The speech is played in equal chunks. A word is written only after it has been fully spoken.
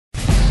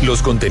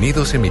Los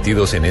contenidos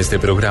emitidos en este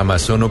programa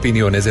son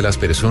opiniones de las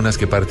personas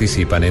que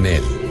participan en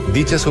él.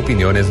 Dichas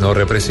opiniones no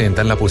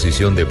representan la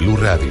posición de Blue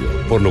Radio,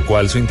 por lo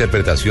cual su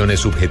interpretación es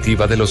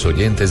subjetiva de los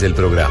oyentes del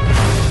programa.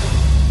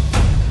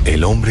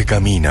 El hombre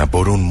camina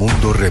por un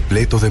mundo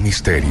repleto de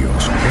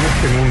misterios. En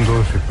este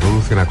mundo se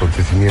producen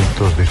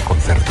acontecimientos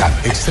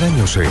desconcertantes.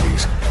 Extraños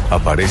seres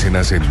aparecen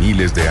hace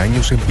miles de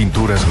años en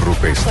pinturas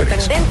rupestres.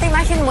 Sorprendente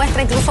imagen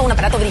muestra incluso un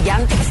aparato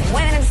brillante que se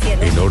mueve en el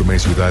cielo.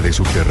 Enormes ciudades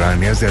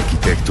subterráneas de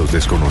arquitectos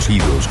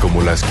desconocidos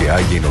como las que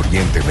hay en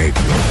Oriente Medio.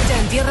 Ya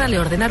en tierra le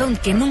ordenaron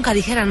que nunca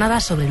dijera nada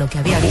sobre lo que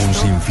había visto. Un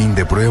sinfín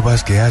de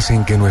pruebas que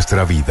hacen que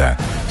nuestra vida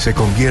se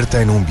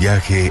convierta en un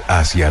viaje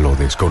hacia lo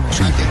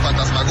desconocido. Imagen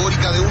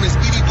fantasmagórica de un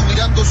espíritu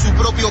mirando su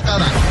propio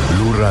cadáver.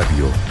 Blue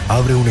Radio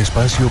abre un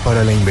espacio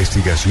para la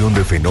investigación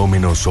de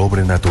fenómenos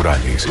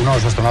sobrenaturales. Uno de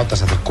los astronautas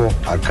se acercó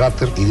al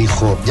cráter y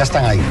dijo, ya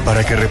están ahí.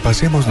 Para que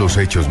repasemos los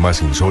hechos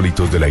más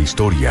insólitos de la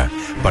historia,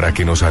 para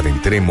que nos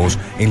adentremos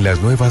en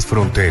las nuevas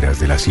fronteras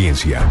de la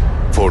ciencia.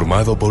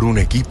 Formado por un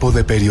equipo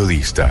de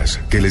periodistas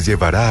que les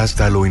llevará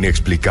hasta lo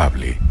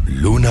inexplicable.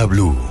 Luna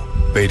BLU,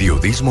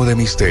 periodismo de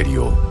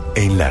misterio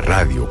en la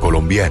radio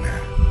colombiana.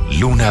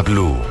 Luna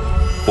BLU,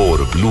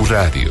 por Blue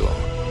Radio,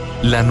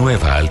 la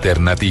nueva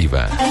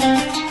alternativa.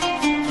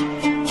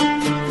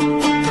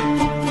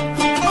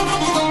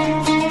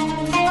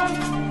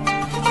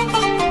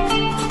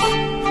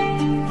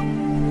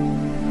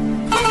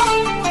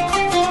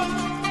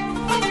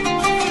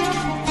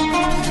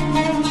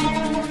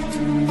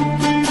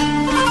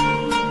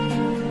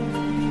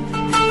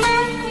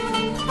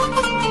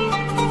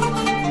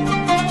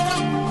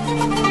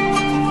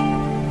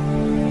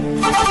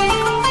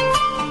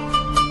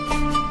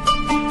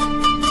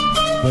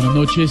 Buenas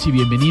noches y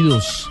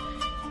bienvenidos.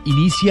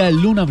 Inicia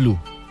Luna BLU,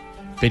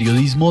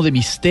 periodismo de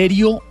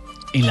misterio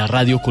en la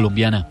radio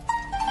colombiana.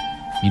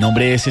 Mi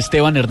nombre es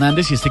Esteban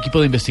Hernández y este equipo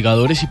de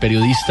investigadores y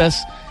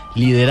periodistas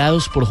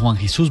liderados por Juan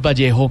Jesús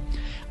Vallejo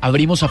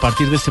abrimos a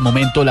partir de este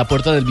momento la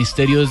puerta del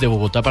misterio desde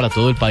Bogotá para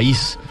todo el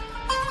país.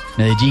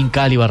 Medellín,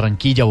 Cali,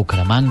 Barranquilla,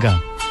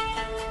 Bucaramanga,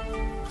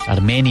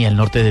 Armenia, el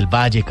norte del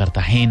Valle,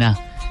 Cartagena,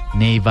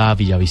 Neiva,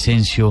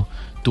 Villavicencio,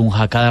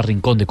 Tunja, cada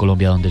rincón de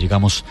Colombia donde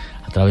llegamos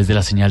a través de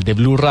la señal de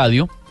Blue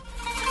Radio.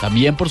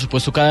 También, por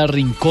supuesto, cada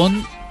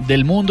rincón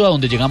del mundo a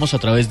donde llegamos a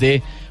través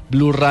de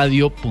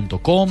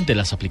bluradio.com, de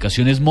las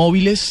aplicaciones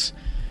móviles.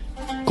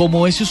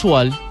 Como es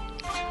usual,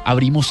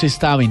 abrimos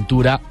esta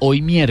aventura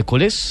hoy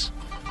miércoles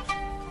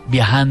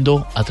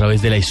viajando a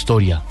través de la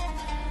historia,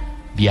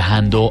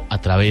 viajando a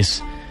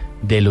través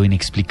de lo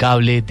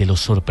inexplicable, de lo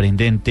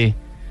sorprendente,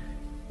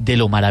 de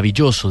lo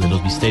maravilloso, de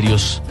los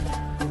misterios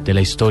de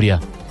la historia.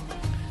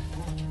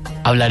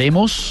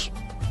 Hablaremos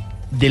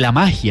de la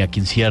magia que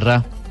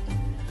encierra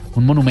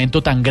un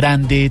monumento tan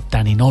grande,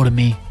 tan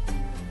enorme,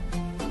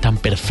 tan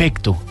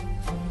perfecto,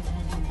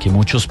 que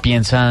muchos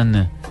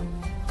piensan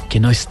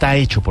que no está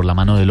hecho por la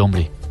mano del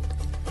hombre,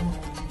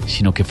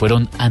 sino que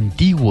fueron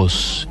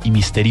antiguos y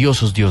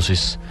misteriosos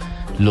dioses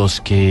los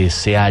que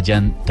se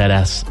hallan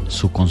tras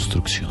su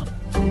construcción.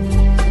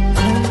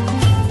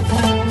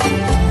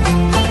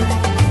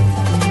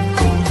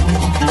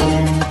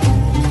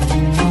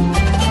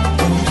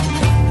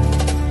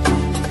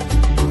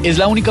 Es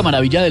la única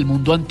maravilla del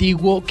mundo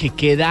antiguo que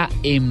queda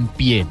en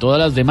pie. Todas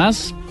las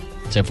demás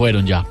se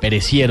fueron ya,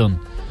 perecieron.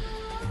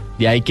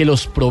 De ahí que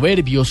los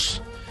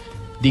proverbios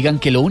digan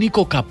que lo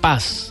único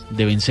capaz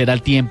de vencer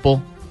al tiempo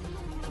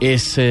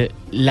es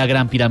la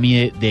Gran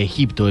Pirámide de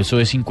Egipto. Eso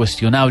es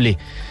incuestionable.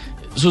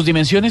 Sus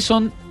dimensiones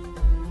son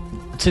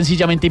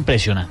sencillamente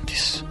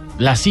impresionantes.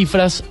 Las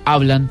cifras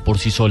hablan por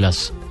sí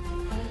solas.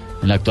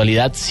 En la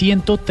actualidad,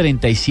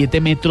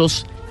 137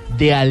 metros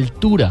de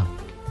altura.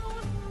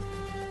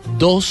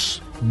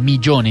 2,5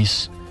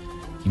 millones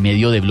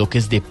de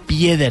bloques de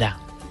piedra.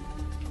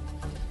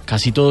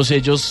 Casi todos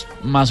ellos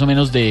más o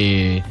menos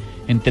de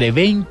entre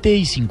 20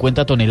 y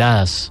 50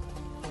 toneladas.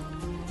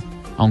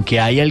 Aunque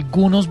hay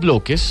algunos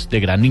bloques de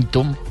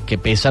granito que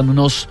pesan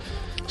unos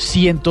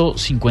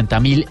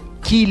 150.000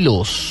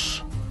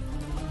 kilos.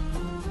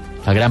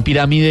 La Gran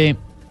Pirámide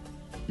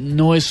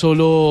no es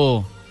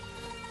solo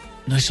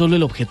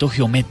el objeto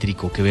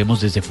geométrico que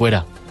vemos desde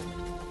fuera.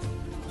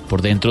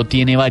 Por dentro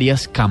tiene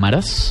varias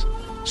cámaras,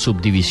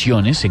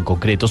 subdivisiones, en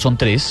concreto son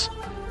 3,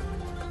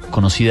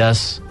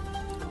 conocidas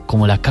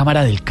como la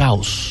Cámara del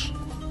Caos,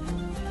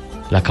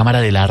 la Cámara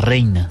de la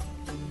Reina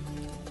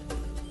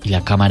y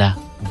la Cámara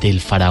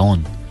del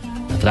Faraón.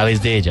 A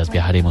través de ellas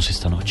viajaremos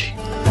esta noche.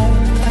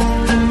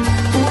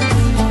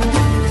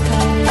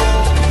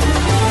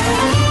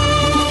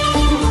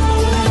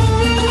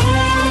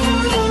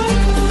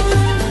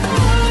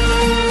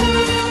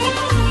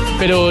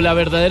 Pero la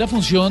verdadera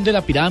función de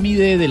la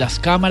pirámide, de las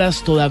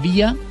cámaras,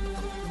 todavía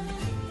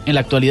en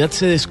la actualidad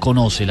se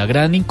desconoce. La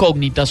gran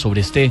incógnita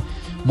sobre este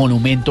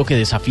monumento que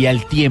desafía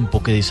el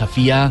tiempo, que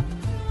desafía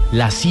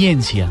la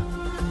ciencia,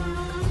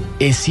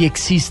 es si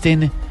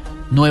existen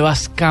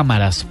nuevas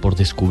cámaras por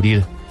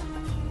descubrir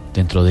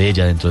dentro de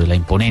ella, dentro de la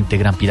imponente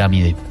Gran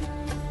Pirámide.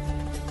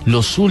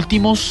 Los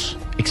últimos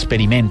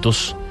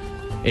experimentos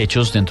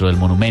hechos dentro del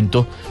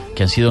monumento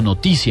que han sido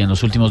noticia en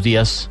los últimos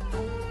días,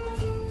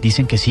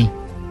 dicen que sí,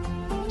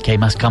 que hay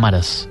más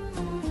cámaras.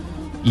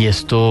 Y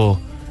esto,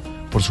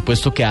 por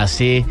supuesto, que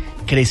hace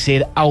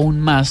crecer aún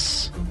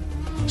más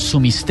su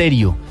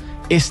misterio.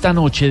 Esta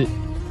noche,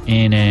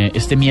 en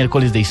este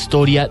miércoles de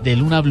historia de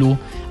Luna BLU,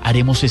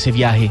 haremos ese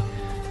viaje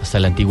hasta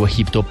el antiguo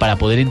Egipto para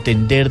poder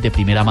entender de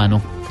primera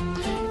mano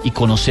y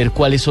conocer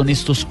cuáles son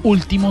estos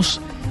últimos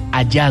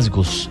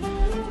hallazgos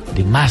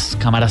de más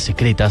cámaras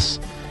secretas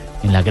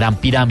en la Gran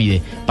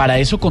Pirámide. Para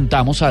eso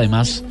contamos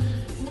además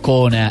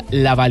con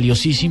la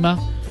valiosísima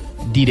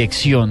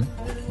dirección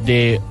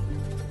de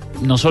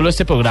no solo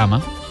este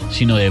programa,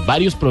 sino de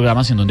varios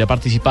programas en donde ha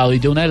participado y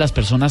de una de las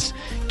personas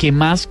que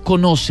más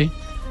conoce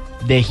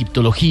de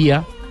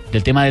egiptología,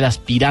 del tema de las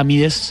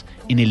pirámides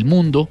en el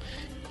mundo,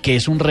 que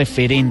es un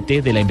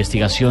referente de la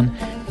investigación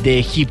de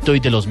Egipto y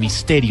de los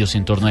misterios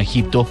en torno a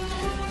Egipto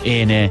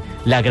en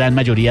la gran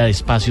mayoría de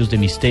espacios de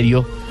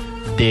misterio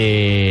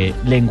de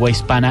lengua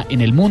hispana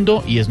en el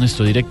mundo, y es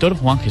nuestro director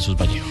Juan Jesús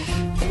Vallejo.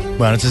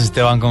 Buenas noches,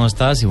 Esteban, ¿cómo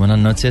estás? Y buenas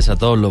noches a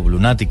todos los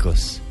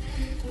lunáticos.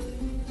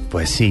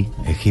 Pues sí,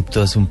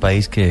 Egipto es un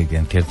país que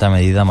en cierta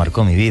medida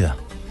marcó mi vida.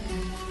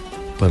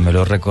 Pues me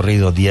lo he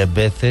recorrido 10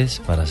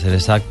 veces, para ser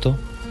exacto.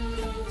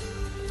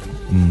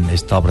 He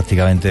estado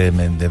prácticamente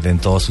desde en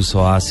todos sus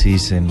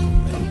oasis,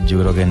 yo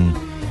creo que en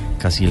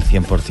casi el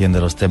 100%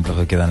 de los templos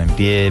que quedan en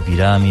pie,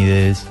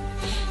 pirámides.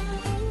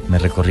 Me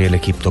recorrí el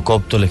Egipto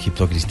copto, el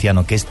Egipto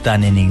cristiano, que es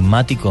tan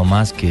enigmático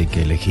más que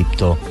el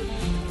Egipto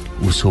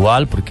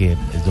usual, porque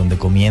es donde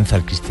comienza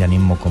el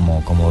cristianismo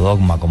como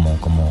dogma, como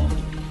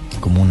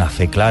una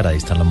fe clara. Ahí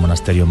están los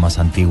monasterios más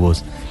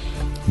antiguos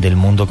del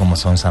mundo, como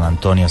son San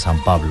Antonio,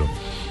 San Pablo.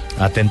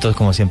 Atentos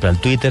como siempre al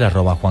Twitter,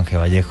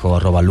 @JuanGVallejo,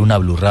 @Luna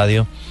BLU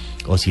Radio.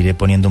 Os iré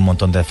poniendo un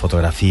montón de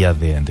fotografías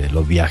de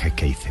los viajes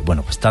que hice.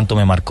 Bueno, pues tanto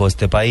me marcó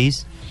este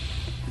país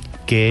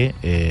que,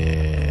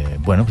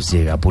 pues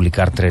llegué a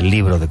publicar 3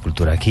 libros de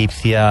cultura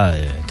egipcia,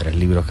 3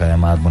 libros que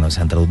además,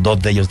 se han 2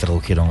 de ellos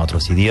tradujeron a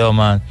otros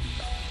idiomas,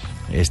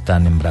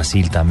 están en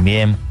Brasil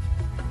también.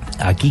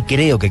 Aquí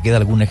creo que queda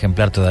algún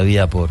ejemplar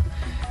todavía por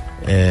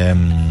la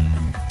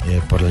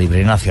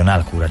Librería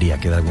Nacional, juraría,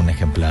 queda algún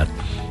ejemplar,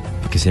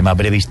 que se llama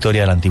Breve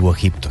Historia del Antiguo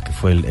Egipto, que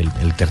fue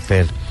el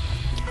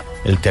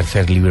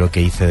tercer libro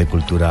que hice de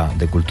cultura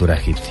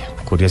egipcia.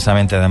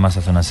 Curiosamente, además,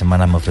 hace unas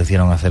semanas me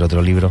ofrecieron hacer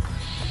otro libro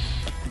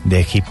de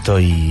Egipto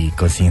y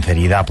con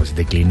sinceridad pues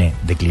decliné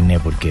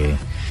porque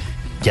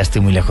ya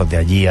estoy muy lejos de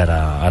allí,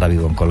 ahora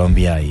vivo en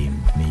Colombia y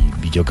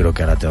yo creo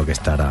que ahora tengo que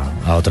estar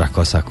a otras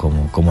cosas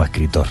como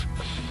escritor.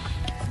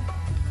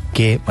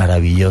 Qué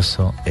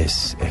maravilloso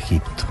es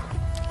Egipto,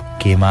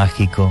 qué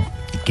mágico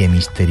y qué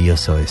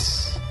misterioso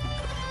es.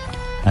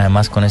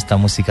 Además, con esta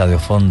música de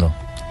fondo,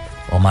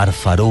 Omar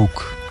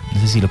Farouk,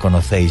 no sé si lo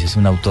conocéis, es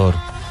un autor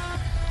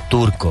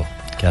turco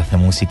que hace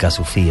música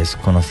sufí, es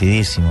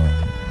conocidísimo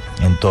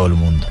en todo el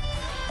mundo.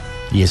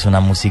 Y es una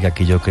música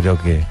que yo creo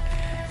que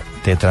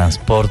te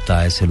transporta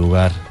a ese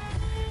lugar,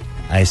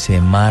 a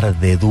ese mar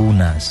de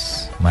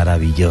dunas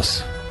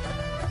maravilloso.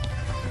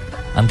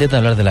 Antes de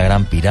hablar de la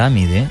Gran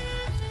Pirámide,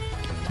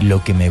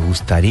 lo que me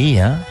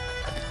gustaría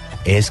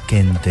es que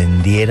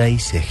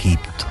entendierais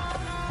Egipto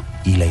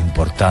y la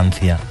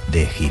importancia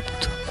de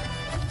Egipto.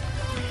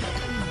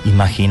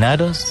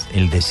 Imaginaros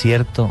el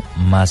desierto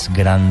más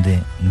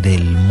grande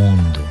del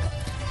mundo,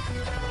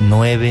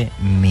 9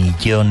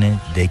 millones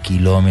de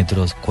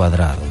kilómetros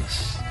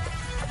cuadrados,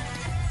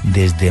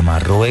 desde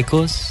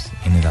Marruecos,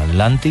 en el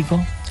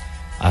Atlántico,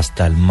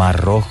 hasta el Mar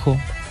Rojo,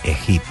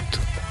 Egipto.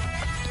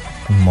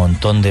 Un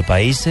montón de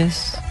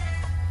países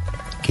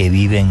que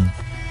viven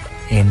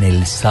en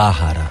el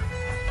Sáhara,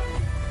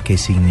 que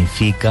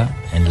significa,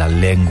 en las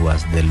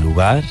lenguas del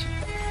lugar,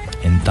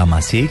 en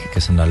Tamasig, que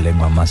son las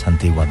lenguas más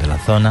antiguas de la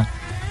zona,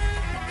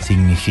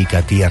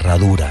 significa tierra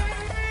dura.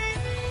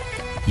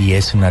 Y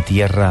es una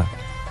tierra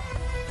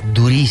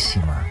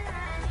durísima,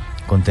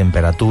 con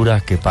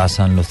temperaturas que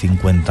pasan los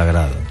 50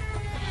 grados.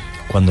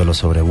 Cuando lo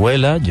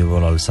sobrevuela, yo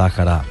vuelo al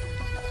Sáhara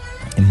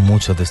en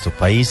muchos de estos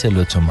países, lo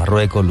he hecho en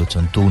Marruecos, lo he hecho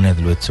en Túnez,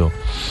 lo he hecho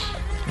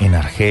en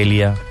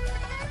Argelia.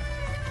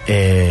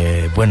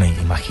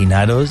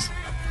 Imaginaros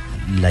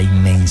la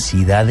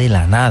inmensidad de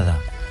la nada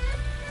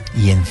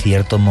y en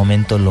ciertos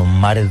momentos los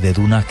mares de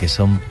dunas que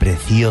son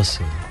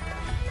preciosos.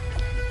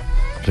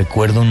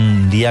 Recuerdo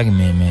un día que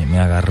me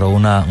agarró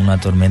una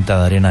tormenta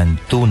de arena en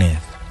Túnez,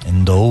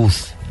 en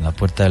Douz, en la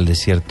puerta del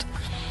desierto.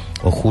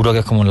 Os juro que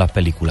es como en las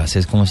películas,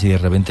 es como si de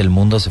repente el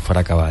mundo se fuera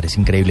a acabar. Es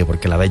increíble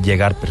porque la ves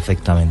llegar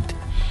perfectamente.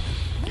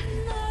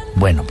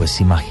 Bueno,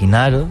 pues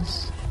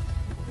imaginaros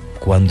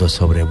cuando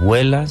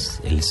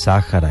sobrevuelas el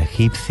Sáhara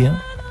egipcio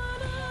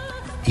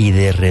y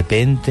de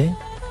repente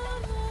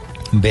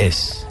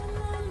ves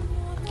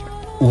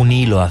un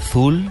hilo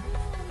azul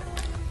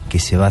que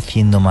se va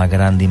haciendo más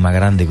grande y más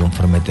grande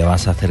conforme te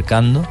vas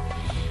acercando,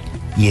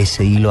 y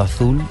ese hilo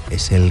azul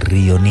es el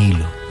río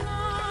Nilo.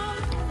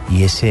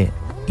 Y ese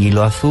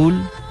hilo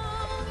azul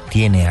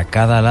tiene a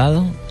cada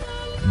lado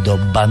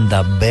 2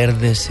 bandas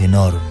verdes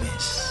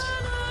enormes.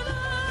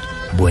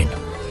 Bueno,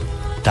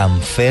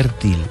 Tan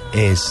fértil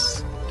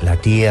es la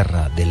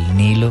tierra del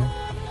Nilo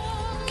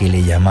que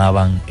le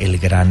llamaban el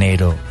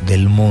granero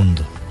del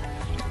mundo.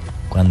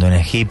 Cuando en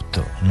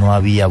Egipto no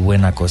había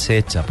buena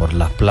cosecha por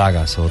las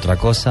plagas o otra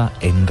cosa,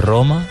 en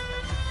Roma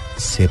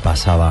se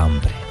pasaba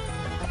hambre.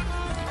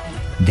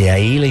 De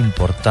ahí la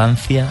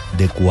importancia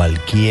de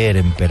cualquier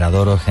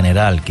emperador o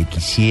general que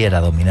quisiera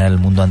dominar el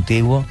mundo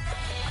antiguo.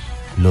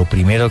 Lo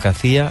primero que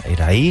hacía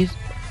era ir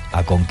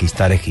a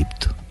conquistar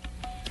Egipto.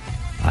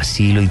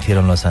 Así lo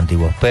hicieron los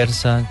antiguos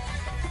persas,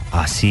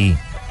 así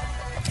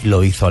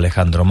lo hizo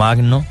Alejandro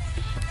Magno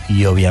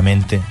y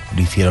obviamente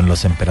lo hicieron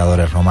los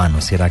emperadores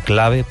romanos. Era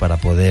clave para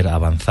poder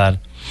avanzar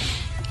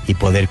y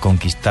poder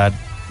conquistar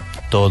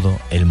todo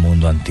el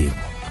mundo antiguo.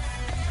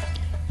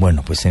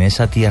 Bueno, pues en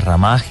esa tierra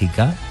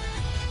mágica,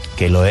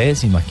 que lo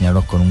es,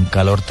 imaginaros con un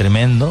calor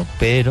tremendo,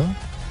 pero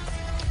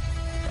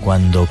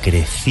cuando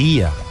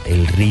crecía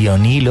el río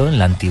Nilo en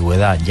la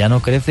antigüedad, ya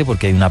no crece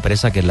porque hay una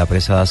presa que es la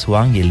presa de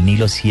Asuán y el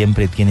Nilo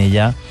siempre tiene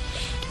ya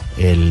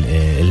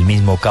el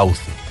mismo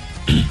cauce.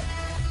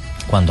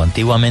 Cuando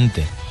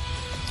antiguamente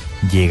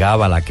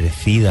llegaba la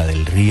crecida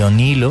del río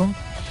Nilo,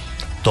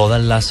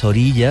 todas las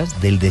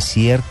orillas del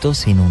desierto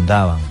se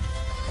inundaban.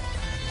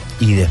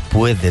 Y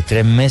después de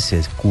 3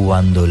 meses,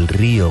 cuando el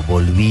río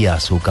volvía a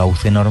su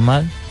cauce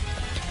normal,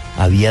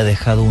 había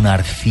dejado una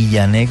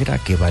arcilla negra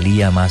que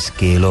valía más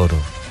que el oro,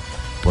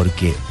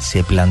 porque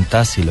se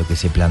plantase lo que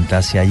se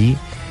plantase allí,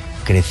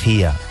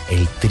 crecía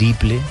el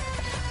triple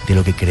de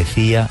lo que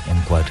crecía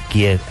en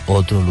cualquier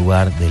otro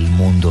lugar del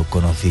mundo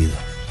conocido.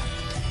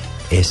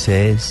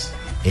 Ese es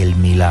el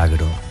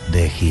milagro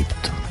de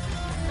Egipto.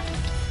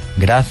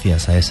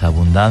 Gracias a esa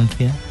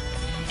abundancia,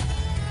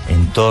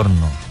 en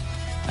torno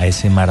a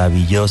ese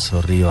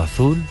maravilloso río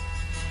azul,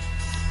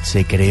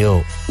 se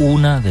creó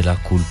una de las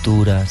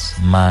culturas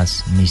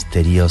más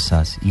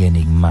misteriosas y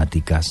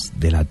enigmáticas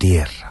de la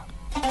Tierra.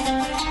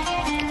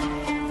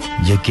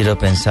 Yo quiero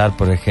pensar,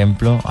 por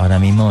ejemplo, ahora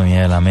mismo me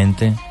viene a la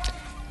mente,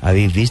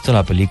 ¿habéis visto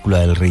la película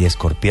del Rey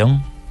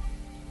Escorpión?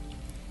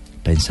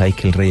 ¿Pensáis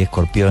que el Rey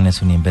Escorpión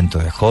es un invento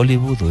de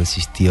Hollywood o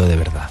existió de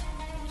verdad?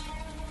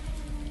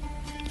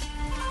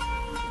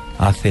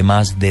 Hace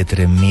más de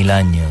 3.000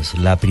 años,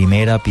 la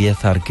primera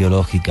pieza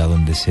arqueológica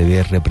donde se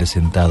ve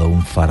representado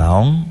un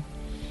faraón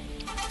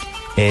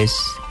es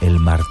el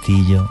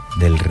martillo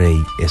del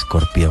Rey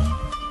Escorpión.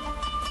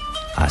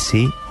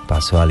 Así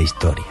pasó a la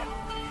historia.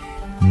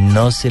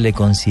 No se le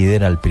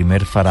considera el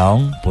primer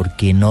faraón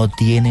porque no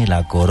tiene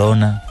la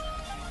corona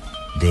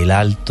del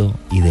Alto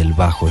y del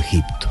Bajo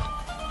Egipto.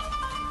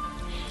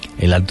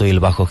 El Alto y el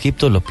Bajo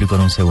Egipto lo explico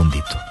en un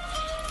segundito.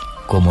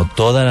 Como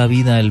toda la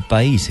vida del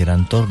país era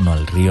en torno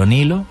al río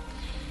Nilo,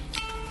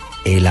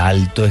 el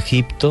Alto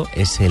Egipto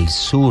es el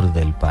sur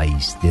del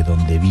país, de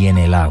donde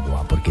viene el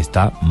agua, porque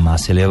está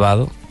más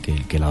elevado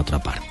que la otra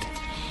parte.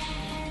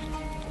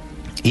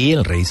 Y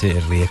el rey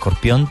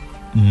Escorpión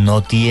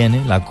no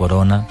tiene la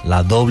corona,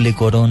 la doble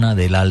corona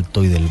del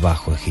Alto y del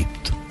Bajo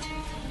Egipto.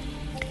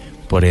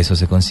 Por eso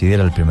se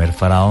considera el primer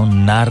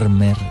faraón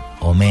Narmer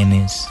o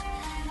Menes,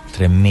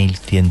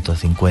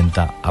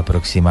 3150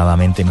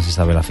 aproximadamente, no se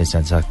sabe la fecha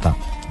exacta,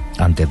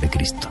 antes de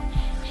Cristo.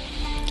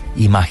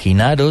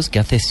 Imaginaros que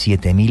hace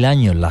 7000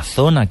 años la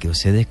zona que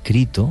os he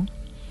descrito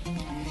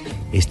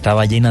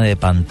estaba llena de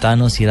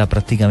pantanos y era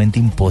prácticamente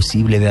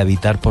imposible de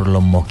habitar por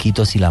los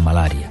mosquitos y la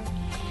malaria.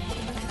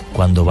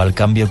 Cuando va el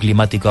cambio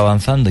climático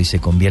avanzando y se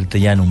convierte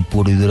ya en un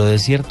puro y duro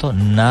desierto,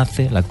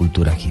 nace la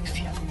cultura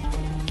egipcia.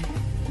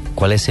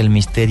 ¿Cuál es el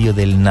misterio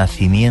del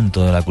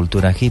nacimiento de la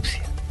cultura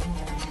egipcia?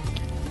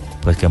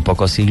 Pues que en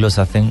pocos siglos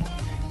hacen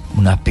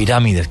unas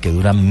pirámides que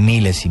duran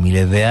miles y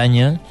miles de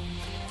años,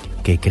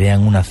 que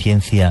crean una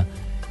ciencia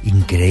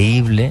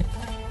increíble.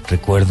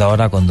 Recuerdo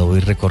ahora cuando voy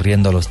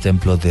recorriendo los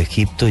templos de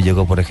Egipto y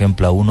llego, por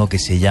ejemplo, a uno que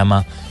se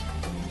llama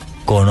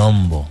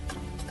Conombo,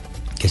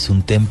 que es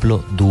un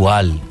templo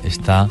dual.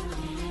 Está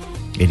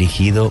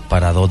erigido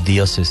para 2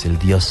 dioses, el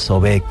dios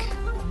Sobek,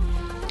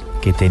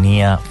 que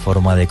tenía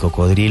forma de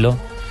cocodrilo,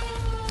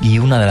 y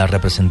una de las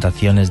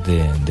representaciones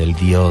del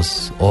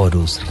dios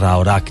Horus,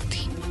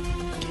 Raoracti.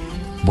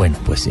 Bueno,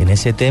 pues en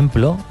ese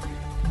templo,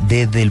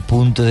 desde el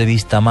punto de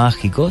vista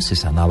mágico, se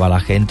sanaba a la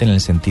gente en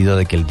el sentido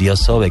de que el dios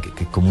Sobek,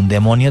 que es como un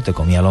demonio, te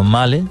comía los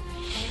males,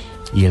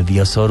 y el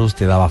dios Horus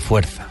te daba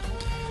fuerza.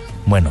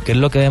 Bueno, ¿qué es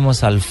lo que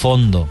vemos al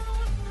fondo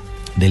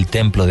del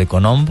templo de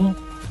Conombo?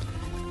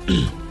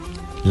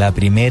 La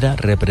primera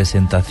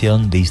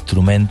representación de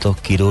instrumentos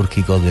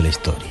quirúrgicos de la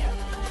historia.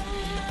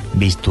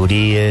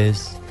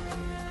 Bisturíes,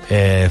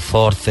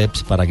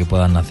 forceps para que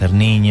puedan nacer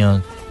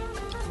niños,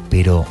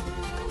 pero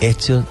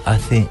hechos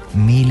hace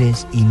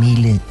miles y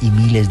miles y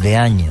miles de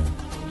años.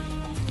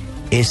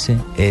 Ese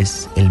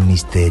es el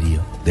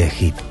misterio de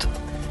Egipto.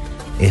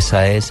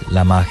 Esa es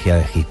la magia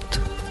de Egipto.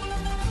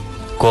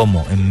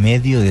 Cómo en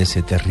medio de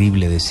ese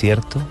terrible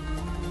desierto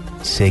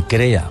se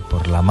crea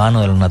por la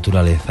mano de la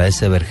naturaleza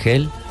ese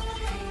vergel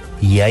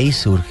y ahí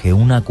surge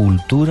una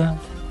cultura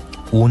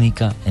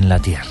única en la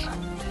tierra.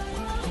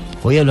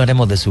 Hoy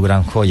hablaremos de su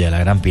gran joya, la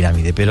Gran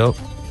Pirámide, pero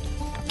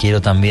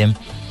quiero también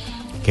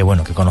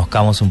que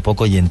conozcamos un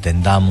poco y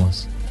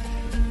entendamos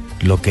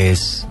lo que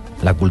es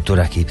la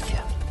cultura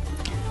egipcia.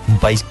 Un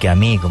país que a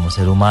mí, como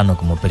ser humano,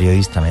 como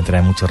periodista, me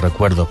trae muchos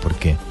recuerdos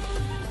porque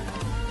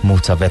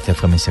muchas veces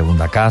fue mi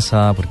segunda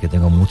casa, porque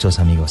tengo muchos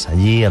amigos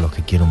allí, a los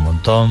que quiero un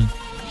montón,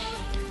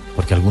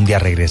 porque algún día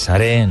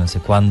regresaré, no sé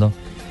cuándo,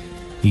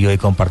 y hoy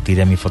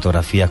compartiré mis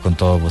fotografías con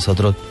todos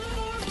vosotros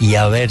y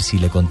a ver si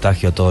le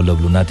contagio a todos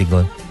los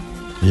lunáticos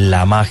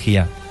la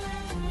magia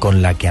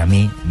con la que a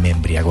mí me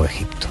embriagó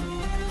Egipto.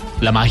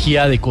 La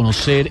magia de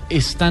conocer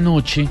esta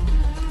noche,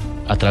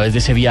 a través de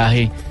ese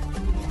viaje,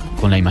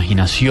 con la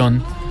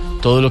imaginación,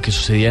 todo lo que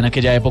sucedía en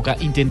aquella época,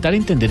 intentar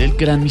entender el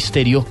gran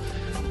misterio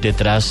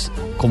detrás,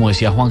 como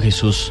decía Juan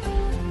Jesús,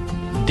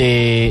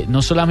 de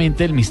no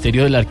solamente el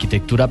misterio de la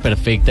arquitectura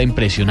perfecta,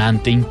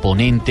 impresionante,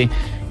 imponente,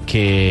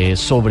 que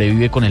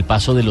sobrevive con el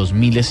paso de los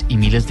miles y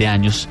miles de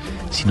años,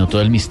 sino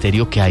todo el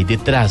misterio que hay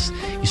detrás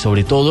y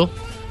sobre todo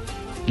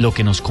lo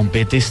que nos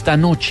compete esta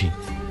noche.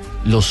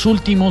 Los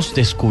últimos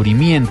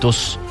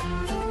descubrimientos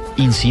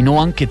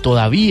insinúan que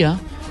todavía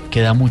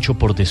queda mucho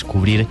por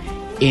descubrir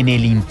en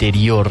el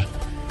interior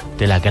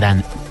de la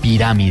Gran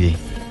Pirámide.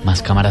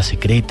 Más cámaras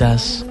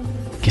secretas.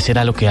 ¿Qué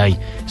será lo que hay?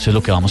 Eso es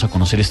lo que vamos a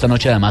conocer esta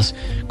noche, además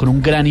con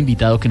un gran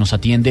invitado que nos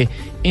atiende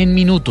en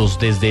minutos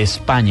desde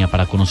España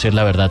para conocer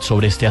la verdad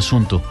sobre este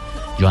asunto.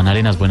 Joana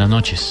Arenas, buenas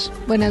noches.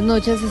 Buenas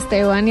noches,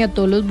 Esteban, y a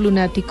todos los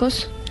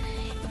lunáticos.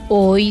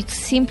 Hoy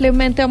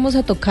simplemente vamos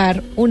a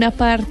tocar una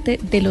parte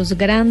de los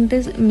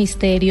grandes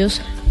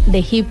misterios de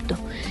Egipto,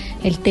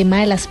 el tema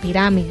de las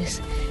pirámides.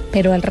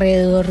 Pero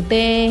alrededor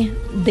de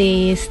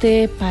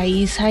este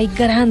país hay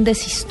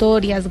grandes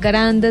historias,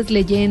 grandes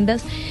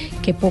leyendas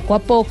que poco a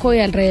poco y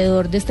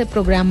alrededor de este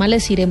programa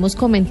les iremos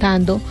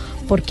comentando,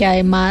 porque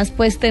además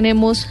pues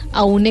tenemos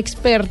a un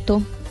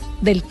experto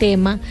del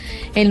tema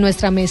en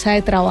nuestra mesa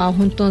de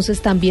trabajo,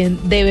 entonces también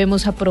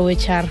debemos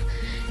aprovechar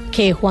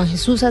que Juan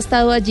Jesús ha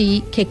estado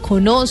allí, que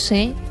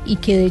conoce y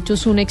que de hecho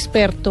es un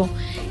experto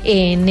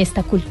en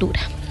esta cultura.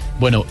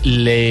 Bueno,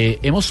 le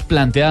hemos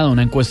planteado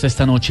una encuesta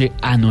esta noche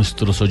a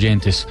nuestros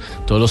oyentes,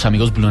 todos los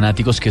amigos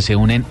lunáticos que se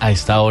unen a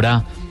esta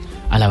hora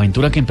a la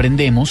aventura que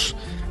emprendemos,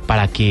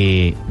 para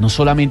que no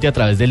solamente a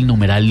través del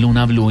numeral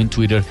Luna BLU en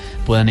Twitter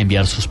puedan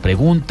enviar sus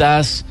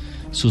preguntas,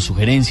 sus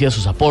sugerencias,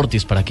 sus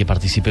aportes, para que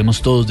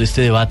participemos todos de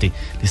este debate,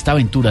 de esta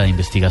aventura de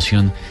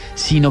investigación,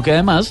 sino que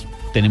además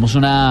tenemos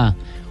una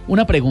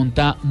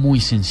pregunta muy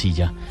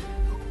sencilla.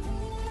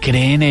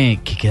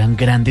 ¿Creen que quedan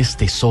grandes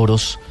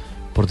tesoros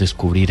por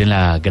descubrir en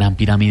la Gran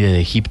Pirámide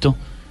de Egipto?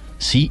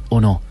 ¿Sí o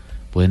no?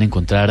 Pueden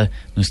encontrar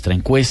nuestra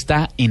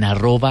encuesta en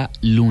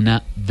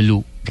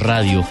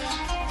 @LunaBluRadio.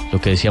 Lo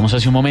que decíamos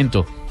hace un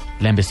momento,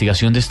 la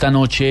investigación de esta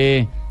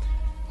noche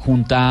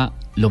junta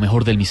lo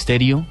mejor del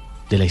misterio,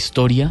 de la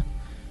historia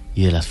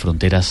y de las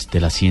fronteras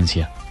de la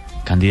ciencia.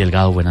 Candy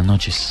Delgado, buenas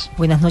noches.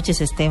 Buenas noches,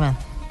 Esteban.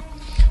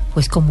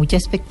 Pues con mucha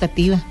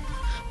expectativa,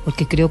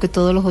 porque creo que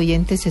todos los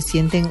oyentes se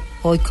sienten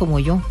hoy como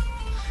yo.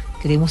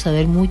 Queremos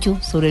saber mucho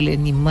sobre el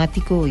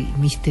enigmático y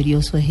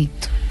misterioso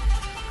Egipto.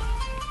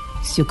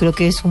 Yo creo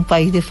que es un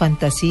país de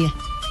fantasía.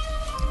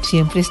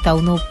 Siempre está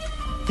uno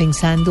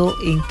pensando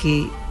en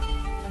que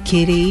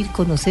quiere ir a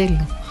conocerlo.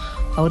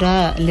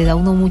 Ahora le da a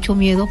uno mucho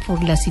miedo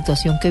por la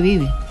situación que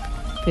vive,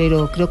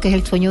 pero creo que es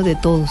el sueño de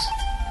todos,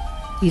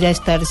 ir a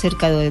estar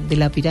cerca de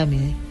la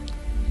pirámide.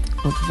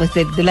 Pues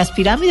de las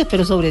pirámides,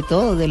 pero sobre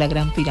todo de la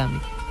Gran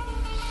Pirámide.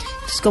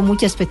 Entonces, con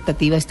mucha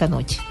expectativa esta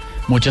noche.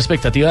 Mucha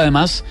expectativa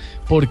además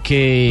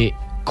porque,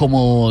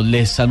 como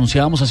les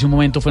anunciábamos hace un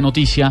momento, fue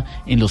noticia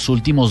en los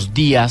últimos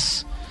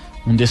días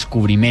un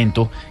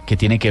descubrimiento que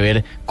tiene que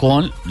ver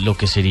con lo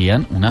que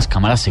serían unas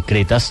cámaras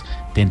secretas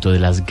dentro de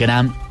la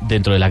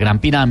Gran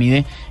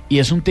Pirámide, y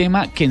es un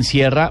tema que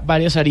encierra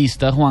varias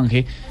aristas,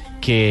 Juanje,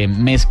 que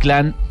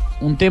mezclan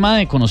un tema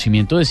de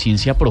conocimiento de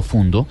ciencia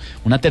profundo,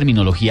 una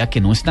terminología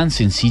que no es tan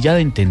sencilla de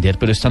entender,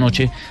 pero esta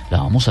noche la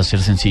vamos a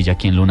hacer sencilla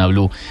aquí en Luna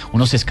BLU.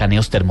 Unos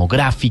escaneos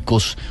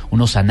termográficos,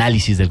 unos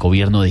análisis del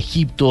gobierno de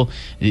Egipto,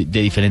 de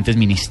diferentes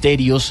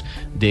ministerios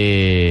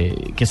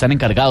que están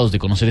encargados de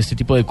conocer este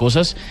tipo de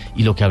cosas,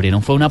 y lo que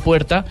abrieron fue una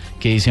puerta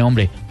que dice,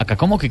 hombre, acá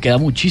como que queda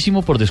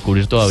muchísimo por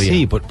descubrir todavía.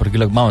 Sí, porque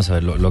vamos a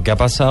ver, lo que ha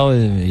pasado,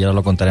 y ahora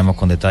lo contaremos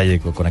con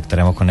detalle,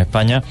 conectaremos con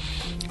España,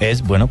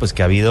 es, bueno, pues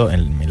que ha habido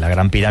en la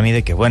Gran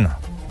Pirámide, que bueno,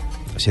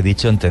 os he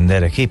dicho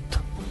entender Egipto.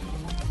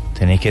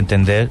 Tenéis que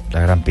entender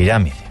la Gran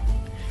Pirámide.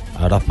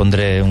 Ahora os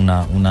pondré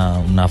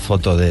una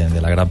foto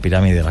de la Gran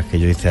Pirámide, de las que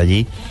yo hice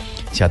allí.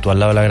 O sea, tú al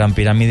lado de la Gran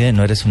Pirámide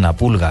no eres una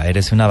pulga,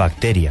 eres una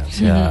bacteria. O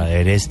sea,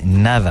 eres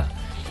nada.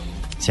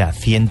 O sea,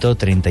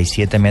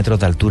 137 metros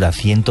de altura,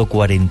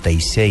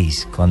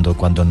 146,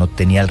 cuando no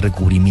tenía el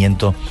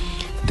recubrimiento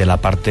de la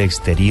parte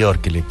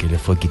exterior que le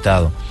fue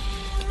quitado.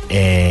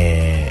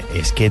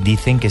 Es que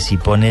dicen que si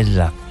pones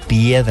la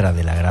piedra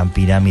de la Gran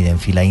Pirámide en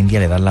fila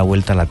india, le das la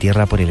vuelta a la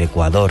Tierra por el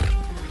Ecuador.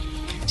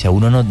 O sea,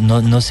 uno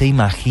no se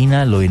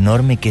imagina lo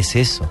enorme que es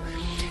eso.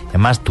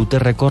 Además, tú te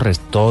recorres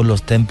todos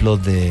los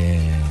templos del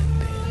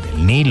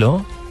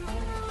Nilo,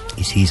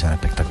 y sí, son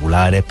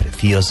espectaculares,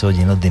 preciosos,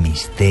 llenos de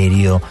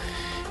misterio,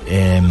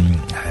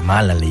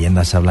 Además, las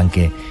leyendas hablan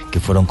que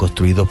fueron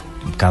construidos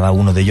cada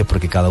uno de ellos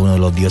porque cada uno de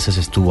los dioses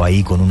estuvo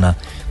ahí con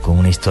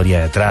una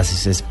historia detrás.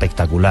 Es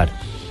espectacular.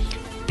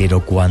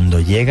 Pero cuando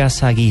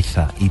llegas a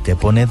Giza y te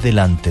pones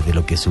delante de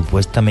lo que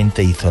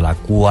supuestamente hizo la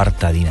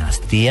cuarta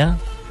dinastía,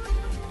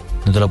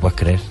 no te lo puedes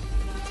creer.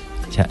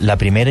 O sea, la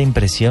primera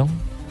impresión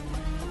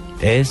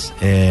es...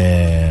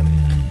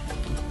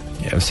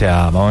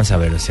 vamos a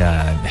ver,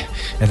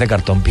 es de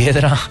cartón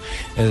piedra,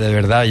 es de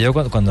verdad. Yo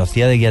cuando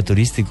hacía de guía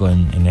turístico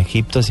en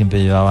Egipto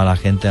siempre llevaba a la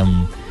gente,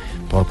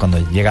 por cuando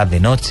llegas de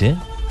noche,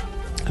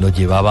 los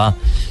llevaba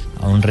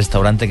a un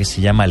restaurante que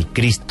se llama El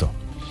Cristo,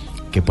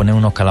 que pone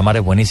unos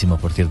calamares buenísimos,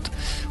 por cierto.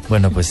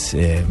 Bueno, pues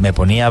me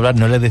ponía a hablar,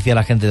 no les decía a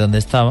la gente dónde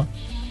estaba,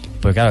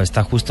 porque claro,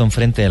 está justo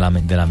enfrente de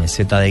la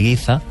meseta de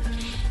Giza,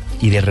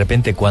 y de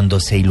repente cuando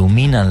se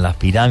iluminan las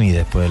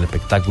pirámides por el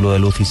espectáculo de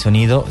luz y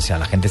sonido, o sea,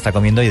 la gente está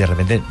comiendo y de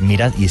repente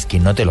miras y es que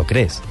no te lo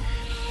crees.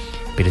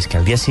 Pero es que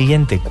al día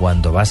siguiente,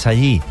 cuando vas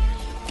allí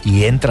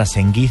y entras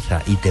en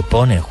Giza y te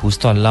pones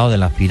justo al lado de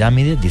las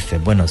pirámides,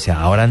 dices, bueno, o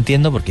sea, ahora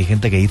entiendo porque hay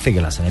gente que dice que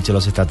las han hecho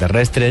los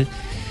extraterrestres,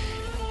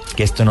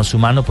 que esto no es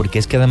humano, porque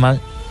es que además,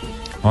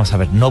 vamos a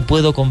ver, no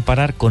puedo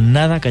comparar con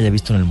nada que haya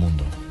visto en el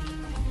mundo.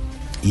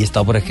 Y he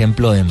estado, por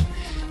ejemplo, en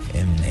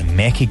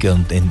México,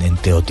 en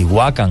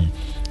Teotihuacán,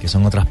 que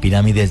son otras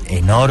pirámides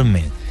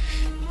enormes,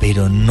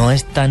 pero no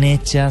están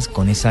hechas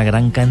con esa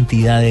gran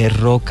cantidad de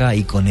roca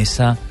y con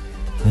esa,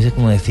 no sé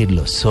cómo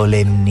decirlo,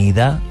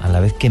 solemnidad a la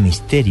vez que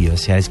misterio. O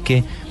sea, es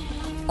que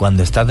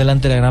cuando estás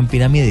delante de la Gran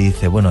Pirámide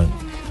dices, bueno,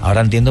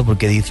 ahora entiendo por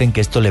qué dicen que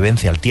esto le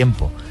vence al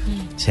tiempo.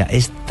 O sea,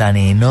 es tan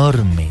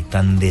enorme,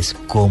 tan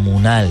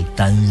descomunal,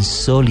 tan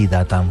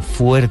sólida, tan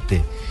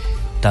fuerte,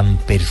 tan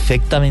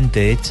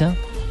perfectamente hecha,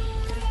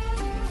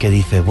 que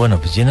dices, bueno,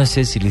 pues yo no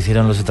sé si lo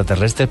hicieron los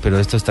extraterrestres, pero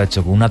esto está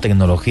hecho con una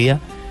tecnología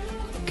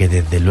que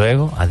desde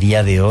luego, a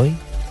día de hoy,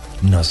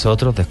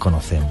 nosotros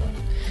desconocemos.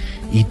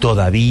 Y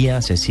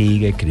todavía se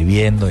sigue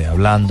escribiendo y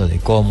hablando de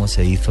cómo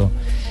se hizo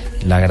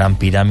la Gran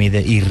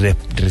Pirámide y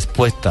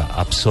respuesta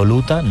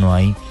absoluta no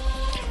hay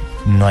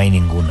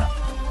ninguna.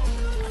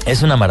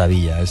 Es una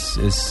maravilla,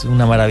 es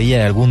una maravilla,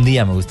 y algún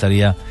día me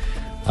gustaría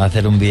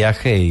hacer un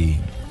viaje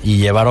y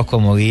llevaros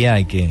como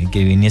guía y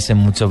que viniesen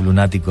muchos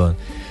lunáticos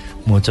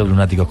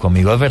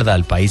conmigo. Es verdad,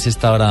 el país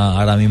está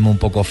ahora mismo un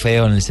poco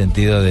feo en el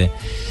sentido de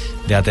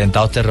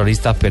atentados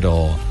terroristas,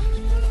 pero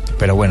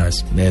bueno,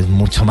 es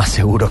mucho más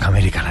seguro que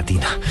América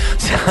Latina. O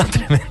sea,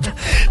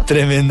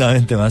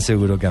 tremendamente más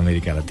seguro que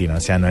América Latina.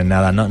 O sea, no es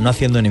nada, no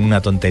haciendo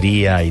ninguna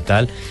tontería y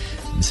tal,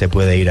 se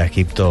puede ir a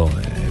Egipto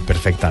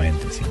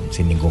perfectamente,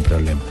 sin ningún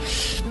problema.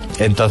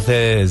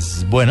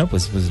 Entonces, bueno,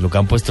 pues lo que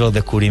han puesto los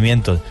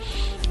descubrimientos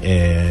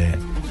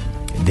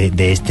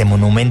de este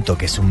monumento,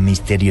 que es un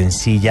misterio en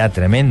sí ya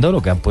tremendo,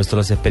 lo que han puesto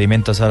los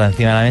experimentos ahora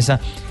encima de la mesa,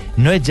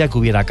 no es ya que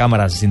hubiera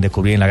cámaras sin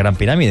descubrir en la Gran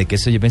Pirámide, que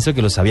eso yo pienso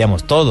que lo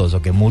sabíamos todos,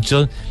 o que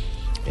muchos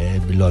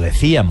lo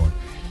decíamos.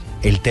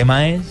 El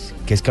tema es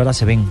que ahora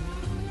se ven.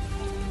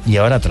 Y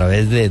ahora a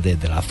través de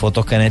las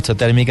fotos que han hecho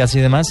térmicas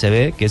y demás, se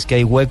ve que es que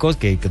hay huecos,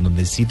 que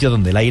donde el sitio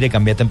donde el aire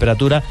cambia de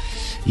temperatura,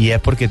 y es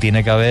porque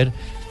tiene que haber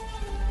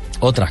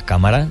otras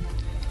cámaras.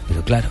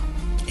 Pero claro,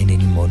 en el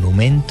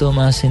monumento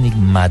más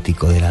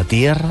enigmático de la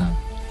Tierra,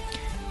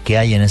 ¿qué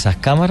hay en esas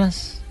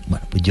cámaras?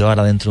 Bueno, pues yo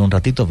ahora dentro de un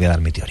ratito voy a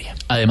dar mi teoría.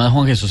 Además,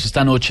 Juan Jesús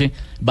esta noche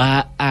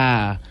va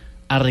a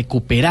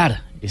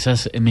recuperar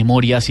esas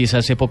memorias y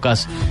esas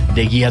épocas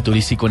de guía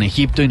turístico en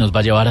Egipto, y nos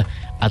va a llevar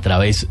a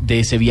través de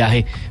ese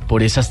viaje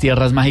por esas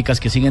tierras mágicas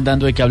que siguen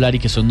dando de qué hablar y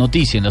que son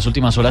noticia. En las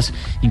últimas horas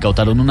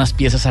incautaron unas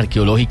piezas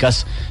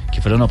arqueológicas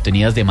que fueron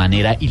obtenidas de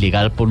manera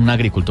ilegal por un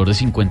agricultor de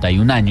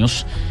 51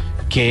 años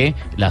que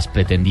las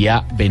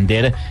pretendía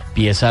vender,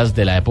 piezas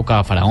de la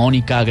época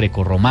faraónica,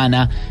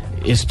 grecorromana.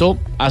 Esto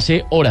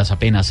hace horas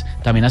apenas.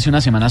 También hace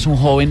unas semanas un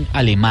joven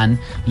alemán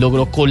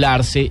logró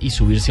colarse y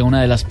subirse a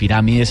una de las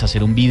pirámides,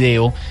 hacer un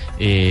video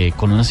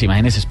con unas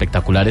imágenes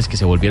espectaculares que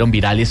se volvieron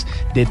virales.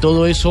 De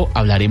todo eso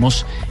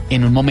hablaremos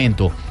en un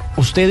momento.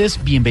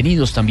 Ustedes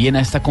bienvenidos también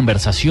a esta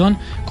conversación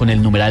con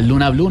el numeral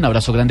Luna BLU. Un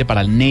abrazo grande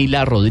para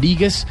Neila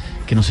Rodríguez,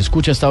 que nos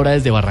escucha a esta hora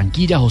desde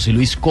Barranquilla. José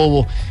Luis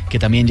Cobo, que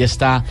también ya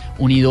está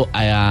unido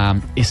a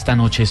esta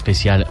noche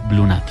especial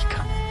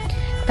blunática.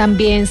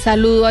 También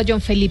saludo a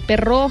John Felipe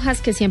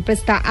Rojas, que siempre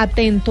está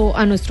atento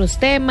a nuestros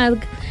temas.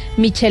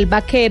 Michelle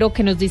Vaquero,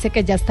 que nos dice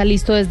que ya está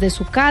listo desde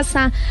su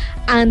casa.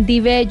 Andy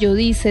Bello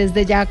dice,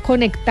 desde ya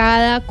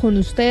conectada con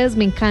ustedes,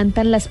 me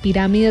encantan las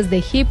pirámides de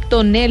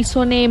Egipto.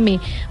 Nelson M,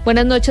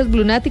 buenas noches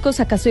blunáticos,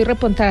 acá estoy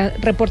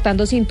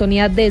reportando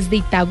sintonía desde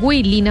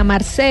Itagüí. Lina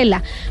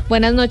Marcela,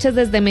 buenas noches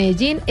desde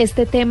Medellín,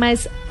 este tema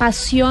es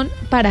pasión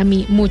para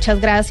mí, muchas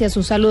gracias.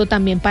 Un saludo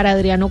también para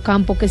Adriano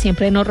Campo, que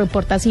siempre nos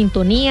reporta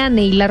sintonía.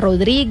 Neila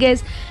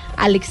Rodríguez,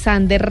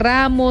 Alexander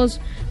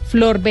Ramos,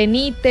 Flor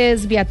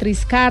Benítez,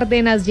 Beatriz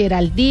Cárdenas,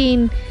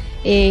 Geraldine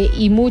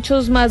y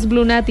muchos más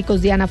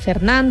blunáticos, Diana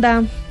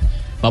Fernanda.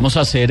 Vamos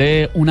a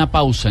hacer una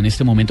pausa en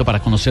este momento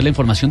para conocer la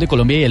información de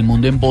Colombia y el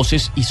mundo en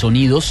voces y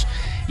sonidos.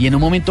 Y en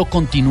un momento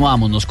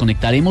continuamos, nos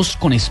conectaremos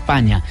con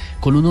España,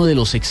 con uno de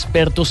los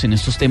expertos en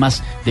estos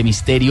temas de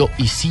misterio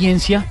y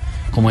ciencia,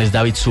 como es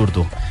David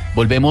Zurdo.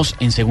 Volvemos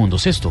en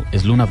segundos. Esto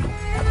es Luna BLU.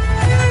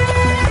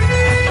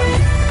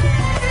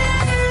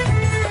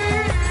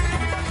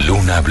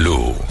 Luna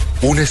BLU,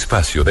 un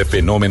espacio de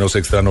fenómenos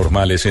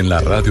extranormales en la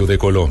radio de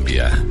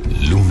Colombia.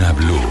 Luna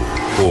BLU,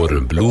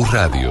 por Blue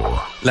Radio,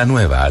 la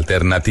nueva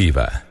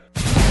alternativa.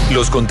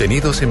 Los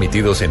contenidos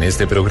emitidos en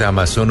este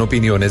programa son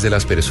opiniones de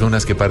las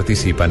personas que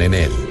participan en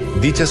él.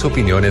 Dichas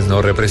opiniones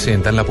no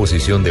representan la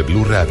posición de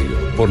Blue Radio,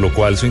 por lo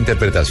cual su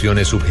interpretación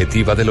es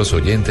subjetiva de los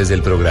oyentes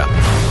del programa.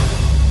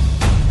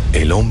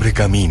 El hombre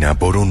camina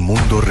por un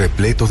mundo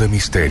repleto de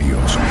misterios.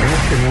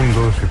 En este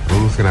mundo se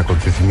producen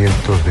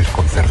acontecimientos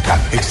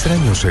desconcertantes.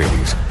 Extraños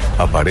seres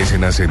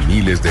aparecen hace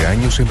miles de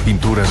años en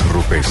pinturas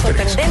rupestres.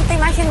 Sorprendente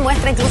imagen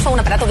muestra incluso un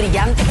aparato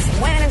brillante que se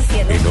mueve en el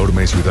cielo.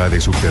 Enormes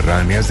ciudades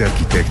subterráneas de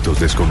arquitectos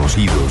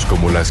desconocidos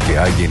como las que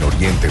hay en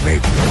Oriente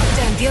Medio.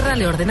 En tierra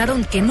le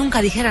ordenaron que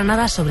nunca dijera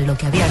nada sobre lo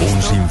que había visto.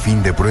 Un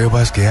sinfín de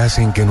pruebas que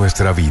hacen que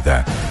nuestra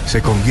vida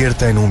se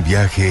convierta en un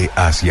viaje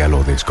hacia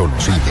lo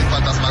desconocido. La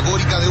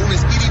fantasmagórica de un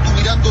espíritu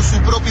mirando su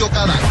propio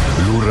cadáver.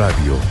 Blue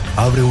Radio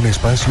abre un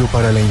espacio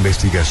para la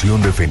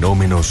investigación de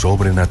fenómenos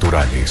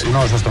sobrenaturales. Uno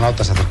de los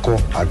astronautas se acercó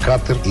al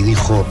cráter y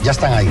dijo, ya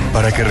están ahí.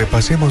 Para que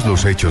repasemos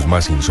los hechos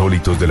más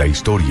insólitos de la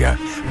historia,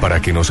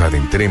 para que nos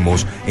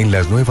adentremos en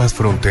las nuevas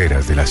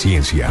fronteras de la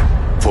ciencia.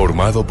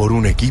 Formado por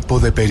un equipo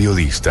de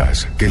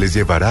periodistas que les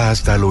llevará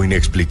hasta lo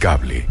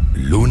inexplicable.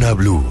 Luna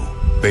BLU,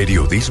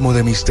 periodismo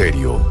de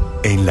misterio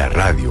en la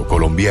radio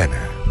colombiana.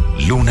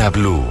 Luna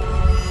BLU,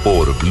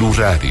 por Blue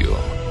Radio,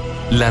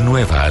 la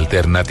nueva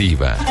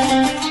alternativa.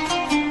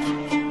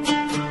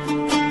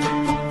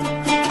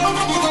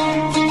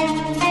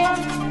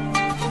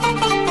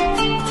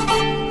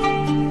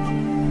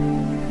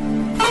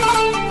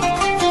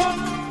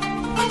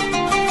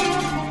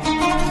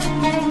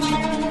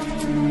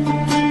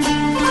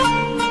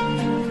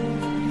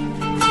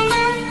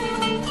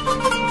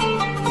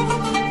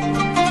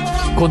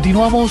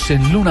 Continuamos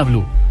en Luna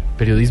BLU,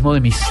 periodismo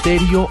de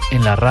misterio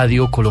en la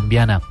radio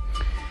colombiana.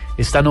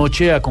 Esta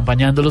noche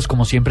acompañándolos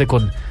como siempre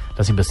con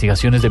las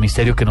investigaciones de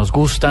misterio que nos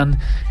gustan,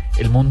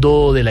 el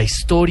mundo de la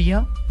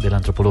historia, de la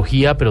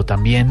antropología, pero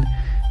también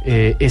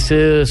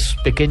esos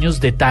pequeños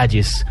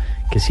detalles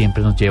que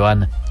siempre nos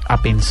llevan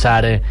a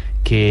pensar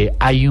que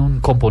hay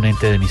un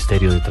componente de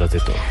misterio detrás de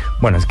todo.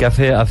 Bueno, es que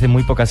hace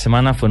muy pocas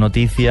semanas fue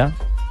noticia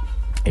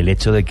el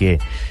hecho de que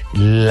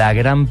la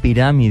Gran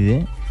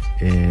Pirámide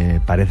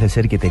parece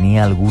ser que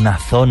tenía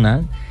algunas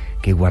zonas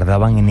que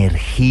guardaban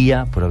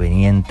energía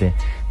proveniente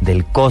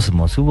del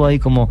cosmos. Hubo ahí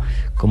como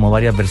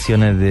varias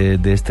versiones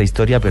de esta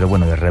historia, pero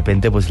bueno, de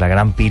repente pues la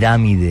Gran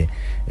Pirámide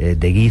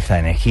de Giza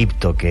en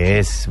Egipto, que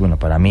es, bueno,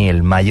 para mí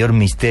el mayor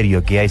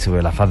misterio que hay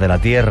sobre la faz de la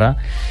Tierra.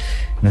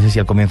 No sé si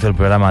al comienzo del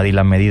programa di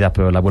las medidas,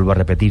 pero la vuelvo a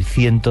repetir,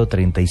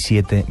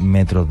 137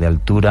 metros de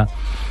altura.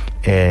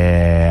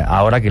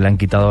 Ahora que le han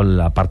quitado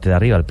la parte de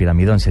arriba, el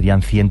piramidón,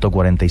 serían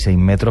 146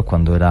 metros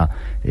cuando era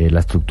la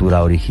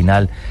estructura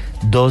original.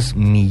 2,5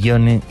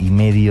 millones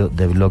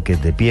de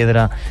bloques de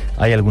piedra.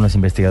 Hay algunos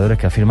investigadores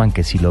que afirman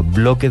que si los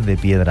bloques de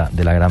piedra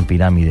de la Gran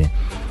Pirámide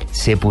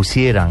se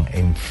pusieran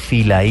en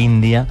fila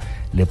india,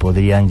 le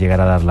podrían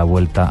llegar a dar la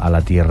vuelta a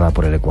la Tierra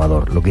por el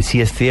Ecuador. Lo que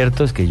sí es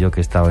cierto es que yo, que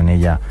he estado en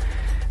ella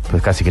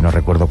pues casi que no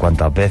recuerdo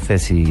cuántas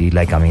veces, y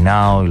la he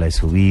caminado, y la he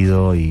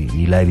subido,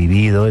 y la he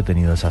vivido, he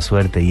tenido esa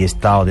suerte, y he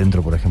estado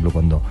dentro, por ejemplo,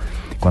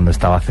 cuando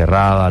estaba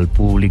cerrada al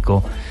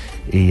público,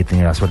 y he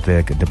tenido la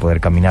suerte de poder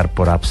caminar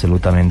por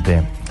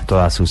absolutamente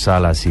todas sus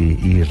salas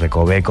y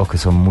recovecos, que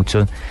son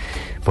muchos.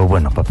 Pues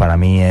bueno, pues para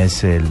mí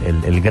es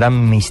el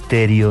gran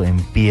misterio en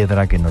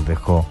piedra que nos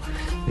dejó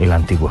el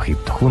antiguo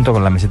Egipto, junto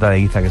con la meseta de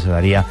Giza, que se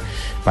daría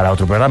para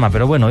otro programa.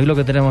 Pero bueno, hoy lo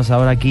que tenemos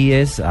ahora aquí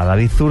es a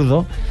David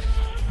Zurdo,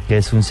 que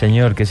es un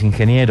señor que es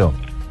ingeniero,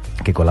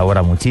 que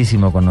colabora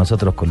muchísimo con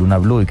nosotros, con Luna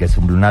BLU, y que es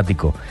un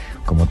lunático,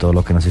 como todos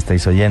los que nos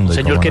estáis oyendo. Un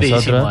señor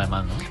queridísimo, nosotros,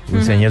 además, ¿no?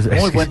 Un señor,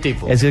 muy buen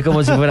tipo.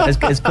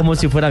 Es como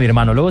si fuera mi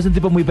hermano. Luego es un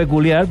tipo muy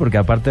peculiar, porque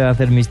aparte de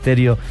hacer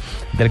misterio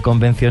del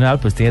convencional,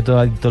 pues tiene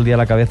todo el día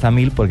la cabeza a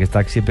mil, porque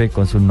está siempre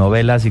con sus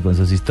novelas y con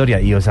sus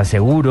historias. Y os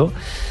aseguro,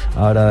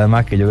 ahora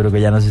además que yo creo que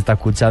ya nos está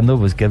escuchando,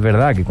 pues que es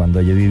verdad que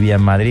cuando yo vivía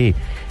en Madrid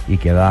y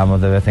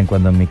quedábamos de vez en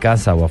cuando en mi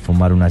casa o a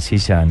fumar una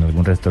shisha en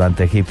algún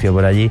restaurante egipcio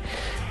por allí,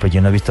 pues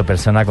yo no he visto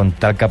persona con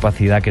tal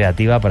capacidad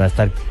creativa para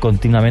estar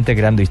continuamente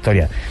creando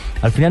historias.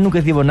 Al final nunca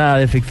hicimos nada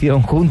de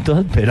ficción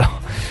juntos, pero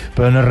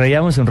nos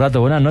reíamos un rato.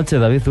 Buenas noches,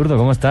 David Zurdo,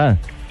 ¿cómo estás?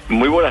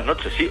 Muy buenas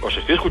noches, sí, os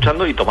estoy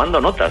escuchando y tomando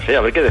notas,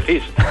 a ver qué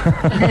decís.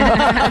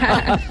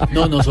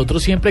 No,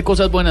 nosotros siempre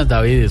cosas buenas,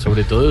 David,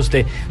 sobre todo de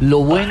usted. Lo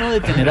bueno de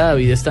tener a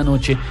David esta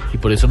noche, y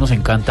por eso nos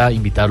encanta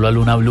invitarlo a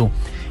Luna BLU,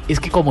 es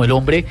que como el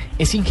hombre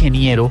es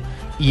ingeniero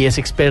y es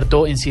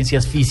experto en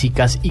ciencias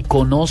físicas y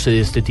conoce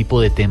de este tipo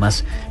de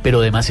temas, pero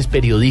además es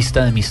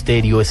periodista de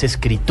misterio, es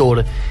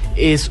escritor,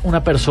 es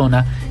una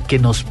persona que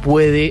nos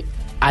puede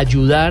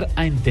ayudar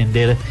a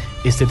entender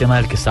este tema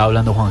del que estaba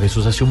hablando Juan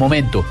Jesús hace un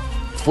momento.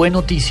 Fue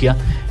noticia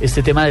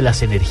este tema de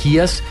las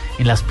energías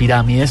en las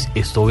pirámides.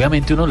 Esto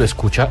obviamente uno lo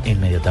escucha e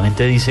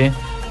inmediatamente dice,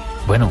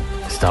 bueno,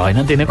 esta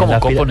vaina tiene como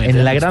componente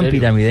en la Gran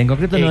Pirámide, en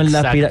concreto no en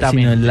la pirámide,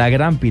 sino en la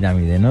Gran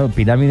Pirámide, ¿no?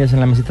 Pirámides en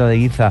la meseta de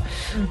Giza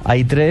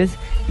hay 3,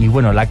 y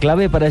bueno, la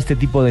clave para este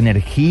tipo de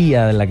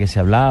energía de la que se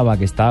hablaba,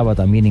 que estaba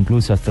también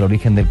incluso hasta el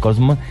origen del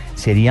cosmos,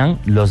 serían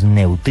los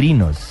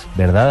neutrinos,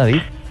 ¿verdad,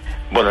 David?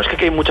 Bueno, es que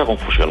aquí hay mucha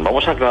confusión.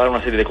 Vamos a aclarar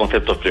una serie de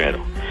conceptos primero.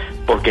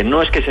 Porque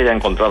no es que se haya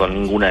encontrado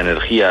ninguna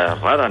energía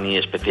rara, ni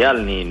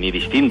especial, ni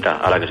distinta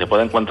a la que se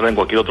pueda encontrar en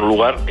cualquier otro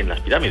lugar en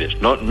las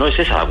pirámides. No es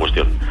esa la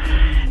cuestión.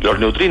 Los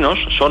neutrinos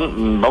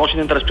son, vamos a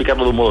intentar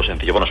explicarlo de un modo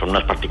sencillo. Bueno, son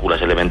unas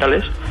partículas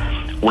elementales,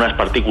 unas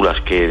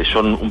partículas que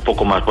son un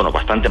poco más, bueno,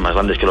 bastante más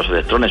grandes que los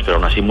electrones, pero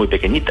aún así muy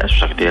pequeñitas, o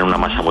sea que tienen una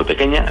masa muy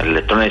pequeña. El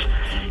electrón es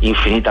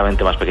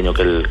infinitamente más pequeño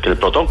que el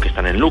protón, que está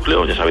en el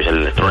núcleo. Ya sabéis, el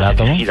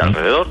electrón gira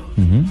alrededor.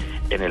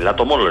 En el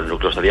átomo, en el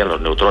núcleo estarían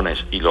los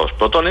neutrones y los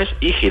protones,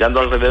 y girando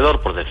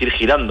alrededor, por decir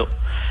girando,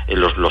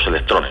 los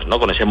electrones, ¿no?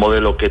 Con ese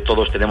modelo que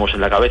todos tenemos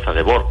en la cabeza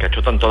de Bohr, que ha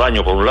hecho tanto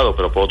daño por un lado,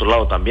 pero por otro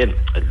lado también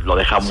lo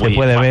deja muy... Se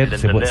puede ver,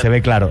 se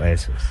ve claro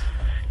eso.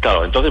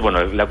 Claro, entonces,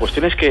 bueno, la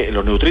cuestión es que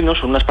los neutrinos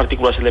son unas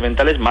partículas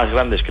elementales más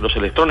grandes que los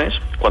electrones.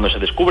 Cuando se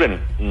descubren,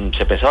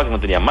 se pensaba que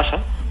no tenían masa,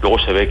 luego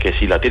se ve que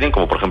sí la tienen,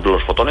 como por ejemplo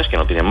los fotones, que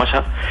no tienen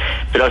masa,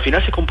 pero al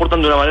final se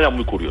comportan de una manera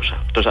muy curiosa.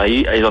 Entonces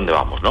ahí es donde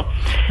vamos, ¿no?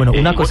 Bueno,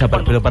 una cosa,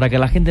 pero para que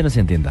la gente no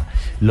se entienda,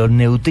 los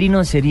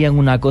neutrinos serían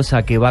una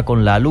cosa que va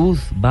con la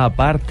luz, va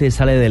aparte,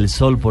 sale del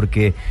Sol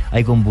porque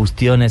hay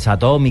combustiones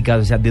atómicas,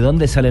 o sea, ¿de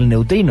dónde sale el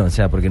neutrino? O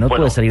sea, porque no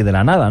puede salir de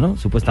la nada, ¿no?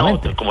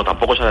 Supuestamente. No, como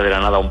tampoco sale de la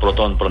nada un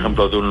protón, por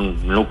ejemplo, de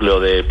un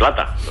núcleo de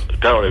plata,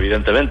 claro,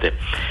 evidentemente.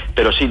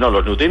 Pero sí, no,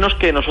 los neutrinos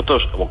que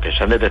nosotros, o que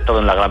se han detectado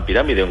en la Gran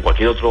Pirámide o en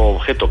cualquier otro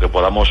objeto que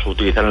podamos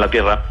utilizar en la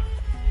Tierra,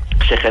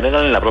 se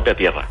generan en la propia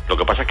Tierra. Lo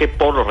que pasa es que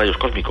por los rayos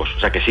cósmicos, o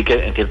sea que sí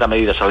que en cierta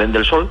medida salen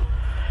del Sol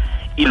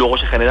y luego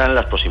se generan en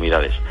las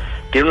proximidades.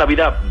 Tiene una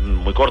vida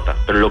muy corta,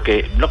 pero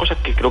una cosa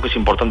que creo que es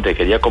importante,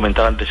 quería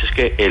comentar antes, es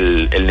que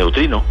el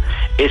neutrino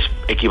es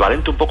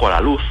equivalente un poco a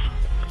la luz.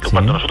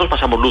 Cuando nosotros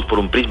pasamos luz por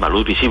un prisma,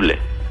 luz visible,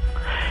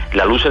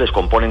 la luz se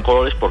descompone en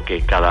colores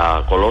porque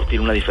cada color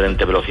tiene una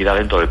diferente velocidad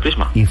dentro del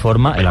prisma. Y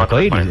forma el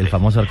arcoíris, el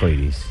famoso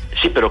arcoíris.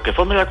 Sí, pero que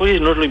forme el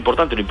arcoíris no es lo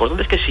importante. Lo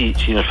importante es que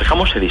si nos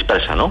fijamos se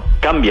dispersa, ¿no?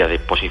 Cambia de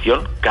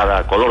posición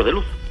cada color de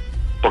luz,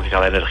 porque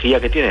cada energía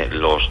que tiene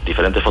los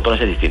diferentes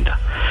fotones es distinta.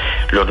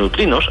 Los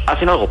neutrinos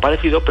hacen algo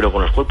parecido, pero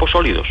con los cuerpos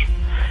sólidos.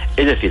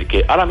 Es decir,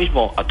 que ahora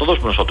mismo a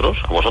todos nosotros,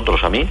 a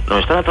vosotros, a mí,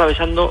 nos están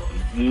atravesando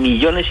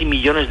millones y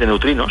millones de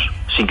neutrinos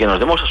sin que nos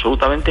demos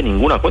absolutamente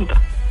ninguna cuenta.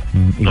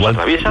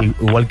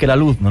 Igual que la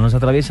luz no nos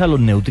atraviesa, los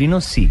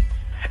neutrinos sí.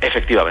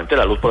 Efectivamente,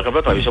 la luz, por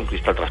ejemplo, atraviesa un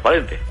cristal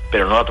transparente,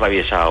 pero no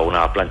atraviesa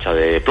una plancha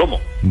de plomo.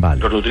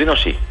 Vale. Los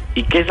neutrinos sí.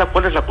 ¿Y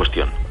cuál es la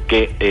cuestión?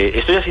 Que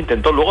esto ya se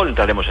intentó, luego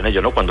entraremos en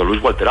ello, ¿no? Cuando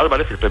Luis Walter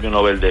Álvarez, el Premio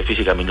Nobel de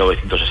Física en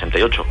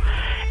 1968,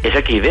 es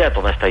el que idea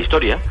toda esta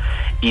historia,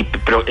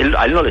 pero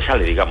a él no le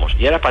sale, digamos,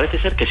 y ahora parece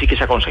ser que sí que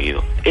se ha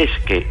conseguido. Es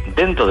que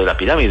dentro de la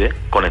pirámide,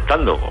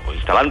 conectando o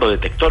instalando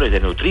detectores de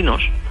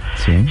neutrinos,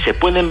 se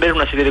pueden ver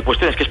una serie de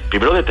cuestiones, que es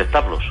primero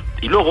detectarlos,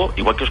 y luego,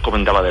 igual que os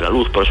comentaba de la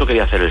luz, por eso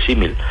quería hacer el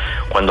símil,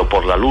 cuando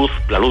por la luz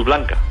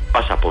blanca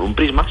pasa por un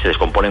prisma, se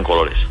descomponen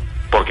colores,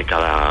 porque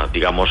cada,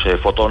 digamos,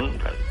 fotón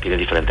tiene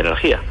diferente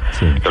energía.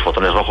 Los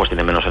fotones rojos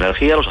tienen menos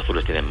energía, los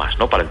azules tienen más,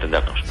 ¿no? Para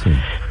entendernos.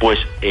 Pues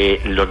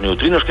los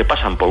neutrinos que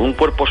pasan por un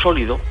cuerpo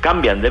sólido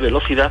cambian de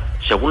velocidad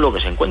según lo que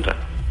se encuentran.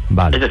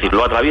 Vale. Es decir,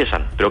 lo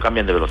atraviesan, pero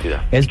cambian de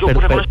velocidad.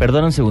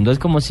 Perdona un segundo, es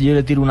como si yo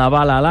le tiro una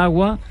bala al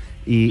agua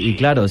y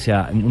claro, o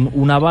sea,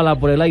 una bala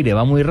por el aire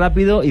va muy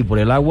rápido y por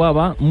el agua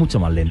va mucho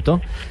más lento.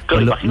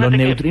 Claro, los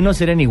neutrinos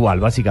serían igual,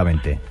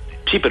 básicamente.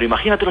 Sí, pero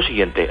imagínate lo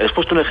siguiente, has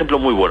puesto un ejemplo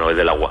muy bueno, el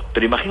del agua,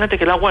 pero imagínate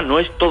que el agua no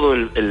es todo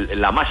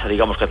la masa,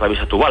 digamos, que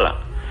atraviesa tu bala,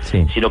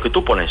 sino que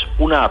tú pones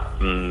una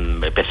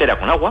pecera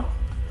con agua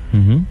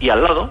y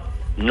al lado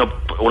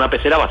una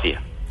pecera vacía.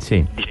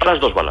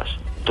 Disparas 2 balas.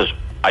 Entonces,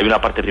 hay una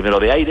parte primero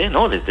de aire,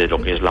 ¿no? Desde lo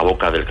que es la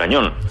boca del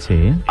cañón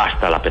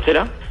hasta la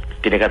pecera.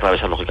 Tiene que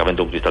atravesar,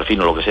 lógicamente, un cristal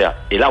fino o lo que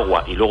sea, el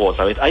agua y luego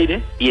otra vez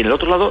aire, y en el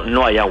otro lado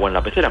no hay agua en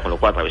la pecera, con lo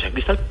cual atraviesa el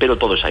cristal, pero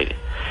todo es aire.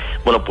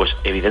 Bueno, pues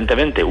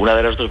evidentemente una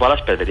de las 2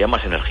 balas perdería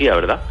más energía,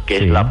 ¿verdad? Que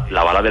es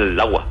la bala del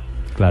agua.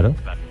 Claro.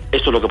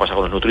 Esto es lo que pasa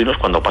con los neutrinos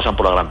cuando pasan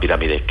por la Gran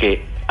Pirámide,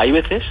 que hay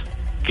veces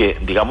que,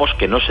 digamos,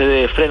 que no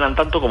se frenan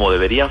tanto como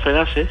deberían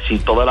frenarse si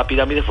toda la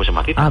pirámide fuese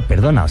maciza.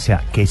 Perdona, o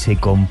sea, que se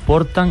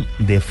comportan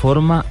de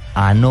forma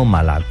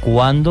anómala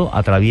cuando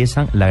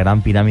atraviesan la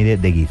Gran Pirámide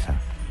de Giza.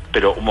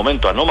 Pero un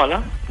momento,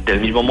 anómala, del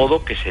mismo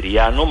modo que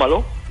sería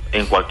anómalo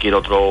en cualquier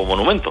otro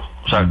monumento.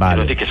 O sea,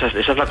 quiero decir que esa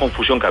es la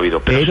confusión que ha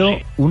habido. Pero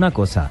una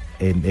cosa,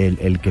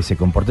 el que se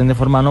comporten de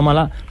forma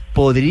anómala,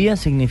 ¿podría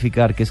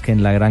significar que es que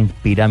en la Gran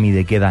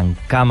Pirámide quedan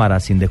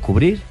cámaras sin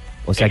descubrir?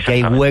 O sea, que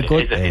hay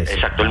huecos...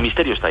 Exacto, el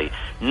misterio está ahí.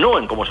 No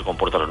en cómo se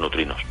comportan los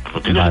neutrinos. Los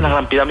neutrinos en la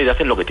Gran Pirámide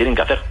hacen lo que tienen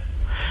que hacer.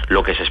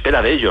 lo que se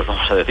espera de ellos,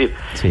 vamos a decir,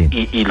 sí.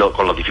 y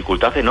con la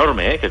dificultad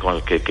enorme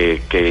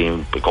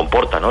que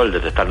comporta, ¿no?, el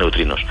detectar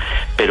neutrinos.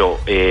 Pero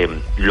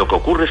lo que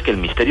ocurre es que el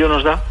misterio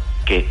nos da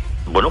que,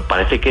 bueno,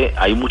 parece que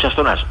hay muchas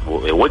zonas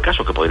huecas,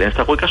 o que podrían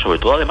estar huecas, sobre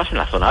todo además en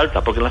la zona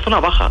alta, porque en la zona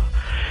baja,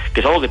 que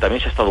es algo que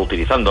también se ha estado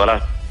utilizando,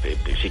 ahora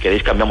si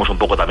queréis cambiamos un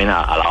poco también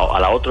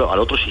al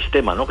otro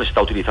sistema, ¿no?, que se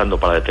está utilizando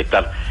para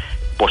detectar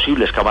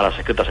posibles cámaras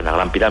secretas en la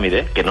Gran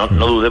Pirámide, que no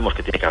dudemos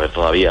que tiene que haber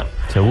todavía.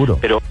 Seguro.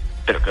 Pero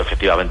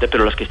efectivamente,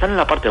 pero las que están en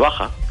la parte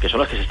baja, que son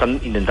las que se están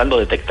intentando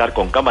detectar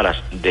con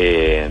cámaras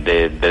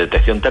de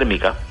detección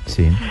térmica,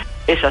 sí.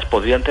 Esas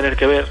podrían tener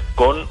que ver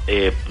con,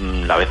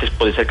 a veces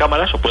pueden ser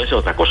cámaras o puede ser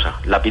otra cosa.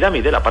 La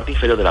pirámide, la parte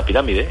inferior de la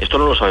pirámide, esto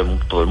no lo sabe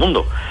todo el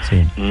mundo.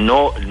 Sí.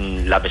 No,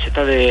 la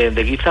meseta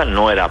de Giza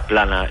no era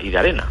plana y de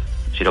arena,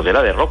 sino que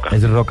era de roca.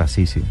 Es de roca,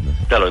 sí.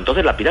 Claro,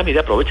 entonces la pirámide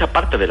aprovecha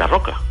parte de la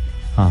roca.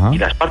 Ajá. Y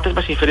las partes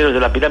más inferiores de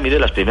la pirámide,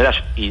 las primeras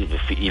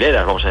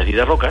hileras, vamos a decir,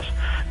 de rocas,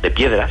 de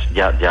piedras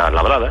ya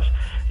labradas,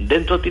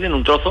 dentro tienen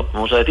un trozo,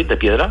 vamos a decir, de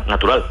piedra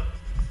natural.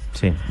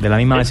 Sí, de la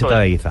misma meseta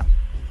de Giza.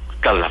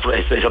 Claro,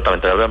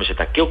 exactamente, la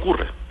meseta. ¿Qué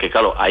ocurre? Que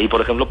claro, ahí por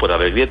ejemplo puede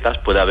haber grietas,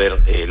 puede haber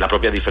la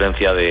propia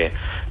diferencia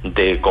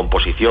de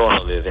composición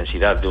o de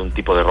densidad de un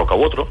tipo de roca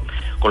u otro,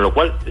 con lo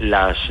cual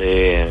las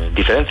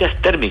diferencias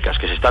térmicas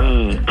que se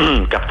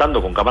están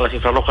captando con cámaras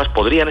infrarrojas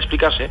podrían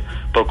explicarse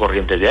por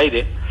corrientes de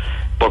aire,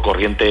 por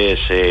corrientes,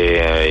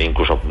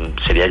 incluso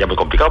sería ya muy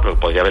complicado, pero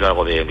podría haber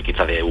algo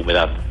quizá de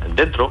humedad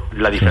dentro,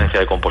 la diferencia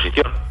de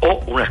composición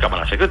o unas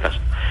cámaras secretas.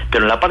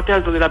 Pero en la parte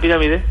alta de la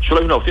pirámide solo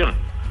hay una opción.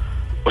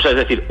 O sea, es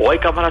decir, o hay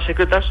cámaras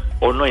secretas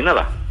o no hay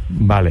nada.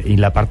 Vale, y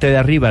la parte de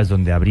arriba es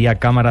donde habría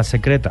cámaras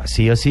secretas,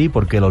 sí o sí,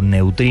 porque los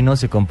neutrinos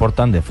se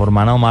comportan de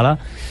forma anómala,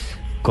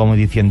 como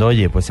diciendo,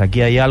 oye, pues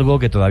aquí hay algo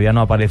que todavía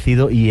no ha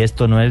aparecido y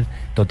esto no es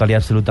total y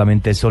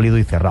absolutamente sólido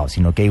y cerrado,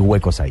 sino que hay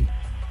huecos ahí.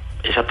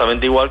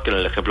 Exactamente igual que en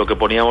el ejemplo que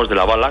poníamos de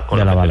la bala con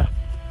la bala.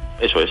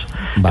 Eso es.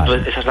 Vale.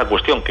 Entonces, esa es la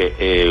cuestión,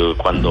 que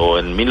cuando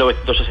en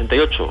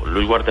 1968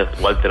 Luis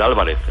Walter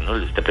Álvarez, ¿no?,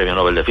 este premio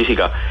Nobel de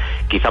Física,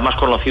 quizá más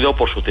conocido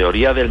por su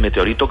teoría del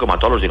meteorito que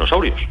mató a los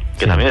dinosaurios,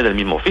 que también es del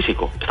mismo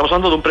físico. Estamos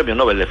hablando de un premio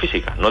Nobel de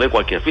Física, no de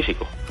cualquier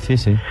físico. Sí.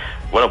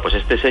 Bueno, pues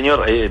este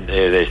señor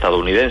de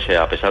estadounidense,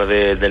 a pesar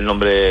del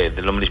nombre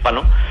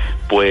hispano,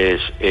 pues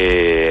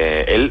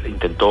él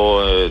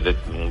intentó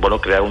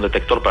crear un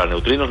detector para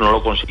neutrinos, no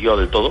lo consiguió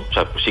del todo, o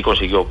sea, sí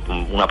consiguió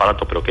un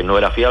aparato, pero que no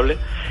era fiable.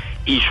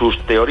 Y sus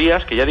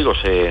teorías, que ya digo,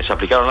 se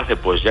aplicaron hace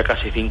pues ya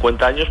casi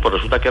 50 años, pues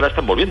resulta que ahora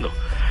están volviendo.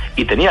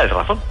 Y tenía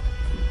razón.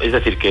 Es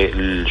decir,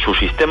 que su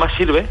sistema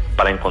sirve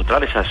para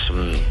encontrar esas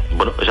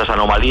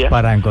anomalías.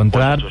 Para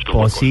encontrar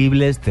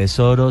posibles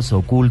tesoros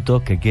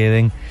ocultos que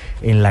queden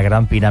en la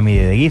Gran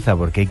Pirámide de Giza,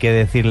 porque hay que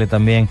decirle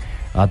también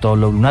a todos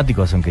los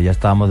lunáticos, aunque ya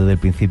estábamos desde el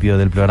principio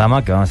del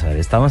programa, que vamos a ver,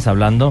 estamos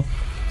hablando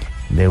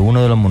de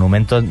uno de los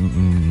monumentos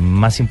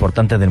más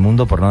importantes del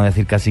mundo, por no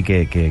decir casi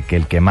que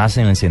el que más,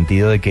 en el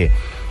sentido de que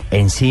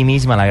en sí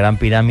misma la Gran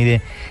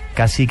Pirámide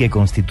casi que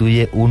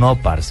constituye un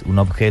OPARS, un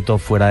objeto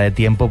fuera de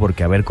tiempo,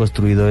 porque haber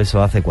construido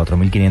eso hace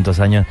 4.500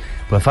 años,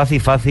 pues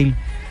fácil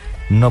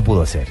no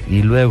pudo ser.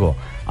 Y luego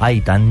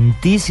hay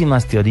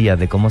tantísimas teorías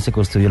de cómo se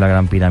construyó la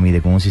Gran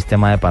Pirámide, con un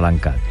sistema de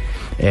palancas,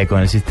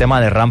 con el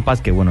sistema de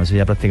rampas, que bueno, eso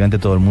ya prácticamente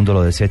todo el mundo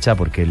lo desecha,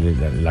 porque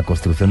la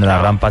construcción de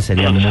las rampas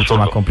sería mucho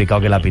más complicado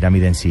que la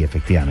pirámide en sí,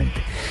 efectivamente.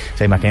 O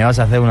sea, imaginaos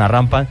hacer una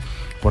rampa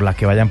por las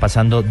que vayan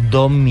pasando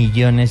 2,5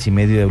 millones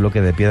de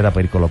bloques de piedra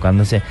para ir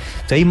colocándose.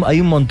 O sea,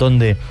 hay un montón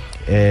de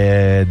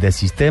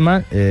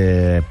sistemas,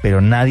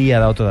 pero nadie ha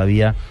dado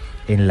todavía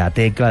en la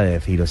tecla de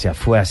decir, o sea,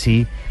 fue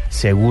así,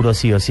 seguro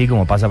sí o sí,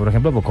 como pasa, por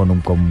ejemplo, pues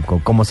con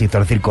cómo se hizo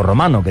el circo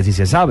romano, que sí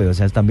se sabe, o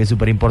sea, es también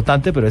súper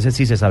importante, pero ese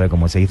sí se sabe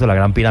cómo se hizo la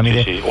Gran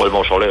Pirámide. Sí, o el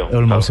mausoleo. O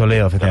el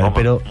mausoleo,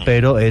 efectivamente,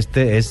 pero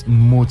este es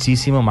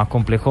muchísimo más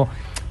complejo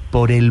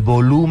por el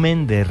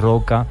volumen de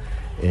roca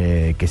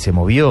que se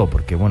movió,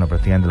 porque bueno,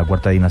 prácticamente la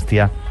cuarta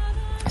dinastía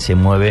se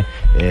mueve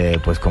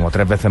pues como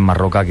 3 veces más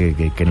roca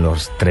que en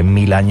los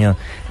 3.000 años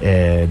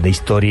de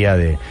historia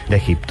de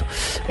Egipto.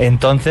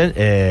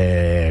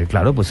 Entonces,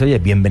 claro, pues oye,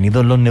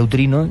 bienvenidos los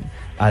neutrinos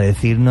a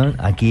decirnos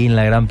aquí en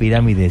la Gran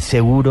Pirámide,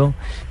 seguro,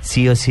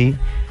 sí o sí,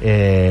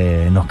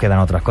 nos quedan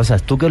otras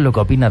cosas. ¿Tú qué es lo que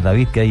opinas,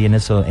 David, que hay en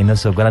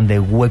esos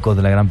grandes huecos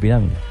de la Gran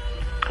Pirámide?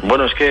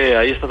 Bueno, es que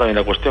ahí está también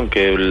la cuestión,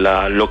 que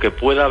lo que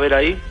pueda haber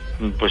ahí,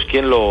 pues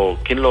quién lo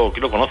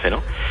conoce,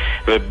 ¿no?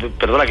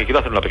 Perdona, que quiero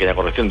hacer una pequeña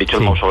corrección. Dicho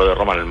el mausoleo de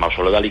Roma, el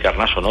mausoleo de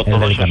Halicarnaso, ¿no?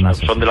 Todos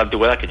son de la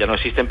antigüedad, que ya no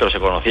existen, pero se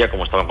conocía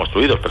cómo estaban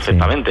construidos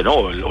perfectamente, ¿no?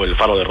 O el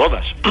faro de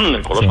Rodas,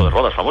 el coloso de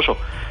Rodas, famoso.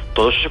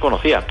 Todo eso se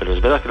conocía, pero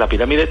es verdad que la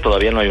pirámide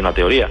todavía no hay una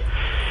teoría.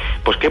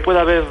 Pues ¿qué puede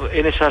haber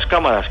en esas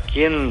cámaras?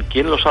 ¿Quién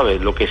lo sabe?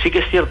 Lo que sí que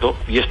es cierto,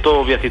 y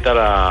esto voy a citar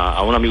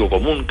a un amigo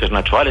común, que es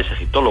Nacho Ares,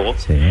 egiptólogo,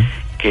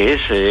 que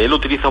él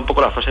utiliza un poco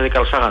la frase de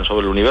Carl Sagan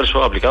sobre el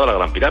universo aplicado a la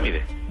Gran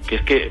Pirámide, que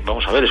es que,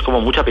 vamos a ver, es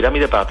como mucha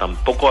pirámide para tan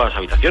pocas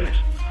habitaciones.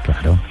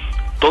 Claro.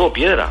 Todo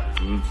piedra,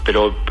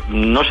 pero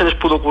 ¿no se les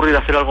pudo ocurrir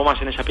hacer algo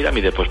más en esa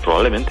pirámide? Pues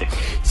probablemente,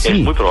 es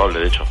muy probable,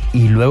 de hecho.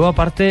 Y luego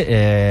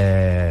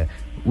aparte,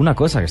 una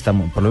cosa que está,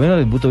 por lo menos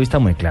desde mi punto de vista,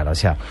 muy clara. O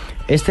sea,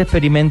 este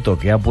experimento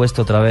que ha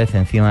puesto otra vez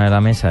encima de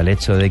la mesa el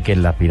hecho de que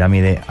en la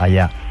pirámide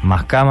haya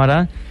más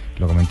cámaras,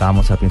 lo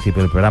comentábamos al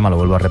principio del programa, lo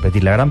vuelvo a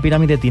repetir, la Gran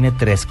Pirámide tiene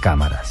 3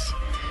 cámaras.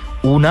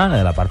 Una, la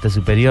de la parte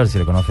superior, se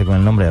le conoce con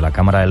el nombre de la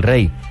Cámara del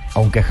Rey,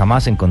 aunque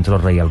jamás encontró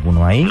rey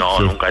alguno ahí. No,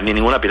 sí, nunca, ni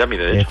ninguna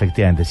pirámide, de hecho.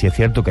 Efectivamente, sí es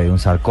cierto que hay un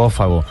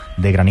sarcófago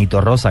de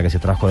granito rosa que se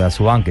trajo de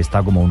Asuán, que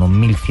está como a unos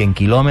 1100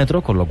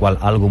 kilómetros, con lo cual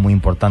algo muy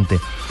importante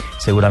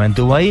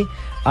seguramente hubo ahí.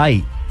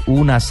 Hay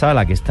una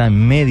sala que está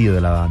en medio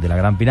de la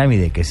Gran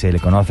Pirámide, que se le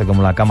conoce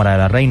como la Cámara de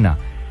la Reina,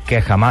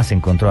 que jamás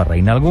encontró a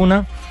reina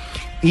alguna.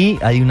 Y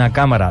hay una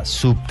cámara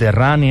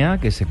subterránea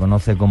que se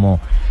conoce como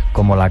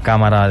la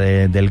cámara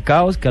del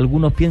caos, que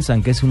algunos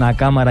piensan que es una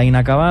cámara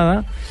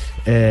inacabada,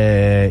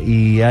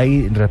 y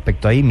hay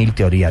respecto a ahí 1000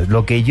 teorías.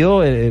 Lo que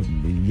yo he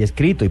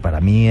escrito, y para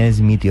mí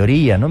es mi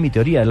teoría, no mi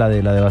teoría, es la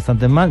de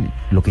bastantes más,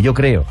 lo que yo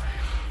creo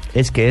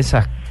es que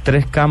esas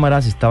 3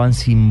 cámaras estaban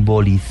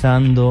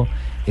simbolizando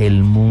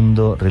el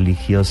mundo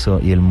religioso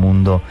y el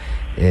mundo,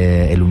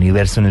 el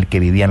universo en el que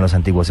vivían los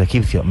antiguos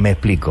egipcios. Me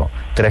explico.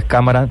 3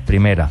 cámaras.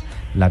 Primera,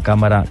 la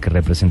cámara que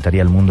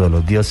representaría el mundo de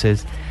los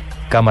dioses.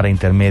 Cámara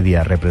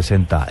intermedia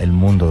representa el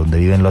mundo donde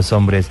viven los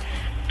hombres.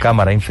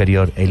 Cámara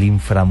inferior, el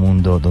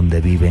inframundo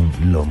donde viven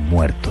los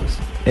muertos.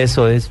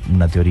 Eso es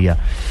una teoría,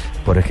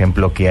 por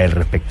ejemplo, que hay al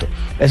respecto.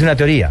 Es una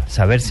teoría,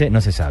 saberse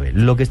no se sabe.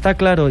 Lo que está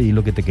claro y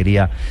lo que te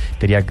quería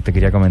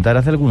comentar,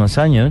 hace algunos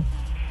años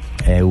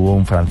hubo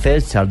un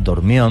francés, Charles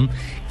Dormion,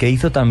 que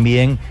hizo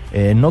también,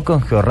 no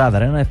con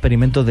georradar, eran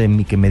experimentos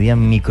que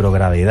medían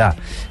microgravedad.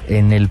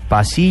 En el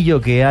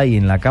pasillo que hay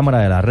en la Cámara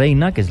de la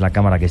Reina, que es la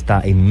cámara que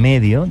está en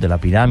medio de la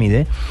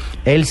pirámide,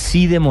 él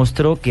sí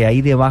demostró que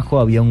ahí debajo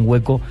había un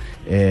hueco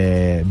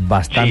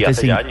bastante...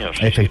 Sí, hace años.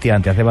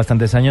 Efectivamente, hace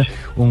bastantes años,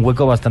 un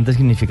hueco bastante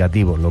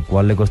significativo, lo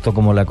cual le costó,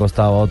 como le ha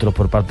costado a otros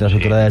por parte de las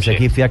autoridades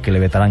egipcias, que le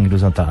vetaran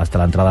incluso hasta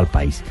la entrada al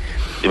país.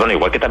 Y bueno,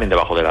 igual que también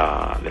debajo de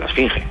la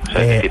Esfinge. O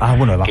sea, es decir,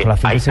 bueno, debajo de la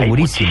Esfinge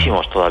segurísimo. Hay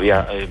muchísimos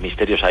todavía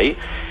misterios ahí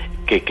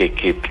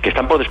que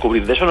están por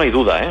descubrir. De eso no hay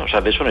duda, ¿eh? O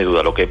sea, de eso no hay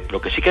duda. Lo que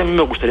sí que a mí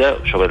me gustaría,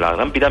 sobre la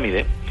Gran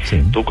Pirámide,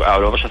 sí. Tú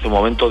hablabas hace un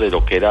momento de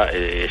lo que era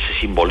ese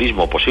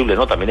simbolismo posible,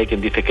 ¿no? También hay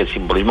quien dice que el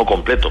simbolismo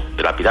completo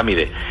de la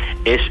pirámide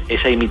es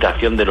esa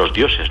imitación de los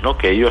dioses, ¿no?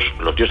 Que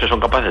los dioses son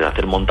capaces de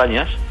hacer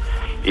montañas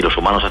y los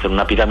humanos hacen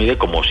una pirámide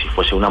como si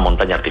fuese una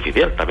montaña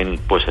artificial. También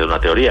puede ser una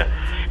teoría.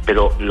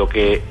 Pero lo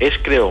que es,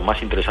 creo,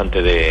 más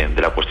interesante de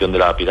la cuestión de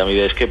la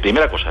pirámide es que,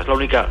 primera cosa, es la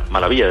única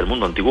maravilla del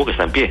mundo antiguo que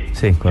está en pie.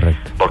 Sí,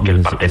 correcto. Porque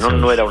el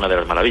Partenón no era una de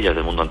las maravillas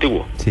del mundo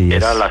antiguo. Sí,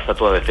 era la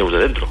estatua de Zeus de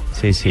dentro.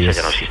 Sí, sí. Esa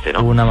ya no existe,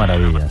 ¿no? Una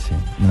maravilla, sí.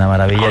 Una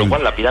maravilla. Con lo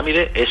cual, la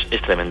pirámide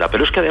es tremenda.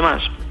 Pero es que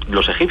además,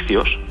 los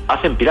egipcios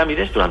hacen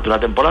pirámides durante una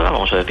temporada,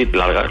 vamos a decir,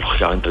 larga,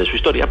 lógicamente, de su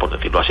historia, por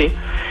decirlo así.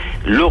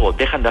 Luego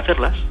dejan de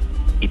hacerlas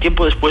y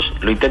tiempo después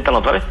lo intentan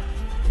otra vez.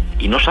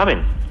 Y no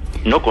saben,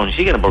 no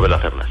consiguen volver a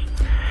hacerlas.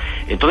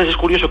 Entonces es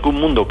curioso que un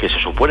mundo que se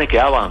supone que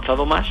ha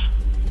avanzado más,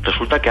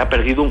 resulta que ha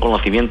perdido un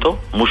conocimiento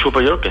muy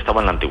superior que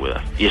estaba en la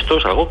antigüedad. Y esto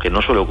es algo que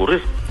no suele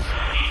ocurrir.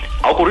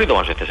 Ha ocurrido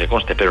más veces, se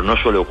conste, pero no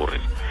suele ocurrir.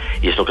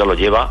 Y esto, claro,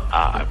 lleva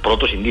por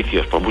otros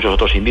indicios, por muchos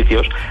otros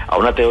indicios, a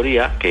una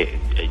teoría que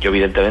yo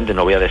evidentemente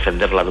no voy a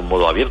defenderla de un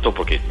modo abierto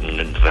porque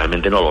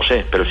realmente no lo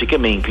sé, pero sí que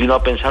me inclino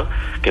a pensar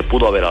que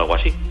pudo haber algo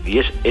así. Y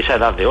es esa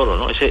edad de oro,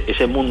 ¿no?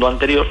 Ese mundo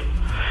anterior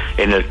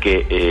en el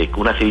que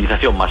una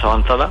civilización más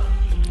avanzada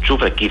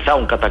sufre quizá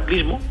un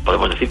cataclismo,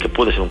 podemos decir que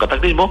puede ser un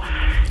cataclismo,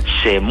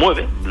 se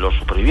mueven los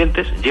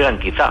supervivientes, llegan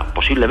quizá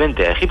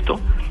posiblemente a Egipto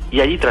y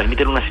allí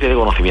transmiten una serie de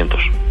conocimientos.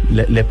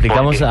 Le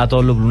explicamos a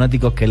todos los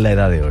lunáticos qué es la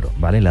Edad de Oro,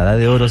 ¿vale? La Edad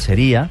de Oro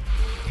sería,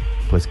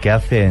 pues, que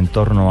hace en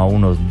torno a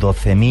unos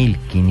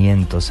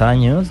 12.500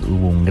 años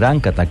hubo un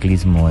gran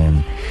cataclismo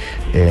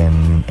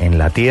en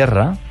la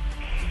Tierra,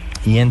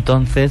 y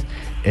entonces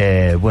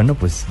bueno,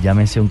 pues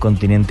llámese un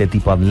continente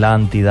tipo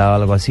Atlántida o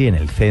algo así, en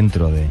el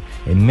centro,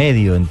 en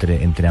medio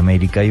entre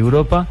América y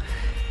Europa,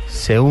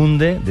 se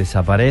hunde,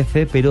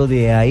 desaparece, pero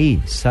de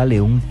ahí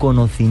sale un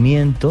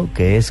conocimiento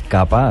que es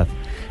capaz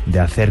de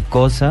hacer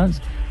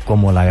cosas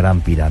como la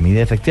Gran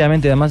Pirámide.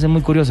 Efectivamente, además es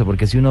muy curioso,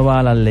 porque si uno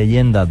va a las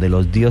leyendas de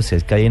los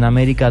dioses que hay en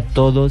América,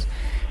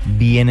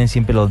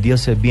 siempre los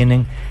dioses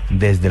vienen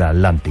desde el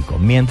Atlántico,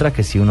 mientras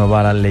que si uno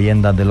va a las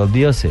leyendas de los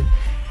dioses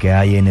que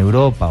hay en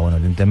Europa o en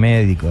Oriente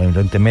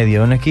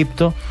Medio o en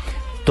Egipto,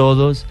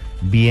 todos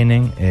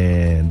vienen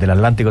del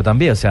Atlántico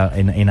también. O sea,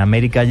 en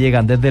América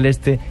llegan desde el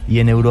este y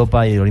en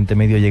Europa y el Oriente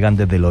Medio llegan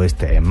desde el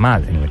oeste. Es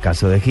más, en el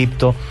caso de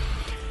Egipto,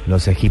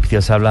 los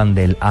egipcios hablan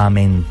del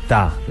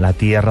Amentá, la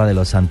tierra de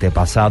los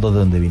antepasados, de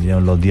donde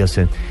vinieron los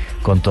dioses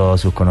con todos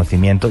sus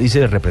conocimientos, y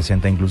se les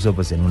representa incluso,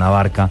 pues, en una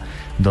barca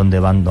donde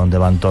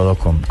van todos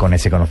con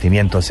ese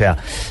conocimiento. O sea,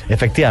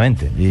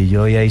 efectivamente, y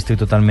yo ahí estoy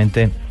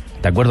totalmente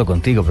de acuerdo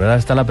contigo, pero ahora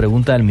está la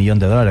pregunta del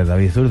 $1.000.000,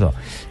 David Zurdo.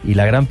 ¿Y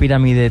la Gran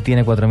Pirámide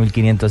tiene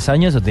 4.500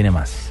 años o tiene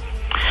más?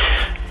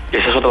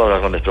 Esa es otra de las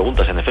grandes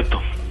preguntas, en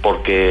efecto,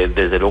 porque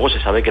desde luego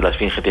se sabe que la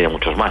esfinge tiene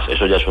muchos más,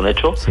 eso ya es un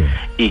hecho, sí.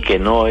 Y que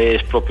no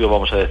es propio,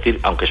 vamos a decir,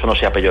 aunque eso no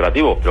sea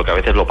peyorativo, pero que a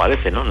veces lo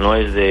parece, ¿no? No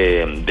es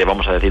de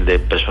vamos a decir, de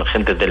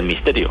gente del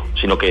misterio,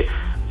 sino que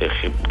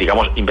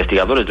digamos,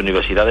 investigadores de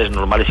universidades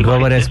normales y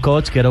Robert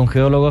Scott, que era un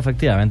geólogo,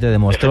 efectivamente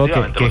demostró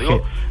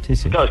que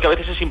sí. Claro, es que a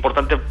veces es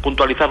importante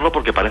puntualizarlo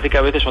porque parece que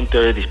a veces son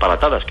teorías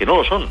disparatadas, que no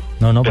lo son.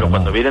 Pero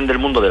cuando vienen del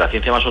mundo de la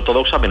ciencia más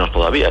ortodoxa, menos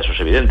todavía, eso es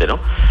evidente, ¿no?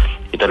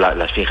 Entonces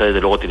la esfinge, desde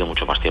luego, tiene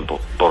mucho más tiempo,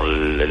 por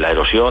la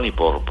erosión y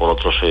por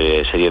otros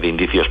serie de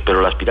indicios.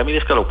 Pero las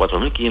pirámides, claro,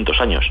 4.500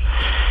 años.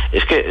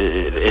 Es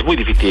que es muy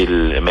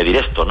difícil medir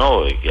esto,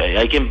 ¿no?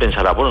 Hay quien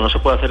pensará, bueno, ¿no se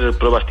puede hacer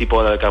pruebas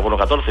tipo la de carbono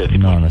 14?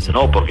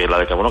 No, porque la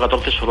de carbono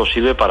 14 solo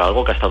sirve para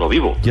algo que ha estado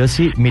vivo. Yo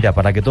sí, mira,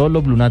 para que todos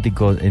los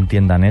lunáticos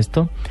entiendan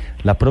esto,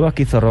 las pruebas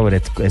que hizo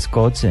Robert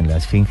Scott en la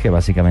esfinge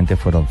básicamente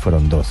fueron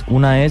dos.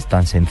 Una es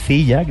tan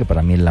sencilla, que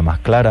para mí es la más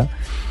clara,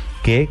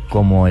 que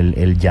como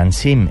el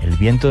Yansim, el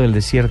viento del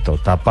desierto,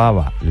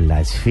 tapaba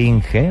la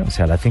esfinge, o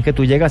sea, la esfinge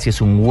tú llegas y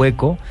es un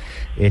hueco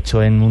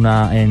hecho en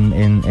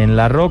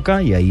la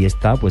roca, y ahí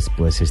está pues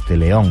este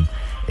león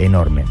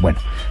enorme. Bueno,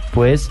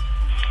 pues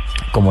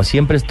como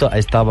siempre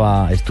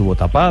estuvo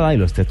tapada, y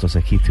los textos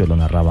egipcios lo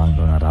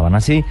narraban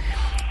así,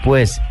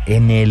 pues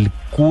en el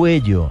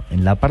cuello,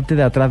 en la parte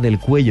de atrás del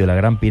cuello, la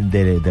gran piel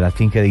de la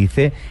esfinge de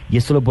Gizeh, y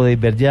esto lo podéis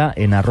ver ya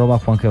en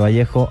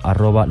 @JuanGVallejo,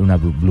 @Luna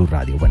BLU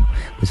Radio. Bueno,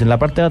 pues en la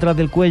parte de atrás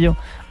del cuello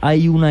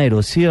hay una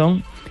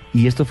erosión,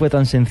 y esto fue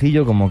tan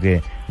sencillo como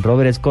que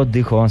Robert Scott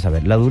dijo, vamos a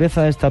ver, la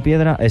dureza de esta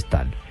piedra es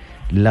tal,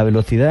 la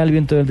velocidad del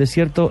viento del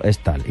desierto es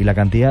tal, y la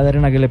cantidad de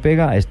arena que le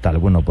pega es tal.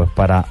 Bueno, pues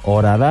para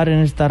horadar en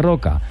esta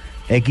roca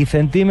X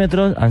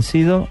centímetros han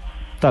sido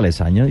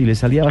tales años, y le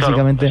salía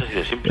básicamente,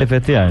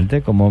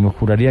 efectivamente, como me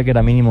juraría que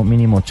era mínimo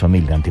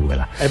 8.000 de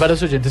antigüedad. Hay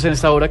varios oyentes en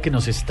esta hora que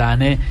nos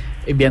están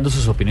enviando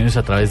sus opiniones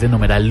a través del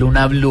numeral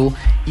Luna BLU,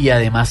 y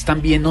además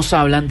también nos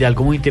hablan de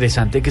algo muy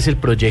interesante, que es el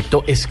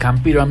proyecto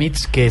Gran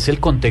Pyramids, que es el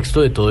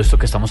contexto de todo esto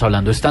que estamos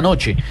hablando esta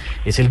noche.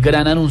 Es el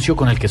gran anuncio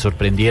con el que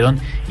sorprendieron,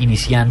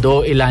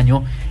 iniciando el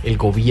año, el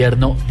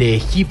gobierno de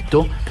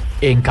Egipto,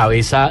 en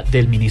cabeza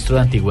del ministro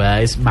de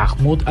Antigüedades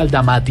Mahmoud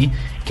Al-Damati,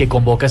 que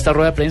convoca esta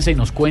rueda de prensa y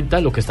nos cuenta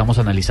lo que estamos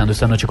analizando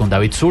esta noche con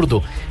David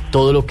Zurdo,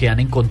 todo lo que han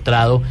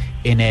encontrado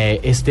en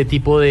este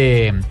tipo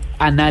de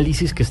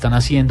análisis que están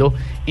haciendo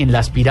en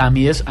las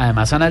pirámides,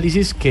 además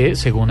análisis que,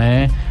 según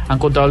han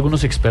contado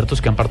algunos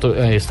expertos que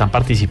están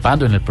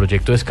participando en el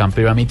proyecto de Gran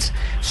Pyramids,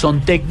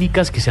 son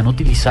técnicas que se han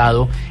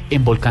utilizado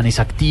en volcanes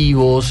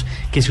activos,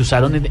 que se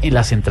usaron en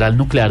la central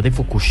nuclear de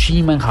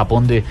Fukushima en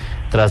Japón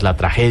tras la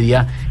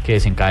tragedia que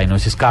desencadenó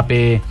ese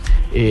escape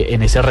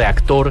en ese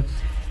reactor.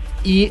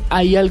 Y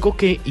hay algo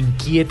que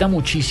inquieta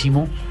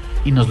muchísimo,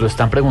 y nos lo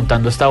están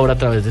preguntando hasta ahora a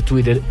través de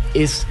Twitter,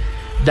 es,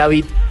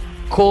 David,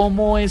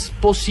 ¿cómo es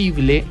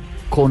posible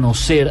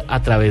conocer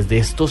a través de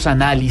estos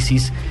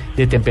análisis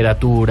de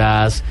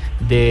temperaturas,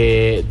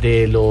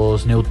 de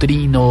los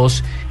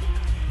neutrinos,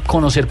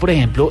 conocer, por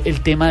ejemplo,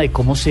 el tema de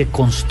cómo se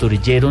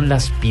construyeron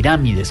las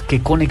pirámides?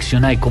 ¿Qué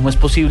conexión hay? ¿Cómo es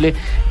posible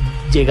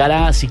llegar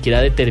a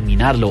siquiera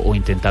determinarlo o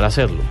intentar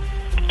hacerlo?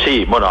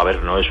 Sí, bueno, a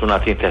ver, no es una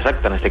ciencia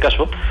exacta en este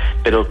caso,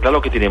 pero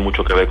claro que tiene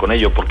mucho que ver con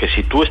ello, porque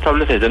si tú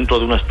estableces dentro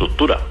de una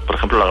estructura, por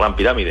ejemplo la Gran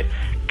Pirámide,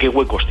 qué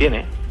huecos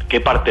tiene,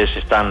 qué partes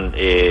están,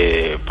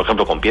 por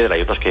ejemplo, con piedra,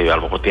 y otras que a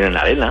lo mejor tienen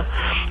arena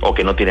o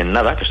que no tienen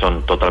nada, que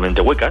son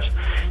totalmente huecas,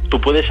 tú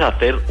puedes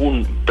hacer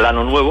un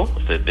plano nuevo,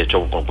 de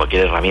hecho con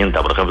cualquier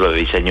herramienta, por ejemplo, de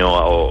diseño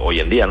hoy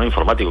en día, ¿no?,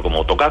 informático, como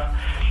AutoCAD,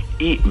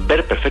 y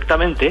ver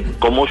perfectamente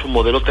cómo es un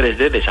modelo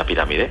 3D de esa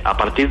pirámide. A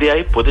partir de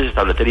ahí puedes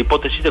establecer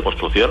hipótesis de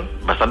construcción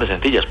bastante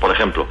sencillas. Por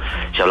ejemplo,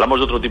 si hablamos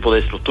de otro tipo de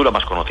estructura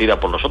más conocida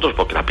por nosotros,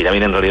 porque la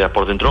pirámide en realidad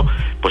por dentro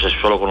pues es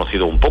solo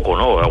conocido un poco,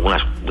 ¿no?,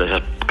 algunas de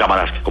esas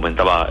cámaras que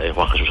comentaba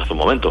Juan Jesús hace un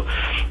momento.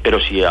 Pero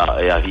si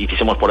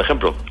hiciésemos, por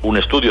ejemplo, un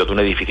estudio de un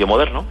edificio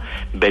moderno,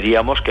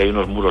 veríamos que hay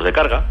unos muros de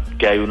carga,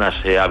 que hay unas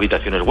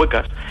habitaciones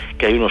huecas,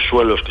 que hay unos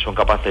suelos que son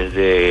capaces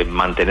de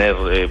mantener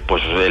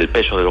pues el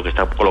peso de lo que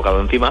está colocado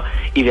encima,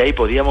 y de ahí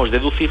podríamos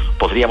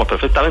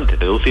perfectamente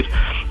deducir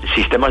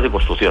sistemas de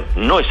construcción,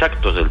 no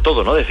exactos del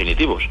todo, no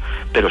definitivos,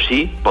 pero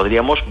sí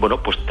podríamos,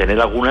 bueno, pues tener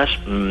algunos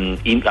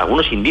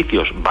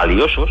indicios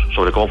valiosos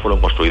sobre cómo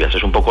fueron construidas.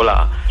 Es un poco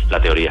la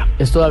teoría.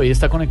 Esto, David,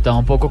 está conectado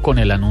un poco con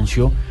el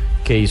anuncio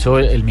que hizo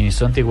el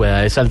ministro de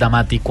Antigüedades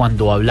Al-Damati,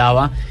 cuando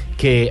hablaba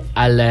que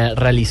al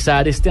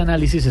realizar este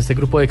análisis, este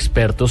grupo de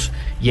expertos,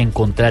 y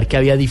encontrar que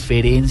había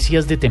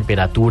diferencias de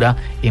temperatura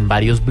en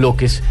varios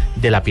bloques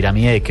de la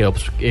pirámide de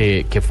Keops,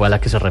 que fue a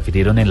la que se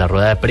refirieron en la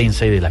rueda de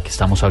prensa y de la que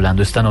estamos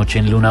hablando esta noche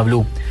en Luna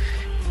BLU,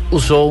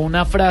 usó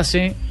una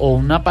frase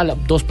o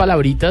dos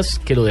palabritas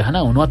que lo dejan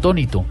a uno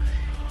atónito,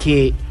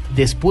 que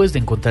después de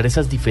encontrar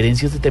esas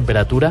diferencias de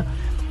temperatura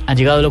han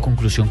llegado a la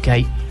conclusión que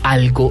hay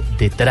algo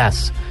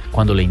detrás.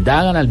 Cuando le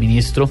indagan al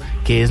ministro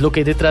qué es lo que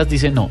hay detrás,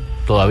 dice: no,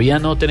 todavía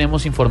no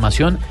tenemos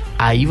información,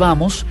 ahí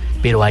vamos,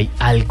 pero hay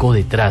algo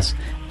detrás.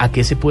 ¿A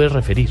qué se puede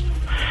referir?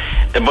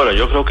 Bueno,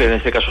 yo creo que en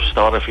este caso se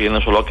estaba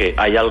refiriendo solo a que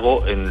hay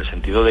algo en el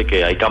sentido de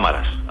que hay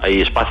cámaras,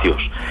 hay espacios,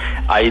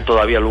 hay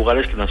todavía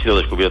lugares que no han sido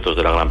descubiertos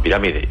de la Gran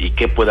Pirámide, y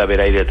qué puede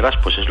haber ahí detrás,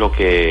 pues es lo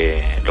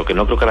que no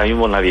creo que ahora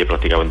mismo nadie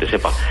prácticamente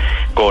sepa.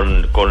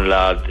 Con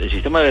el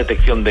sistema de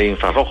detección de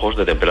infrarrojos,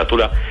 de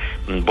temperatura,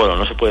 bueno,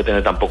 no se puede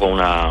tener tampoco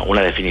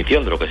una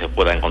definición de lo que se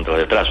pueda encontrar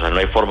detrás. O sea, no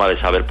hay forma de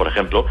saber, por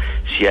ejemplo,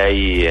 si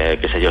hay,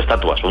 qué sé yo,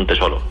 estatuas o un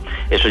tesoro.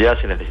 Eso ya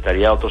se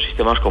necesitaría otros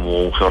sistemas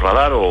como un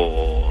georradar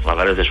o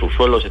radares de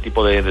subsuelo, ese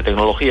tipo de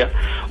tecnología,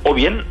 o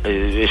bien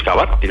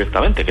excavar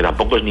directamente, que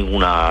tampoco es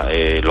ninguna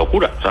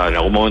locura. O sea, en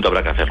algún momento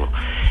habrá que hacerlo.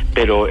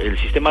 Pero el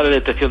sistema de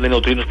detección de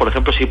neutrinos, por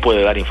ejemplo, sí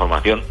puede dar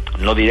información,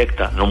 no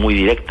directa, no muy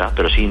directa,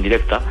 pero sí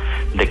indirecta,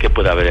 de qué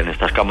puede haber en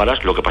estas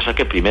cámaras. Lo que pasa es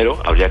que primero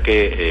habría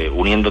que,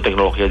 uniendo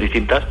tecnologías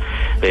distintas,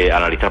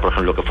 analizar, por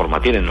ejemplo, qué forma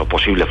tienen o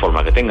posible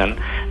forma que tengan,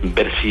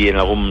 ver si en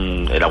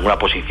alguna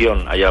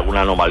posición hay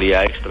alguna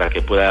anomalía extra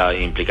que pueda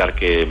implicar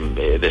que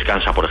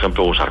descansa, por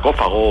ejemplo, un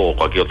sarcófago o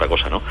cualquier otra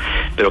cosa, ¿no?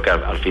 Pero que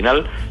al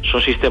final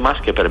son sistemas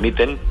que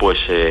permiten, pues,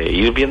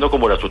 ir viendo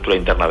cómo es la estructura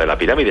interna de la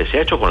pirámide. Se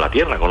ha hecho con la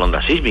Tierra, con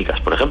ondas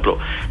sísmicas, por ejemplo.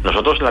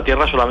 Nosotros en la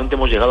Tierra solamente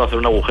hemos llegado a hacer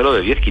un agujero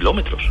de 10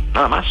 kilómetros,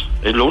 nada más.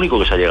 Es lo único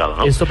que se ha llegado,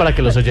 ¿no? Esto, para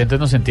que los oyentes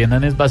nos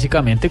entiendan, es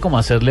básicamente como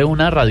hacerle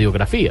una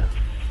radiografía.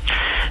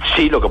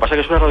 Sí, lo que pasa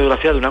es que es una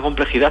radiografía de una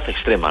complejidad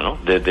extrema, ¿no?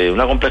 De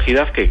una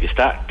complejidad que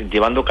está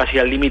llevando casi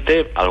al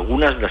límite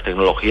algunas de las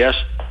tecnologías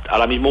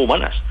ahora mismo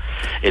humanas.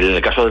 En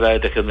el caso de la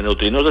detección de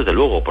neutrinos, desde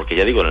luego, porque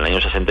ya digo, en el año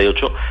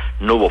 68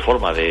 no hubo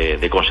forma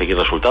de conseguir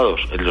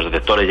resultados. Los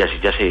detectores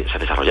ya se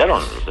desarrollaron,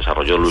 los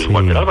desarrolló Luis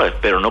Walter Álvarez,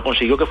 pero no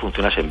consiguió que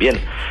funcionasen bien.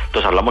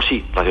 Entonces hablamos,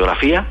 sí,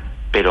 radiografía,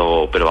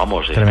 pero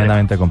vamos...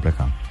 Tremendamente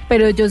compleja.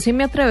 Pero yo sí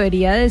me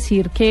atrevería a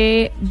decir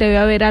que debe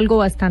haber algo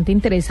bastante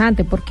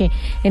interesante, porque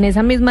en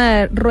esa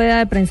misma rueda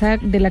de prensa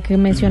de la que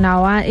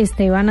mencionaba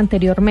Esteban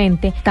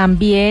anteriormente,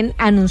 también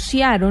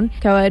anunciaron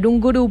que va a haber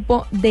un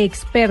grupo de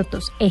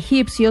expertos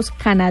egipcios,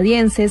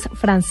 canadienses,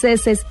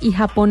 franceses y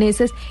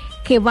japoneses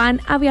que van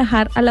a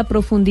viajar a la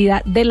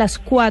profundidad de las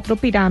 4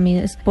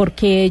 pirámides,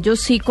 porque ellos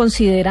sí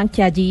consideran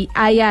que allí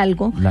hay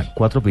algo. Las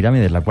 4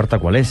 pirámides, ¿la cuarta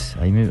cuál es?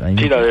 Sí,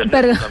 la de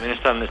Snefru, también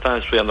están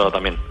estudiándola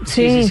también.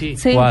 Sí.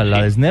 ¿Cuál?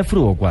 ¿La de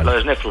Snefru o cuál? La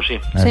de Snefru, sí.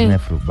 La de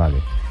Snefru, vale.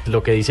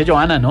 Lo que dice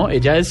Johanna, ¿no?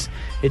 Ella es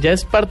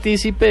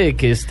partícipe de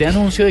que este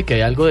anuncio de que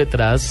hay algo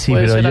detrás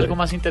puede ser algo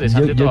más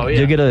interesante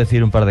todavía. Yo quiero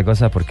decir un par de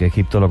cosas porque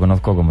Egipto lo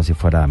conozco como si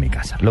fuera mi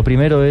casa. Lo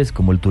primero es,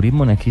 como el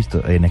turismo en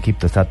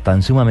Egipto está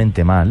tan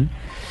sumamente mal,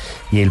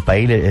 y el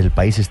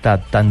país está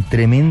tan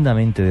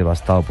tremendamente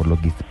devastado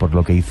por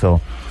lo que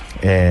hizo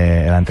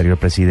el anterior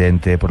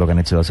presidente, por lo que han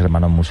hecho los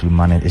hermanos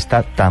musulmanes,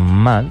 está tan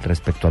mal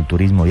respecto al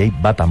turismo, y ahí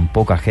va tan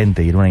poca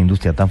gente y era una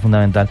industria tan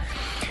fundamental.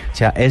 O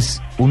sea,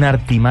 es una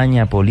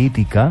artimaña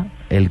política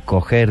el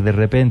coger de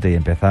repente y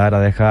empezar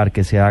a dejar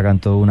que se hagan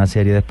toda una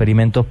serie de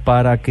experimentos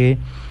para que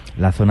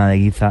la zona de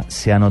Giza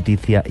sea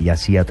noticia y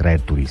así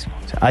atraer turismo.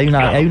 O sea, hay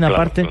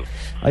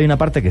una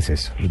parte que es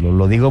eso. Y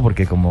lo digo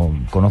porque como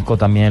conozco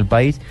también el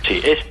país.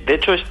 Sí, de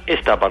hecho es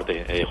esta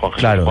parte, Juan Jesús.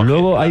 Claro,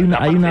 luego hay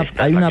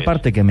una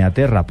parte que me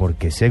aterra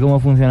porque sé cómo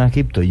funciona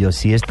Egipto. Yo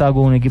sí he estado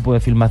con un equipo de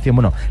filmación.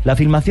 Bueno, la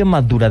filmación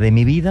más dura de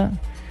mi vida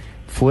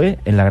fue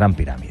en la Gran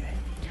Pirámide.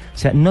 O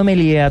sea, no me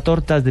lié a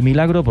tortas de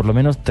milagro por lo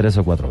menos 3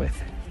 o 4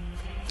 veces.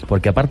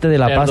 Porque aparte de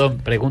la pasta... Perdón,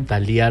 pregunta,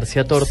 liarse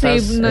a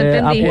tortas... Sí, no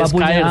entendí. A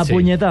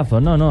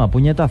puñetazos, a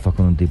puñetazos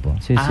con un tipo.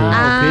 Sí, sí.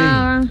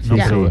 Ok. No,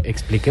 pero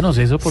explíquenos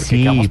eso porque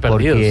quedamos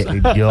perdidos.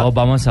 Porque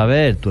vamos a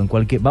ver,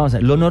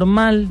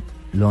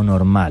 lo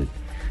normal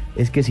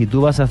es que si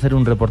tú vas a hacer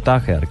un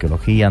reportaje de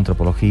arqueología,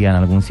 antropología en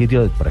algún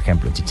sitio, por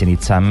ejemplo, en Chichén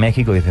Itzá, en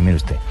México, dice, mire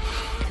usted,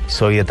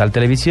 soy de tal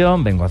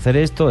televisión, vengo a hacer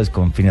esto, es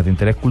con fines de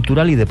interés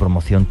cultural y de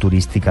promoción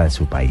turística de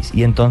su país.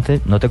 Y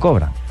entonces no te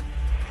cobran,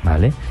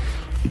 ¿vale?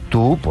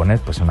 Tú pones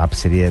pues una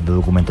serie de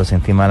documentos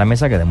encima de la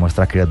mesa que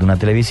demuestras que eres de una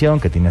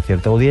televisión, que tiene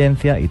cierta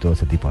audiencia y todo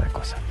ese tipo de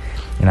cosas.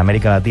 En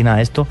América Latina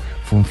esto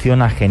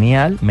funciona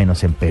genial,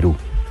 menos en Perú.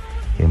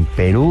 En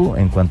Perú,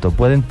 en cuanto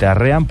pueden, te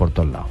arrean por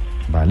todos lados,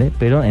 ¿vale?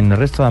 Pero en el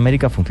resto de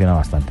América funciona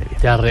bastante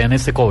bien. ¿Te arrean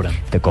te cobran?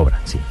 Te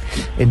cobran, sí.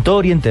 En todo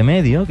Oriente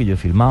Medio, que yo he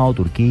filmado,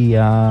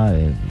 Turquía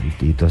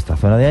y toda esta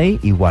zona de ahí,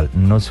 igual,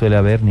 no suele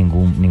haber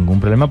ningún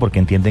problema porque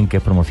entienden que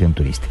es promoción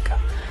turística.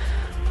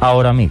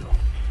 Ahora, amigo,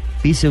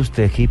 pise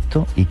usted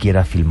Egipto y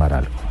quiera filmar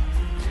algo.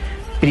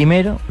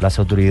 Primero, las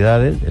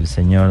autoridades, el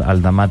señor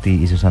Aldamati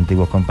y sus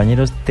antiguos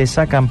compañeros, te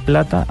sacan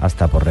plata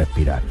hasta por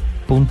respirar.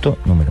 Punto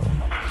número 1.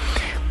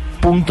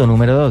 Punto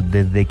número 2,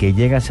 desde que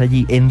llegas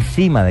allí,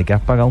 encima de que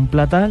has pagado un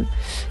platal,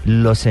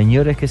 los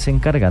señores que se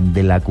encargan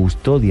de la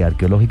custodia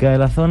arqueológica de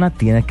la zona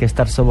tienes que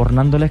estar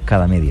sobornándoles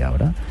cada media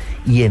hora.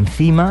 Y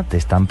encima te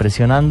están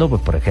presionando,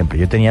 pues por ejemplo,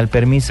 yo tenía el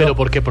permiso... ¿Pero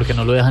por qué? ¿Porque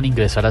no lo dejan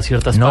ingresar a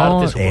ciertas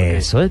partes? No,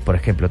 eso es, por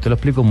ejemplo, te lo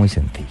explico muy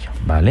sencillo,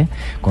 ¿vale?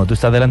 Cuando tú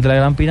estás delante de la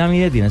Gran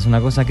Pirámide tienes una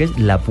cosa que es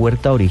la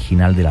puerta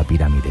original de la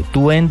pirámide.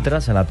 Tú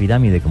entras a la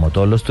pirámide, como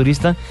todos los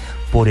turistas,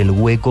 por el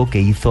hueco que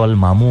hizo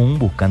Al-Mamun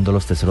buscando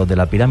los tesoros de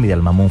la pirámide.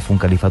 Al-Mamun fue un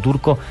califa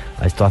turco,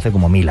 esto hace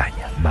como 1000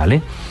 años,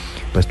 ¿vale?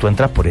 pues tú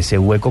entras por ese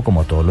hueco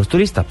como todos los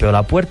turistas, pero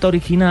la puerta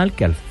original,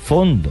 que al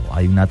fondo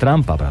hay una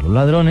trampa para los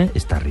ladrones,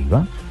 está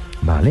arriba,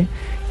 ¿vale?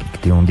 Que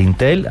tiene un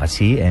dintel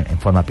así en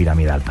forma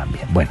piramidal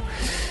también. Bueno,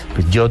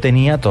 pues yo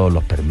tenía todos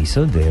los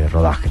permisos de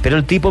rodaje, pero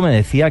el tipo me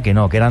decía que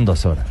no, que eran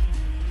 2 horas.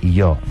 Y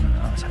yo,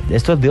 no, o sea,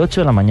 esto es de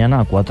 8 de la mañana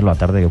a 4 de la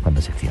tarde, que es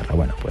cuando se cierra.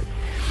 Bueno, pues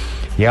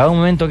llegaba un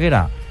momento que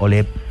era, o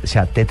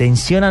sea, te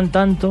tensionan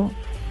tanto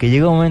que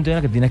llega un momento en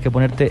el que tienes que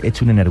ponerte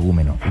hecho un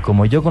energúmeno. Y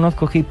como yo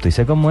conozco Egipto y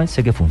sé cómo es,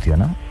 sé que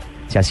funciona.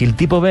 O sea, si el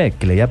tipo ve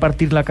que le voy a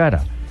partir la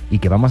cara y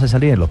que vamos a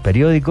salir en los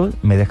periódicos,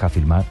 me deja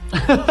filmar.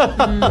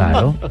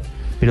 Claro,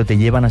 pero te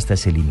llevan hasta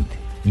ese límite.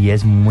 Y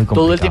es muy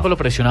complicado. Todo el tiempo lo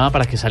presionaba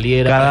para que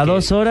saliera. Cada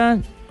 2 horas,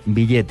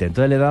 billete.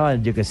 Entonces le daba,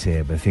 yo qué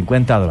sé,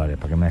 $50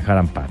 para que me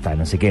dejaran pasar,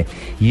 no sé qué.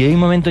 Y hay un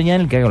momento ya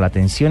en el que la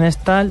tensión es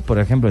tal, por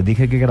ejemplo,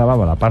 dije que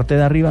grababa la parte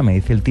de arriba, me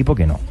dice el tipo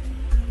que no.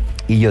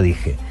 Y yo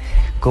dije,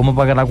 como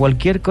para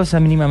cualquier cosa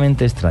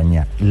mínimamente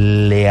extraña,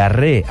 le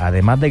arré,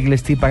 además de que le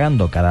estoy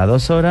pagando cada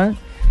 2 horas,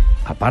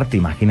 aparte,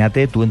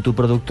 imagínate tú en tu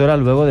productora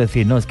luego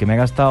decir, no, es que me he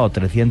gastado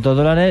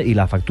 $300 y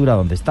la factura,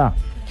 ¿dónde está?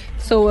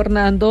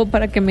 Sobornando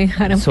para que me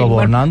dejaran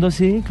Sobornando,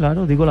 sí,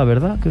 claro, digo la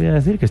verdad, ¿qué voy a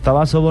decir? Que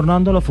estaba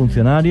sobornando a los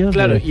funcionarios.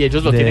 Claro, y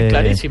ellos lo tienen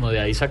clarísimo,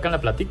 de ahí sacan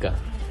la platica.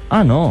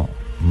 Ah, no,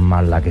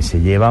 más la que se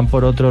llevan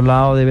por otro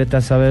lado, de vete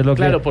a saber lo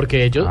claro,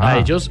 porque ellos, a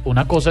ellos,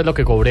 una cosa es lo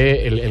que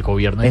cobre el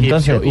gobierno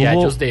egipcio. Entonces, y a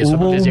ellos de eso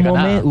no les llega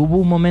nada. Hubo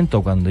un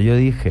momento cuando yo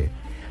dije,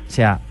 o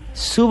sea,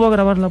 ¿subo a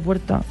grabar la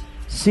puerta?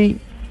 Sí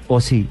o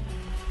sí.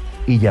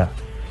 Y ya.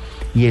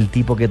 Y el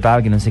tipo que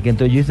tal, que no sé qué.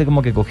 Entonces yo hice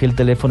como que cogí el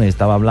teléfono y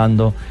estaba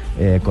hablando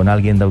con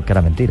alguien que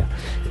era mentira.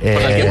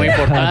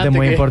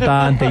 Muy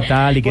importante y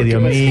tal, y que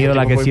Dios mío,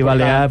 la que se iba a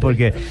liar,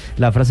 porque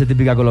la frase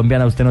típica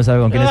colombiana, usted no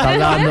sabe con quién está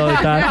hablando y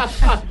tal.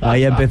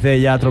 Ahí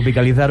empecé ya a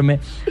tropicalizarme.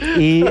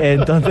 Y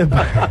entonces,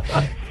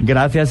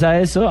 gracias a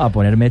eso, a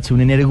ponerme hecho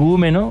un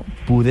energúmeno,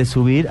 pude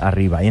subir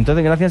arriba. Y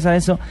entonces, gracias a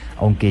eso,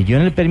 aunque yo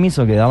en el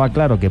permiso quedaba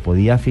claro que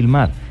podía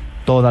filmar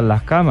todas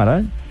las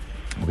cámaras,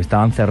 porque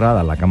estaban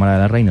cerradas la cámara de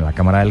la reina y la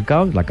cámara del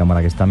caos, la cámara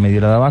que está en medio y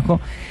la de abajo,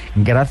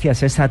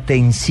 gracias a esa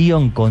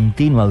tensión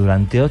continua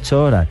durante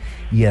 8 horas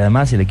y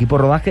además el equipo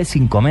rodaje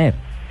sin comer,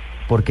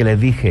 porque les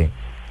dije,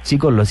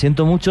 chicos, lo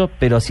siento mucho,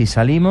 pero si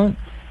salimos,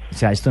 o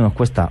sea, esto nos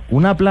cuesta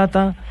una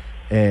plata,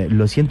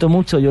 lo siento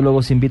mucho, yo luego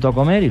os invito a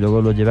comer y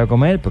luego los llevé a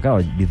comer, pues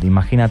claro,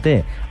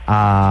 imagínate,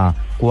 a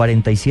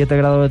 47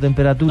 grados de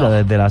temperatura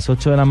desde las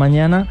 8 de la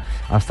mañana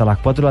hasta las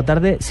 4 de la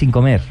tarde sin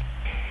comer.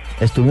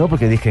 Estuvimos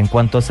porque dije, en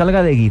cuanto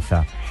salga de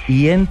Giza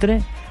y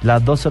entre,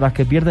 las 2 horas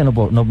que pierde no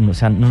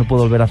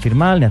puedo volver a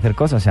firmar ni hacer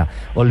cosas, o sea,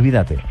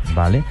 olvídate,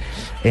 ¿vale?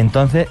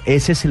 Entonces,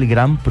 ese es el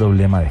gran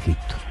problema de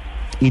Egipto.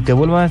 Y te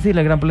vuelvo a decir,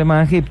 el gran problema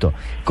de Egipto,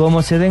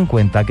 como se den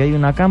cuenta que hay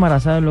una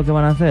cámara, ¿sabes lo que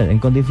van a hacer? En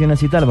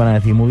condiciones y tal, van a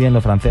decir, muy bien,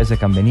 los franceses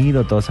que han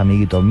venido, todos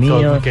amiguitos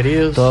míos,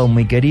 todos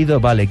muy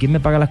queridos, vale, ¿quién me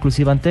paga la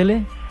exclusiva en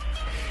tele?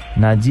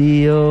 Nat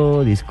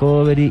Geo,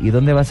 Discovery, ¿y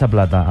dónde va esa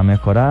plata? ¿A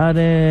mejorar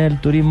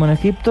el turismo en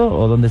Egipto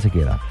o dónde se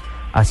queda?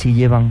 Así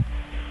llevan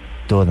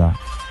toda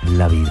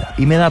la vida.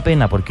 Y me da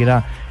pena porque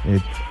era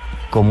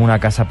como una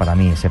casa para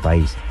mí ese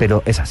país,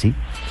 pero es así.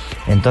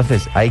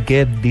 Entonces hay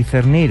que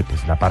discernir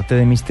pues la parte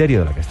de misterio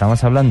de la que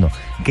estamos hablando,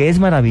 que es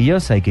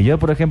maravillosa y que yo,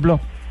 por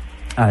ejemplo,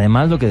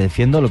 además lo que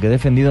defiendo, lo que he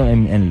defendido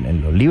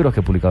en los libros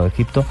que he publicado de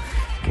Egipto,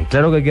 que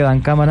claro que quedan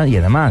cámaras y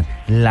además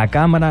la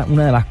cámara,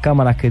 una de las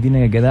cámaras que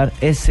tiene que quedar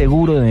es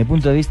seguro desde mi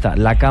punto de vista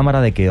la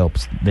cámara de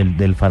Keops,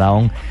 del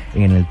faraón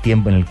en el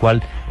tiempo en el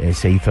cual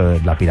se hizo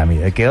la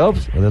pirámide. ¿De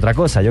Keops o de otra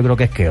cosa? Yo creo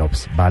que es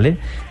Keops, ¿vale?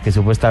 Que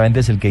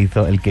supuestamente es el que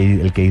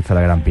hizo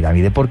la Gran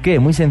Pirámide. ¿Por qué?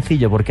 Muy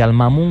sencillo, porque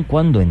Al-Mamun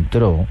cuando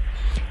entró,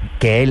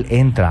 que él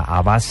entra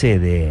a base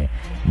de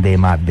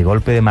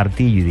golpe de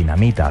martillo y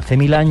dinamita hace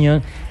 1000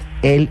 años,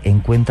 él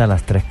encuentra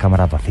las 3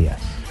 cámaras vacías.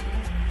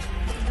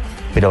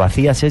 Pero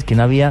vacías es que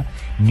no había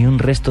ni un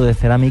resto de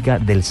cerámica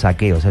del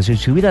saqueo. O sea, si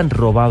se hubieran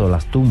robado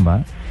las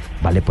tumbas,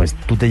 vale, pues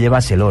tú te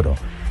llevas el oro,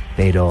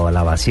 pero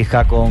la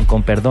vasija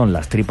con perdón,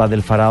 las tripas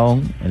del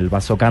faraón, el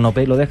vaso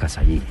cánope, lo dejas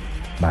allí,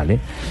 ¿vale?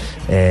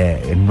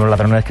 En unos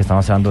ladrones que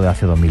estamos hablando de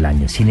hace 2000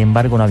 años. Sin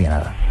embargo, no había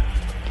nada.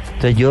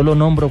 Entonces yo lo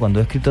nombro, cuando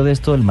he escrito de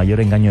esto, el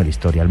mayor engaño de la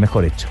historia, el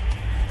mejor hecho.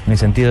 En el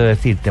sentido de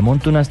decir, te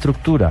monto una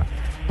estructura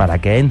para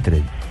que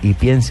entres y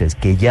pienses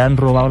que ya han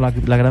robado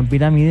la Gran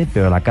Pirámide,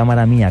 pero la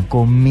cámara mía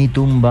con mi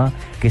tumba,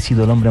 que he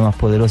sido el hombre más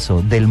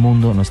poderoso del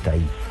mundo, no está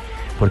ahí.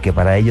 Porque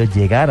para ellos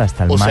llegar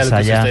hasta el más allá... O sea, lo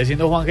que se está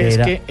diciendo, Juan, es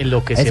que en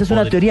lo que esa es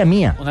una teoría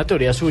mía. Una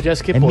teoría suya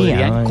es que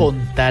podría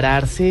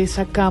encontrarse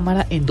esa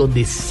cámara en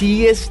donde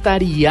sí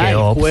estaría el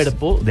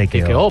cuerpo de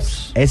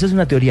Keops. Eso es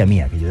una teoría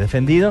mía que yo he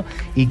defendido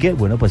y que,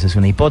 bueno, pues es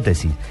una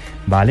hipótesis,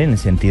 ¿vale? En el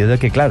sentido de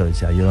que, claro, o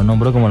sea, yo lo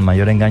nombro como el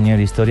mayor engaño de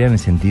la historia, en el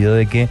sentido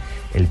de que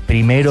el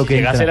primero que...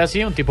 Llega a ser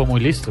así, un tipo muy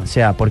listo. O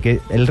sea, porque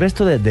el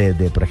resto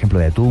de por ejemplo,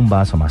 de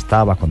tumbas o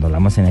mastabas, cuando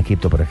hablamos en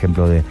Egipto, por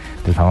ejemplo, del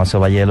famoso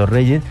Valle de los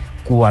Reyes,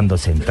 cuando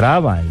se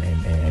entraba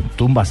en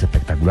tumbas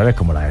espectaculares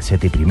como la de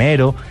Seti I,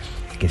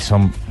 que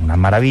son una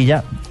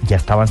maravilla, ya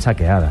estaban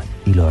saqueadas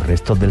y los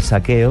restos del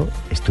saqueo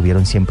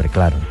estuvieron siempre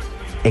claros.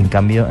 En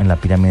cambio, en la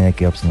pirámide de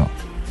Keops no.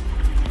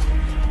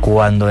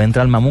 Cuando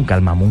entra Al-Mamun, que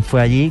Al-Mamun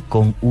fue allí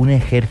con un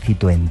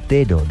ejército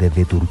entero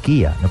desde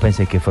Turquía, no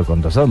penséis que fue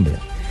con 2 hombres.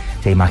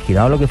 O sea,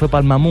 imaginaos lo que fue para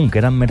Al-Mamun, que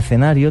eran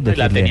mercenarios.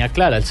 La tenía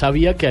clara, él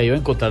sabía que iba a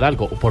encontrar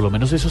algo, o por lo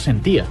menos eso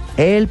sentía.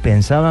 Él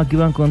pensaba que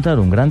iba a encontrar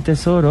un gran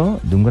tesoro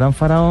de un gran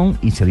faraón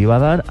y se lo iba a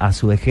dar a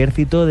su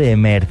ejército de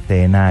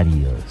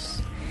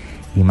mercenarios.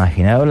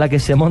 Imaginaos la que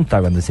se monta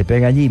cuando se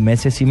pega allí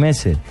meses y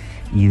meses,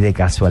 y de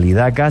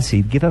casualidad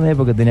casi, quizás también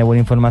porque tenía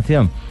buena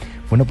información.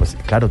 Bueno, pues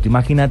claro, tú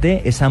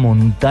imagínate esa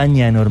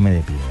montaña enorme de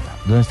piedra.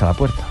 ¿Dónde está la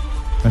puerta?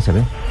 No se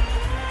ve.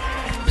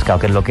 Pues claro,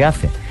 ¿qué es lo que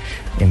hace?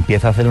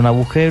 Empieza a hacer un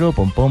agujero,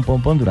 pom,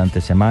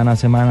 durante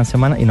semanas, y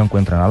no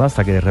encuentra nada,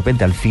 hasta que de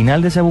repente al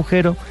final de ese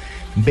agujero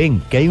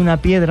ven que hay una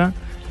piedra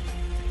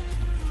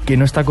que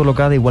no está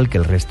colocada igual que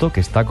el resto, que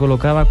está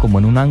colocada como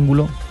en un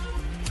ángulo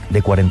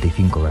de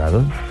 45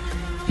 grados.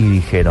 Y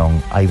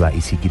dijeron, ahí va,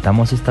 y si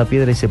quitamos esta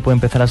piedra y se puede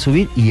empezar a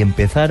subir, y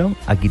empezaron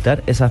a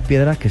quitar esas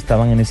piedras que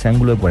estaban en ese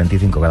ángulo de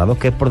 45 grados,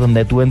 que es por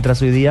donde tú entras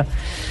hoy día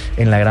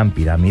en la Gran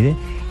Pirámide.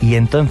 Y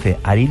entonces,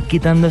 al ir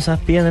quitando esas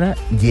piedras,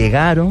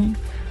 llegaron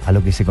a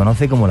lo que se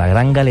conoce como la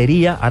Gran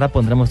Galería. Ahora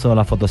pondremos todas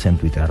las fotos en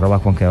Twitter,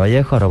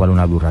 @JuanQueVallejo,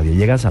 @Luna BLU Radio.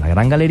 Llegas a la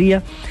Gran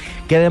Galería,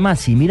 que además,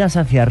 si miras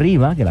hacia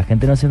arriba, que la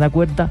gente no se da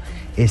cuenta,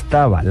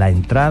 estaba la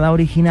entrada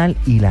original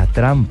y la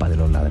trampa de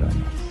los ladrones.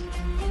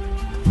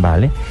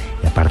 ¿Vale?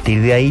 Y a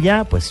partir de ahí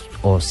ya, pues,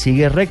 o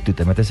sigues recto y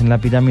te metes en la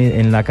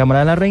pirámide, en la cámara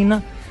de la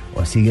reina,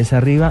 o sigues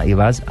arriba y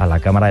vas a la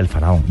cámara del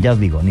faraón. Ya os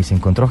digo, ni se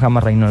encontró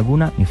jamás reina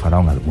alguna, ni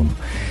faraón alguno.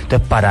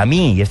 Entonces, para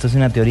mí, y esto es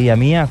una teoría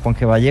mía, Juan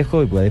G.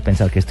 Vallejo, y podéis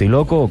pensar que estoy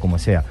loco o como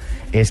sea,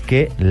 es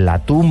que la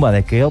tumba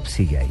de Keops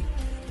sigue ahí.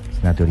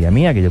 Es una teoría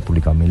mía que yo he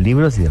publicado en 1000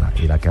 libros y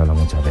de la que hablo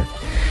muchas veces.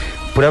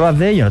 Pruebas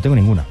de ello no tengo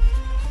ninguna.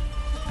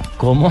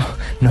 ¿Cómo?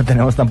 No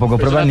tenemos tampoco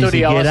pruebas ni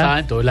siquiera. Es una teoría basada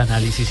en todo el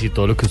análisis y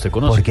todo lo que usted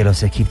conoce. Porque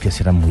los egipcios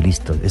eran muy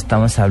listos.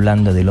 Estamos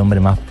hablando del hombre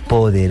más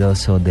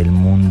poderoso del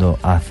mundo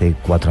hace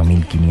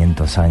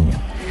 4500 años.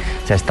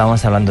 O sea,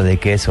 estamos hablando de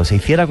que eso se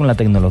hiciera con la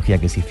tecnología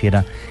que se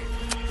hiciera.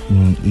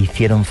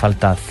 Hicieron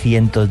falta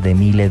cientos de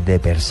miles de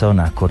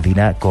personas,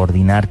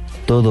 coordinar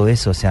todo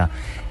eso. O sea,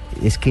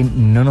 es que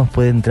no nos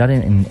puede entrar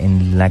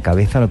en la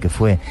cabeza lo que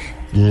fue.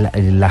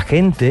 La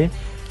gente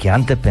que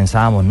antes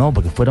pensábamos, no,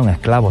 porque fueron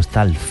esclavos,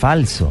 tal,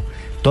 falso.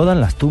 Todas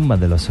las tumbas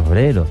de los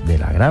obreros de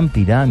la Gran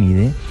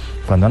Pirámide,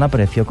 cuando han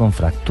aparecido con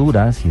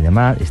fracturas y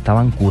demás,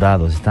 estaban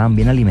curados, estaban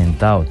bien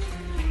alimentados.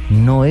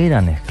 No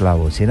eran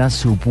esclavos, era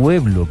su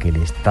pueblo que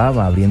le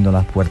estaba abriendo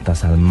las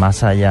puertas al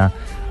más allá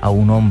a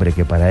un hombre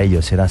que para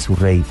ellos era su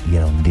rey y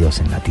era un dios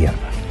en la tierra.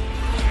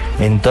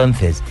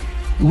 Entonces,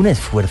 un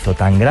esfuerzo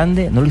tan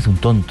grande no lo hizo un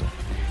tonto.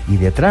 Y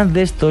detrás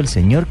de esto, el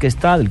señor que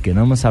está, del que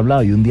no hemos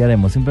hablado, y un día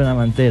haremos un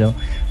programa entero,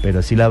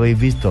 pero si lo habéis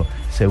visto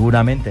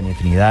seguramente en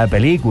infinidad de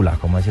películas,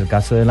 como es el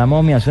caso de la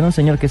momia, suena un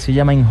señor que se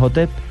llama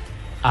Imhotep.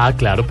 Ah,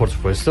 claro, por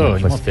supuesto,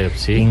 pues, Imhotep,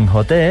 sí.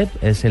 Imhotep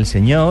es el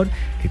señor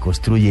que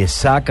construye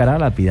Sácara,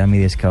 la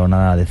pirámide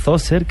escalonada de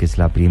Djoser, que es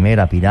la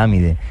primera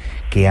pirámide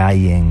que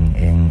hay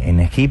en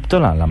Egipto,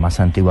 la más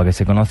antigua que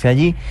se conoce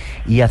allí,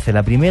 y hace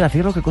la primera,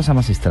 fijaros qué cosa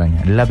más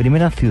extraña, la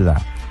primera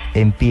ciudad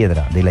en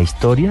piedra de la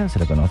historia, se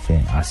le conoce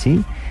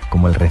así,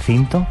 como el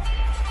recinto,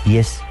 y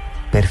es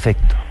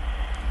perfecto,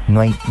 no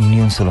hay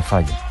ni un solo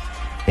fallo.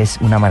 Es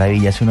una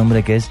maravilla, es un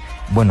hombre que es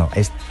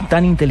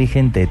tan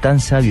inteligente, tan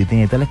sabio,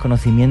 tiene tales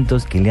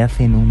conocimientos que le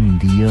hacen un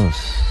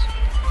dios.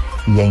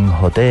 Y a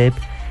Imhotep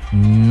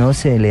no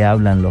se le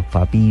hablan los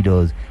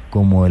papiros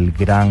como el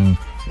gran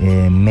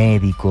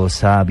médico,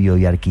 sabio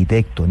y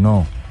arquitecto,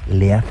 no,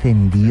 le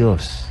hacen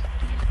dios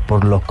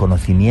por los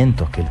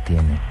conocimientos que él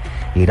tiene.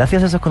 Y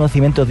gracias a esos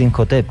conocimientos de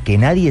Imhotep, que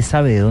nadie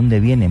sabe de dónde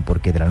vienen,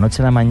 porque de la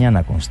noche a la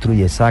mañana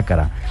construye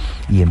Sácara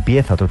y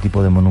empieza otro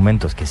tipo de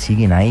monumentos que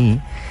siguen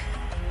ahí,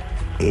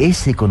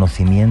 ese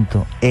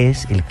conocimiento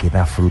es el que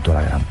da fruto a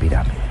la Gran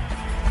Pirámide.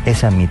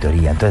 Esa es mi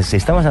teoría. Entonces, si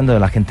estamos hablando de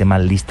la gente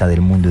más lista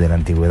del mundo y de la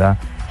antigüedad,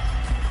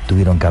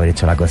 tuvieron que haber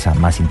hecho la cosa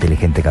más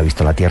inteligente que ha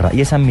visto la Tierra. Y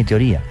esa es mi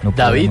teoría. No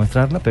puedo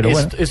demostrarla, pero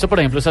bueno. Esto, por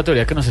ejemplo, esta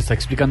teoría que nos está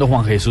explicando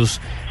Juan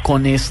Jesús,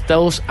 con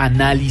estos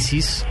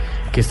análisis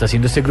que está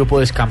haciendo este grupo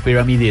de Gran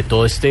Pirámide, de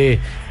todo este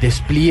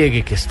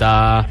despliegue que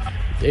está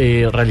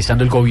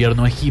realizando el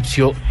gobierno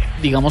egipcio,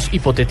 digamos,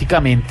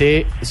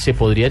 hipotéticamente, ¿se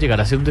podría llegar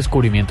a hacer un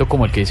descubrimiento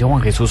como el que dice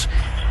Juan Jesús,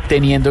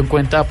 teniendo en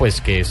cuenta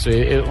pues que es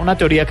una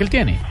teoría que él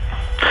tiene?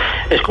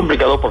 Es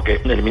complicado porque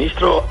el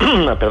ministro,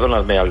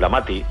 perdóname,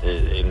 Aldamati,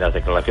 en las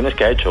declaraciones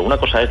que ha hecho, una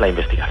cosa es la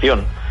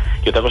investigación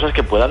y otra cosa es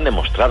que puedan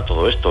demostrar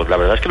todo esto. La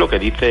verdad es que lo que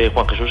dice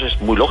Juan Jesús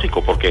es muy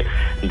lógico, porque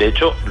de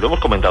hecho lo hemos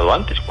comentado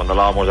antes cuando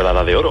hablábamos de la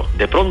Edad de Oro.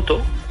 De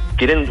pronto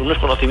tienen unos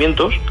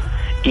conocimientos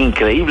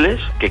increíbles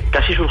que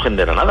casi surgen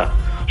de la nada.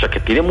 O sea, que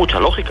tiene mucha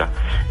lógica.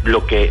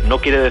 Lo que no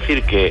quiere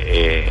decir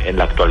que en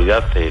la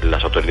actualidad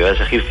las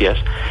autoridades egipcias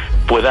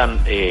puedan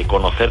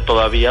conocer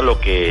todavía lo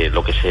que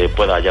se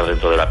pueda hallar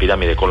dentro de la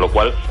pirámide, con lo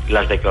cual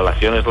las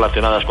declaraciones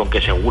relacionadas con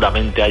que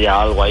seguramente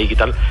haya algo ahí y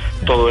tal,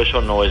 todo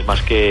eso no es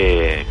más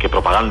que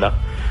propaganda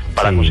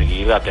para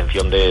conseguir la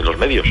atención de los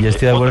medios. Yo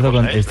estoy de acuerdo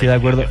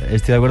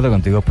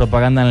contigo. Es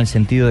propaganda en el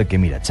sentido de que,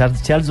 mira,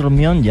 Charles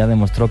Romión ya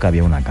demostró que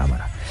había una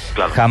cámara.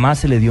 Claro. Jamás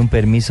se le dio un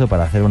permiso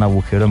para hacer un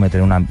agujero o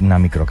meter una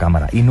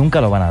microcámara, y nunca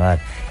lo van a dar.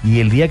 Y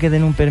el día que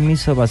den un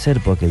permiso va a ser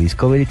porque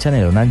Discovery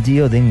Channel o Nat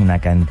Geo den una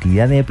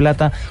cantidad de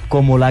plata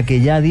como la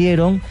que ya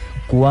dieron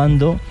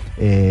cuando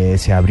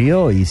se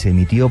abrió y se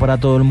emitió para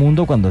todo el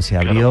mundo, cuando se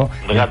abrió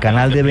el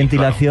canal de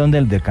ventilación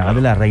del canal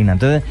de la Reina.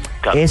 Entonces,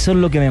 eso es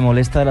lo que me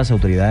molesta de las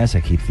autoridades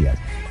egipcias,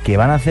 que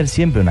van a hacer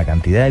siempre una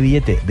cantidad de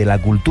billetes de la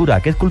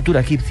cultura, que es cultura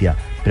egipcia,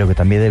 pero que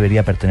también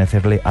debería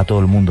pertenecerle a todo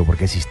el mundo,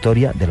 porque es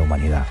historia de la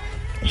humanidad.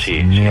 Sí,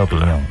 en mi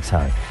opinión,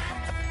 ¿sabes?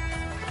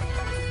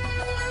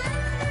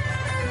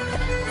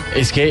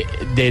 Es que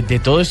de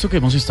todo esto que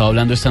hemos estado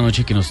hablando esta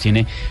noche, que nos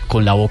tiene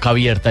con la boca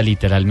abierta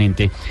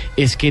literalmente,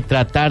 es que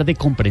tratar de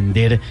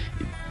comprender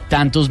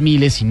tantos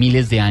miles y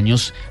miles de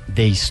años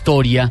de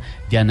historia,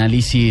 de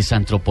análisis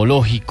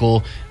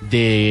antropológico,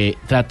 de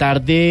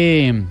tratar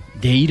de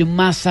ir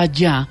más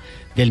allá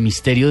del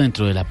misterio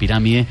dentro de la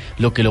pirámide,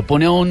 lo que lo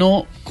pone a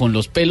uno con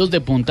los pelos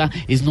de punta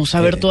es no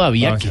saber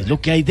todavía qué es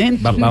lo que hay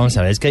dentro. Vamos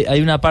a ver, es que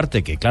hay una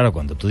parte que, claro,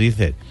 cuando tú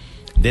dices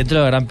dentro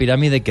de la Gran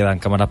Pirámide quedan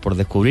cámaras por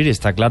descubrir,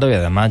 está claro, y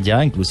además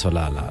ya incluso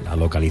la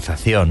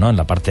localización, ¿no? En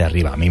la parte de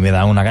arriba. A mí me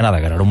da una gana de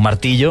agarrar un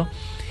martillo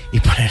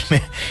y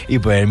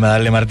ponerme a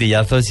darle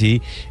martillazos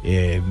y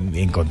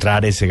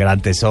encontrar ese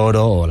gran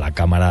tesoro o la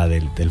cámara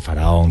del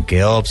faraón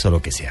Keops o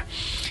lo que sea.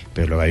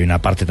 Pero luego hay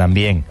una parte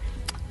también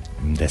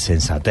de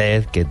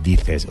sensatez que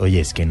dices, oye,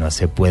 es que no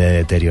se puede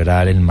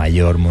deteriorar el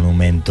mayor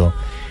monumento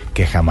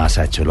que jamás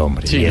ha hecho el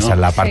hombre. Sí, y esa es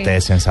la parte de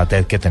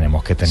sensatez que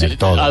tenemos que tener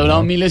todos. Ha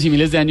durado miles y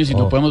miles de años y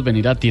no podemos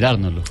venir a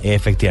tirárnoslo.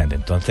 Efectivamente.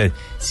 Entonces,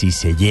 si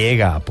se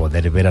llega a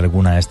poder ver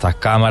alguna de estas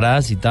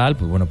cámaras y tal,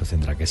 pues bueno, pues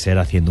tendrá que ser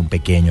haciendo un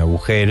pequeño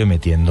agujero y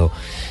metiendo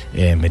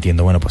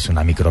bueno, pues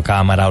una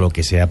microcámara o lo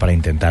que sea para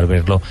intentar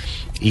verlo.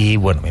 Y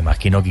bueno, me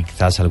imagino que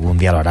quizás algún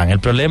día lo harán. El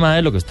problema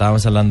es lo que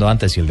estábamos hablando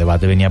antes, y el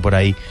debate venía por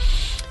ahí,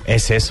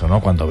 es eso,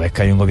 ¿no? Cuando ves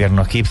que hay un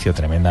gobierno egipcio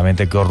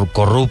tremendamente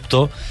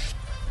corrupto,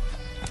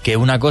 que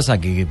una cosa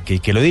que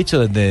lo he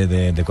dicho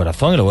de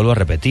corazón y lo vuelvo a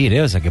repetir,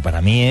 o sea, que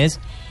para mí es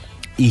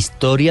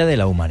historia de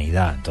la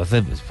humanidad.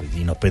 Entonces,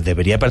 pues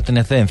debería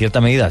pertenecer en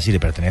cierta medida, sí,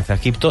 le pertenece a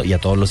Egipto y a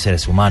todos los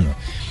seres humanos.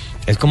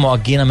 Es como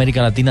aquí en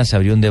América Latina se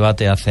abrió un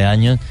debate hace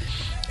años,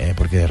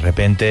 porque de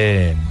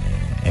repente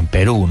en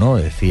Perú, ¿no?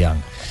 Decían,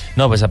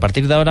 no, pues a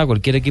partir de ahora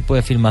cualquier equipo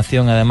de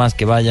filmación, además,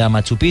 que vaya a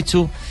Machu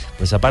Picchu,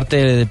 pues aparte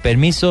del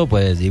permiso,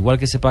 pues igual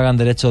que se pagan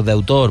derechos de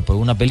autor por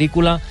una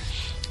película,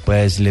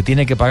 pues le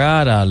tiene que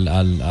pagar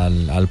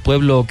al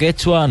pueblo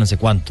quechua no sé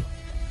cuánto.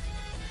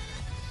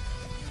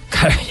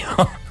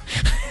 Carajo.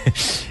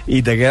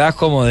 Y te quedas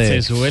como de...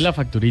 Se sube la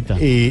facturita.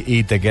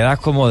 Y te quedas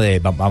como de...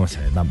 Vamos a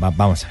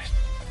ver.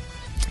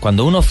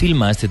 Cuando uno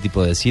filma este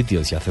tipo de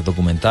sitios y hace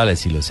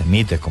documentales y los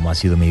emites, como ha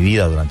sido mi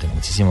vida durante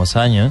muchísimos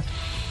años,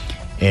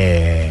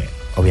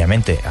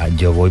 obviamente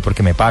yo voy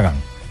porque me pagan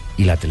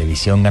y la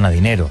televisión gana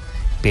dinero,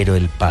 pero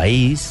el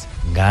país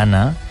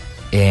gana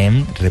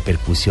en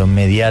repercusión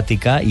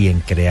mediática y en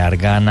crear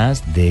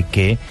ganas de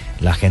que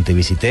la gente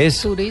visite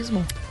eso.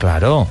 Turismo.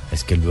 Claro,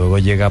 es que luego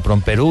llega a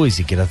Perú y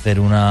si quiere hacer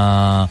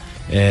una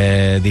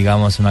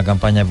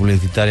campaña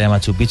publicitaria de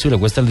Machu Picchu, ¿le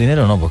cuesta el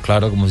dinero? No, pues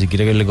claro, como si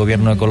quiere que el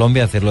gobierno de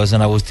Colombia hacerlo de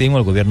San Agustín o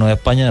el gobierno de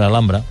España de la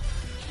Alhambra.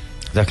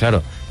 Entonces,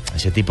 claro,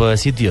 ese tipo de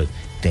sitios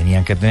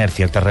tenían que tener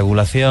cierta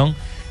regulación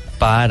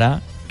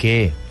para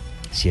que,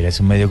 si eres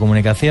un medio de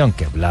comunicación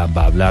que va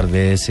a hablar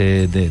de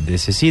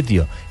ese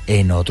sitio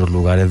en otros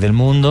lugares del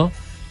mundo,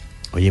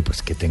 oye,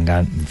 pues que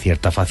tengan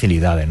ciertas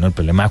facilidades, ¿no? El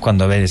problema es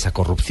cuando ves esa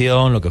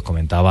corrupción, lo que os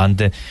comentaba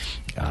antes,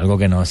 algo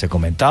que no os he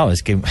comentado,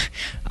 es que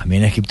a mí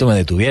en Egipto me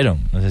detuvieron,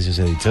 no sé si os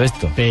he dicho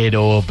esto.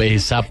 Pero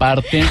esa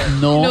parte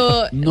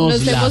nos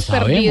hemos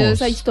perdido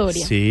esa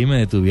historia. Sí, me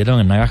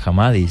detuvieron en Naga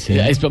Hammadi. Sí.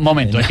 Un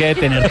momento, hay que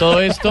detener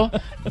todo esto.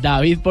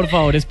 David, por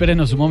favor,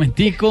 espérenos un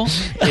momentico.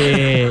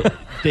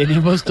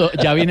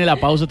 Ya viene la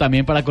pausa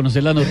también para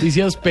conocer las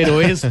noticias,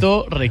 pero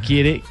esto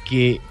requiere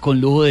que con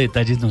lujo de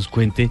detalles nos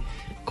cuente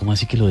cómo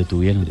así que lo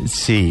detuvieron.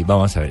 Sí,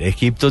 vamos a ver.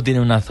 Egipto tiene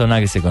una zona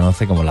que se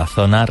conoce como la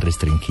zona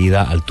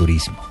restringida al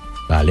turismo,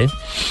 ¿vale?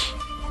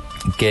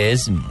 Que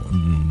es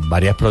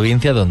varias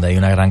provincias donde hay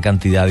una gran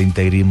cantidad de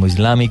integrismo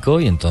islámico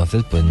y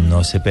entonces pues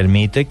no se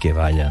permite que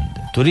vayan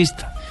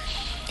turistas.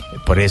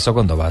 Por eso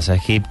cuando vas a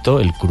Egipto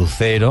el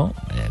crucero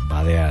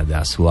va de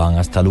Asuán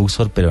hasta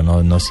Luxor, pero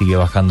no sigue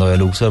bajando de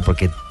Luxor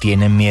porque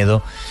tienen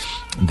miedo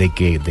de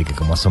que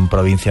como son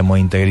provincias muy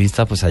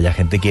integristas, pues haya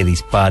gente que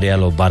dispare a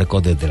los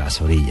barcos desde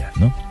las orillas,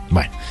 ¿no?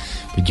 Bueno,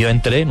 pues yo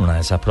entré en una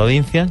de esas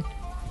provincias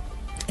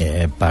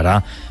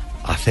para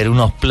hacer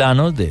unos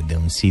planos de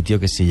un sitio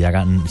que se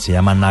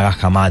llama Naga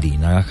Hammadi.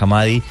 Naga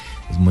Hammadi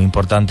es muy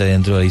importante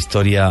dentro de la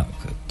historia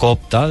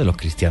copta de los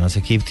cristianos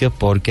egipcios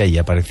porque allí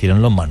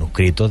aparecieron los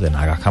manuscritos de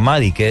Naga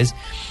Hammadi, que es,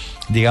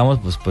 digamos,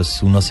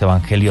 pues unos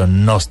evangelios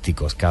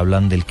gnósticos que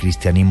hablan del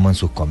cristianismo en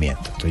sus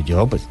comienzos. Entonces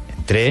yo pues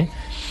entré,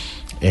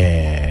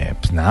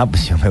 pues nada,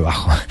 pues yo me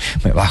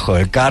bajo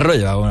del carro,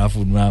 llevaba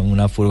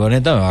una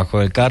furgoneta, me bajo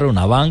del carro,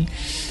 una van,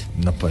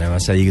 nos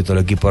ponemos allí todo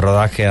el equipo de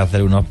rodaje a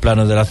hacer unos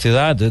planos de la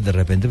ciudad. Entonces de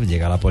repente pues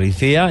llega la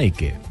policía y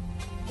que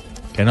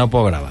no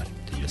puedo grabar.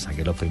 yo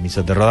saqué los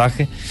permisos de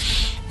rodaje.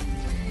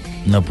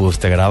 No pudo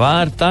usted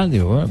grabar, tal.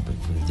 Digo, bueno,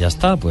 pues ya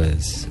está,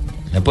 pues...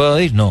 ¿Me puedo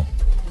ir? No.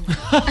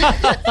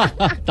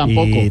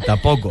 Tampoco. Y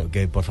tampoco,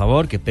 que por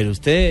favor, que espere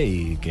usted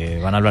y que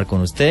van a hablar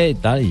con usted y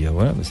tal. Y yo,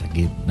 bueno, pues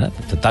aquí, nada,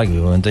 total, que de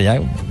un momento ya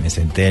me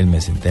senté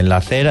en la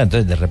acera.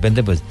 Entonces, de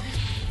repente, pues...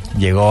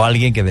 llegó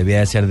alguien que debía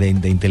de ser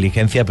de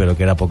inteligencia, pero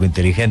que era poco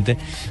inteligente,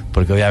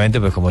 porque obviamente,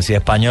 pues como soy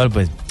español,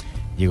 pues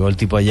llegó el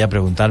tipo allí a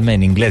preguntarme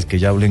en inglés, que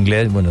yo hablo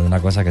inglés, bueno,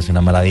 una cosa que es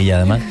una maravilla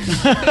además.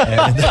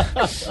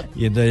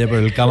 Y entonces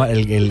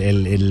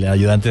el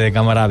ayudante de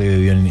cámara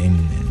vivió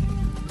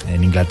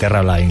en Inglaterra,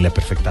 hablaba inglés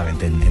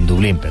perfectamente, en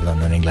Dublín, perdón,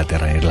 no en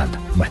Inglaterra, en Irlanda.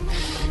 Bueno,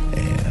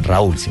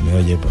 Raúl, si me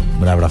oye, pues,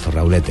 un abrazo,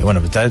 Raulete.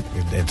 Bueno, pues,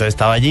 entonces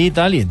estaba allí y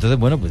tal, y entonces,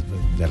 bueno, pues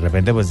de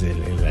repente, pues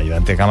el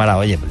ayudante de cámara,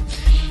 oye, pues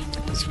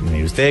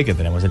mire usted que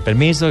tenemos el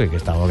permiso, que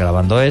estamos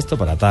grabando esto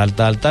para tal.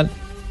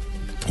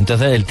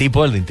 Entonces el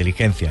tipo, el de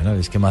inteligencia, ¿no?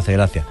 Es que me hace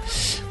gracia.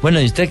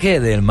 Bueno, ¿y usted qué?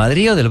 ¿Del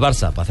Madrid o del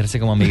Barça? Para hacerse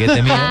como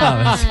amiguete mío,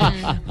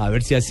 a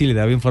ver si así le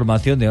daba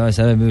información. Digo,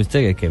 ¿sabe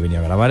usted que venía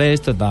a grabar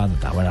esto?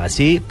 Bueno,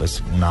 así,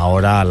 pues una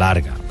hora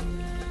larga.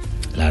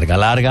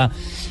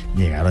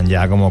 Llegaron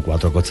ya como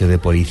 4 coches de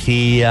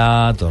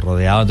policía, todo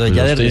rodeado. Entonces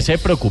pero ya usted se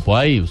preocupó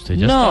ahí, usted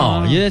ya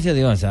no, yo decía,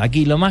 digo, o sea,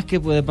 aquí lo más que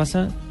puede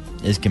pasar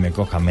es que me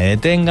cojan, me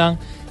detengan,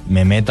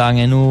 me metan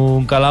en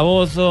un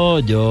calabozo,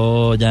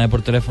 yo llame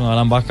por teléfono a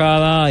la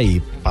embajada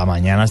y para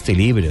mañana estoy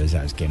libre. O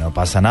sea, es que no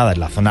pasa nada, es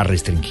la zona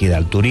restringida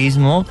al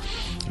turismo,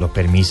 los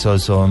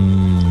permisos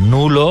son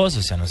nulos,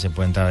 o sea, no se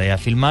puede entrar ahí a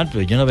filmar,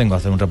 pero yo no vengo a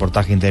hacer un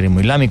reportaje interno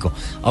islámico,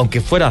 aunque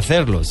fuera a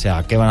hacerlo. O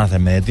sea, ¿qué van a hacer?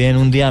 Me detienen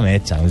un día, me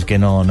echan, es que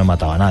no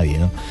mataba a nadie,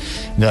 ¿no?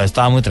 Entonces,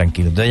 estaba muy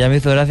tranquilo. Entonces ya me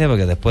hizo gracia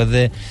porque después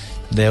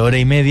de hora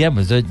y media,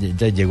 pues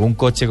entonces llegó un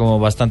coche como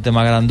bastante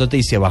más grandote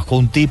y se bajó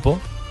un tipo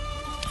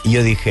y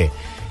yo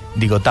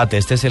digo, Tate,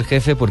 este es el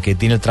jefe porque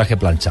tiene el traje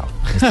planchado.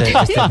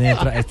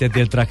 Este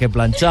tiene el traje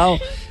planchado,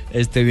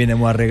 este viene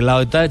muy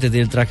arreglado y tal, este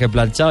tiene el traje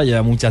planchado,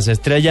 lleva muchas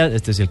estrellas,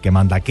 este es el que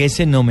manda, que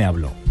ese no me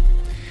habló.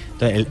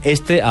 Entonces,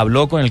 este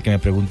habló con el que me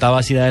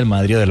preguntaba si era del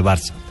Madrid o del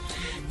Barça.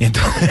 Y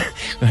entonces,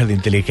 con el de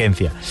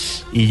inteligencia.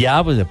 Y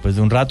ya, pues después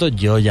de un rato,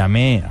 yo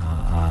llamé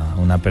a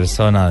una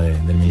persona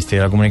del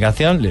Ministerio de la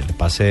Comunicación, le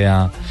pasé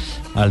al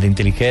de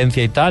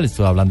inteligencia y tal,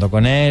 estuve hablando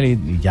con él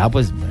y ya,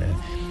 pues...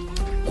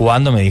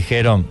 Cuando me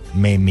dijeron,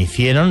 me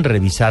hicieron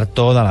revisar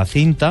toda la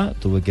cinta,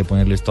 tuve que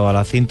ponerles toda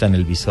la cinta en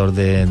el visor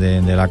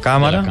de la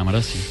cámara. De la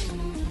cámara, sí.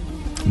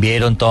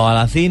 Vieron toda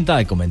la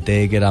cinta, y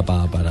comenté que era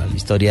para la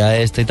historia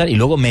esta y tal, y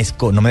luego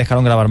no me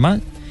dejaron grabar más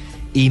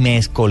y me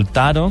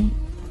escoltaron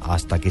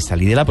hasta que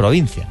salí de la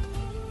provincia.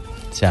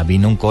 O sea,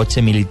 vino un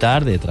coche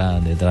militar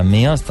detrás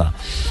mío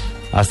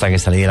hasta que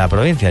salí de la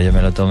provincia. Yo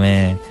me lo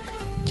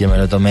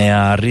tomé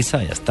a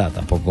risa y ya está,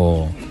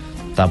 tampoco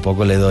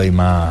le doy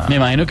más. Me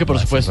imagino que por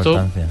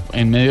supuesto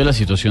en medio de la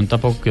situación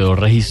tampoco quedó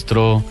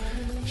registro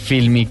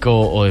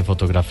fílmico o de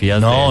fotografías.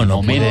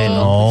 No pude,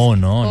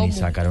 ni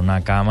sacar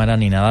una cámara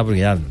ni nada, porque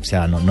ya, o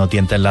sea, no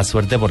tientes la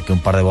suerte porque un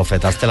par de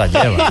bofetas te las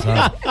llevas,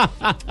 ¿sabes?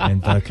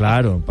 Entonces,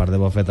 claro, un par de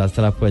bofetas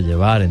te las puedes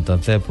llevar,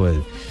 entonces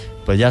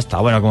pues ya está.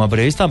 Bueno, como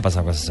periodista han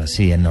pasado cosas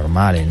así, es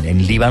normal.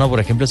 En Líbano,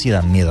 por ejemplo, sí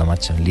dan miedo,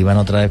 macho. En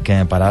Líbano otra vez que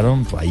me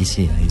pararon, pues ahí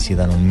sí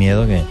dan un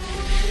miedo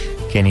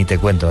que ni te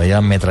cuento. Ella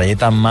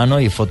metralleta en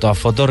mano y foto a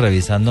foto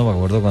revisando. Me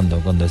acuerdo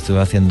cuando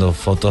estuve haciendo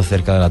fotos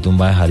cerca de la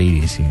tumba de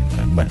Hariri. Sí.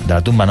 Bueno, de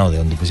la tumba no, de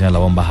donde pusieron la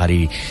bomba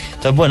Hariri.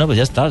 Entonces, bueno, pues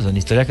ya está. Son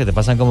historias que te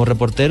pasan como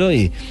reportero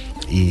y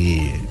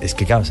es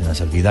que, claro, se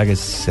nos olvida que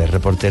ser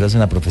reportero es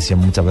una profesión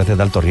muchas veces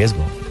de alto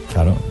riesgo.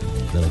 Claro,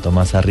 te lo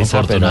tomas a risa.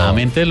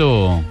 Afortunadamente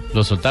lo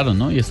soltaron,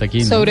 ¿no? Y está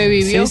aquí, ¿no?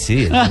 Sobrevivió.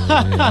 Sí.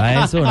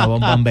 A eso, una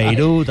bomba en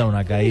Beirut, a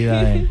una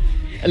caída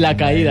la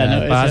caída,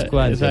 ¿no?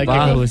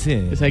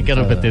 Esa hay que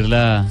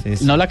repetirla.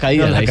 Sí. No la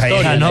caída, la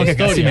historia. No, que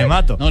casi me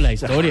mato. No, la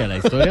historia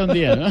un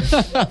día, ¿no?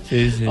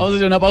 Sí. Vamos a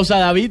hacer una pausa.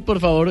 David, por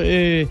favor,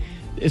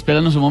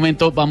 espéranos un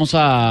momento. Vamos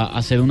a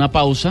hacer una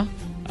pausa.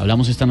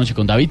 Hablamos esta noche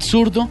con David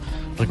Zurdo,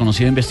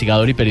 reconocido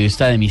investigador y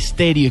periodista de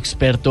misterio,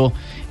 experto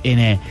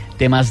en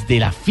temas de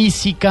la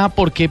física,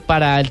 porque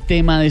para el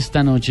tema de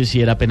esta noche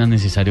sí era apenas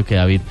necesario que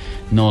David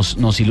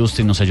nos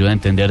ilustre y nos ayude a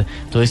entender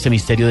todo este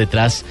misterio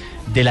detrás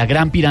de la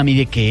Gran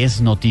Pirámide, que es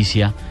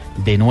noticia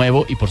de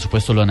nuevo, y por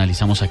supuesto lo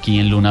analizamos aquí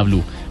en Luna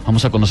BLU.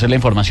 Vamos a conocer la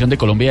información de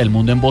Colombia y del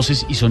mundo en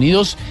voces y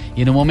sonidos,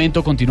 y en un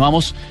momento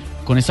continuamos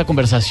con esta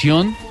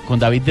conversación con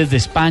David desde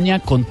España,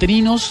 con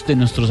trinos de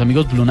nuestros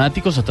amigos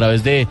blunáticos a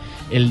través de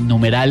el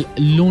numeral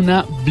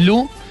Luna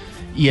BLU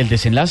y el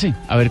desenlace,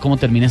 a ver cómo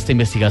termina esta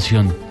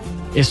investigación.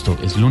 Esto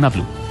es Luna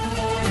BLU.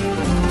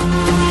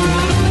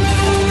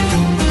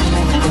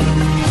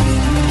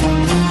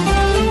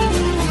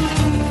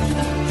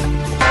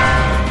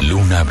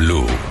 Luna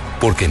BLU,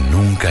 porque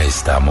nunca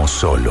estamos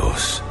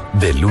solos.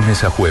 De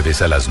lunes a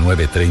jueves a las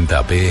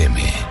 9:30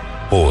 p.m.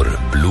 por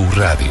Blue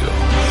Radio.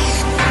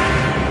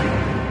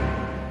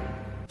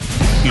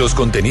 Los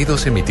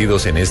contenidos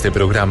emitidos en este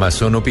programa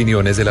son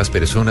opiniones de las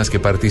personas que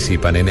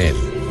participan en él.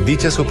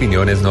 Dichas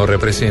opiniones no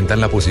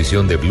representan la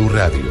posición de Blue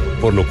Radio,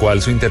 por lo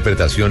cual su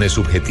interpretación es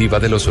subjetiva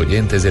de los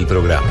oyentes del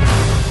programa.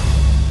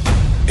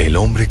 El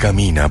hombre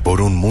camina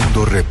por un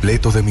mundo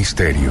repleto de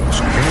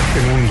misterios. En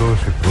este mundo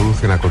se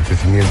producen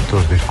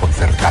acontecimientos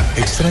desconcertantes.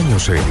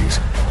 Extraños seres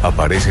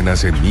aparecen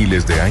hace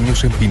miles de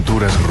años en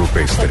pinturas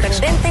rupestres.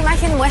 Sorprendente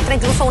imagen muestra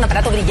incluso un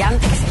aparato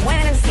brillante que se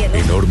mueve en el cielo.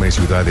 Enormes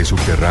ciudades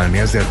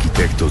subterráneas de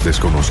arquitectos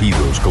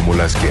desconocidos como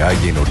las que hay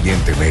en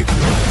Oriente Medio.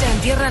 Ya en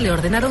tierra le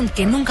ordenaron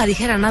que nunca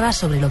dijera nada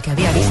sobre lo que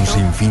había visto. Un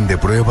sinfín de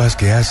pruebas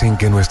que hacen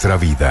que nuestra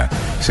vida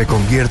se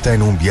convierta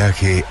en un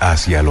viaje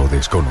hacia lo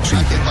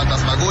desconocido. La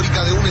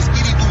fantasmagórica de un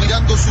espíritu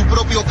mirando su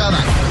propio cadáver.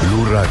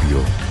 Blue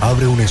Radio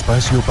abre un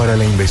espacio para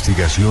la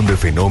investigación de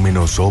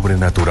fenómenos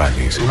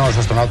sobrenaturales. Uno de los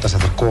astronautas se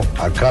acercó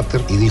al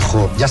cráter y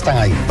dijo, ya están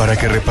ahí. Para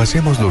que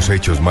repasemos los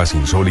hechos más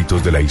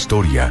insólitos de la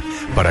historia,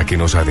 para que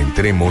nos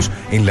adentremos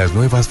en las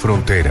nuevas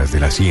fronteras de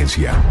la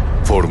ciencia.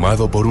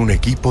 Formado por un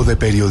equipo de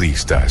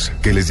periodistas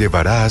que les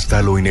llevará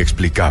hasta lo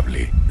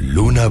inexplicable.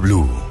 Luna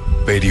BLU,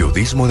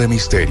 periodismo de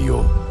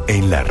misterio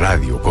en la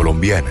radio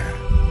colombiana.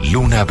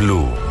 Luna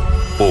BLU,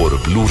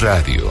 por Blue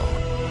Radio,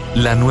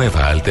 la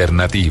nueva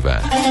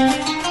alternativa.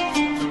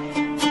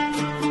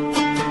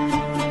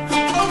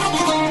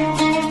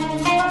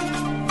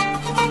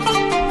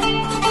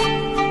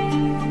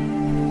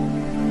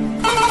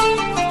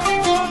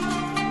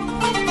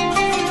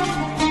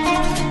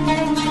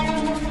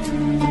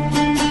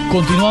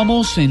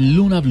 Continuamos en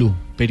Luna BLU,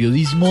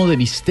 periodismo de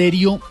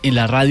misterio en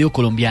la radio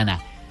colombiana.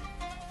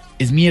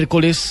 Es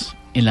miércoles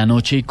en la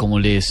noche y como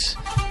les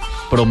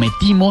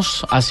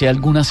prometimos hace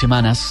algunas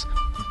semanas,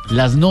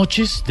 las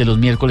noches de los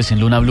miércoles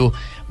en Luna BLU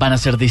van a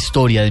ser de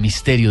historia, de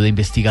misterio, de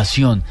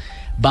investigación.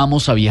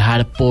 Vamos a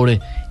viajar por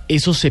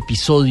esos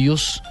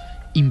episodios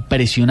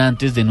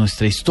impresionantes de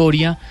nuestra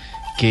historia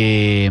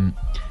que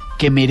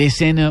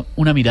merecen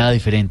una mirada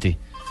diferente,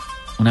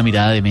 una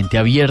mirada de mente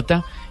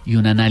abierta y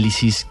un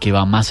análisis que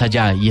va más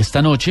allá. Y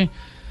esta noche,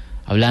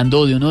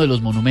 hablando de uno de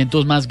los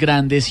monumentos más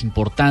grandes,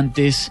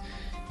 importantes,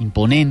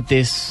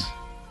 imponentes,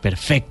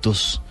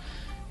 perfectos,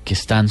 que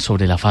están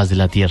sobre la faz de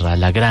la Tierra,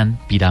 la Gran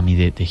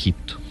Pirámide de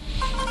Egipto.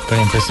 Tan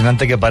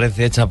impresionante que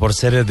parece hecha por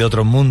seres de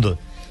otros mundos.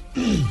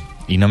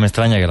 Y no me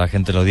extraña que la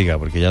gente lo diga,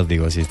 porque ya os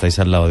digo, si estáis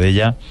al lado de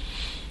ella,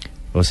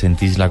 os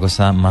sentís la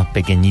cosa más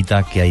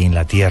pequeñita que hay en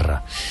la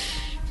Tierra.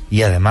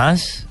 Y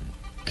además,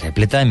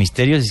 repleta de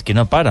misterios, es que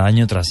no para,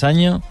 año tras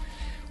año,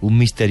 un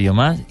misterio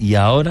más, y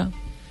ahora,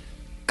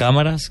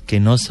 cámaras que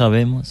no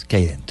sabemos qué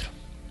hay dentro.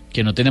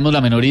 Que no tenemos la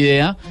menor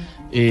idea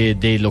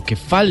de lo que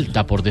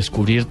falta por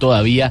descubrir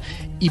todavía.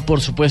 Y por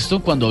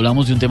supuesto, cuando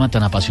hablamos de un tema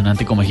tan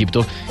apasionante como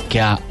Egipto,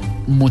 que a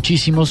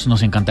muchísimos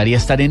nos encantaría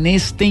estar en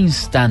este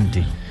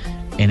instante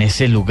en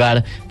ese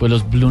lugar, pues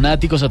los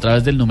blunáticos a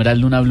través del numeral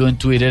Luna BLU en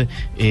Twitter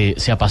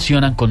se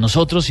apasionan con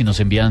nosotros y nos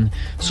envían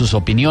sus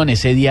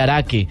opiniones. Eddie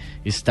Araque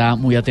está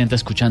muy atenta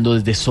escuchando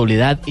desde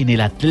Soledad en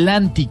el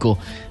Atlántico.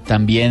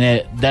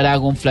 También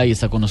Dragonfly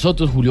está con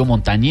nosotros, Julio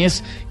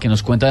Montañez, que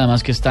nos cuenta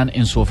además que están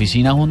en su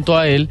oficina junto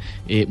a él,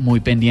 muy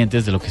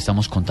pendientes de lo que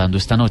estamos contando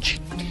esta noche.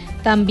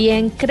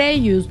 También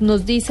Creyus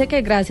nos dice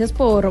que gracias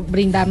por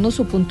brindarnos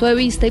su punto de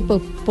vista y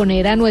por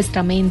poner a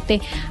nuestra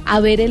mente a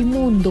ver el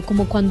mundo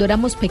como cuando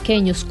éramos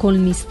pequeños,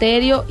 con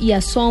misterio y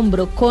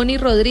asombro. Connie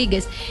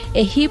Rodríguez,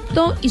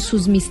 Egipto y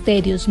sus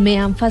misterios me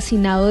han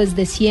fascinado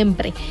desde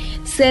siempre.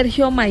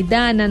 Sergio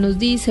Maidana nos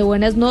dice,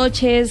 buenas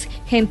noches,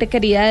 gente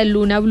querida de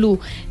Luna BLU.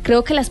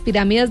 Creo que las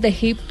pirámides de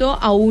Egipto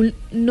aún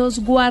nos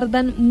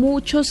guardan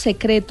muchos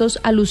secretos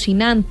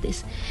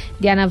alucinantes.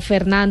 Diana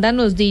Fernanda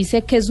nos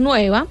dice que es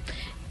nueva,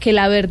 que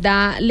la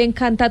verdad le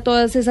encanta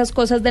todas esas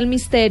cosas del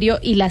misterio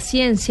y la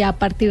ciencia. A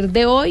partir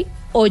de hoy,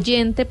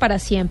 oyente para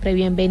siempre.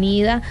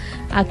 Bienvenida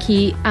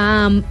aquí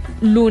a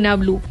Luna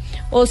BLU.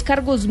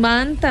 Oscar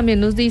Guzmán también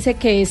nos dice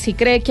que sí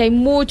cree que hay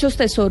muchos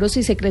tesoros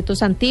y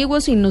secretos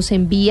antiguos y nos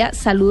envía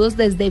saludos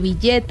desde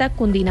Villeta,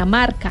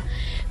 Cundinamarca.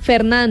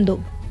 Fernando,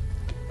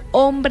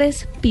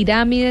 hombres,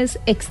 pirámides,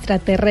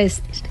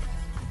 extraterrestres.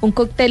 Un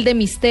cóctel de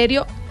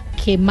misterio.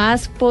 ¿Qué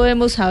más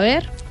podemos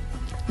saber?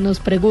 Nos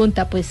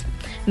pregunta, pues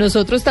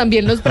nosotros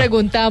también nos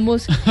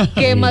preguntamos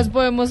qué más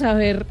podemos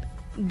saber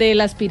de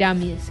las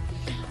pirámides.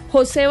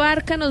 José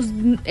Barca nos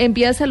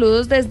envía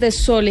saludos desde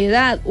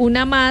Soledad.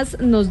 Una más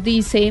nos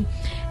dice,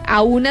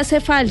 aún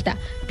hace falta.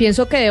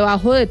 Pienso que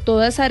debajo de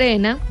toda esa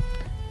arena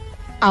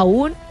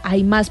aún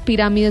hay más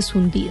pirámides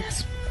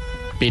hundidas.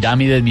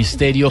 Pirámides,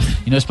 misterio,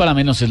 y no es para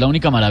menos, es la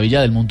única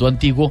maravilla del mundo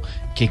antiguo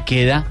que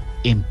queda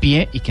en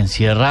pie y que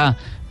encierra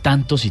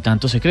tantos y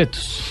tantos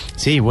secretos.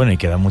 Sí, bueno, y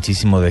queda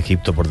muchísimo de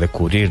Egipto por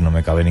descubrir, no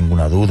me cabe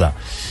ninguna duda.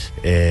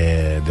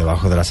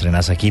 Debajo de las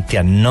arenas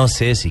egipcias no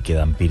sé si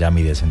quedan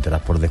pirámides enteras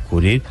por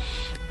descubrir,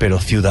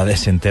 pero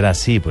ciudades enteras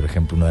sí. Por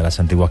ejemplo, una de las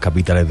antiguas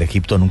capitales de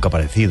Egipto nunca ha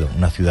aparecido,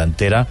 una ciudad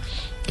entera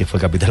que fue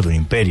capital de un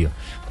imperio,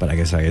 para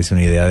que se hagáis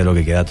una idea de lo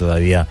que queda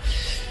todavía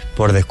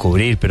por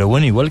descubrir. Pero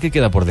bueno, igual que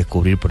queda por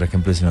descubrir, por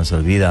ejemplo, se nos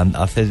olvida,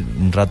 hace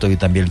un rato vi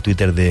también el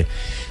Twitter de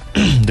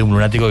un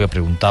lunático que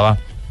preguntaba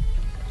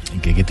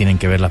qué tienen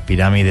que ver las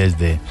pirámides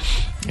de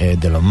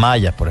los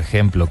mayas, por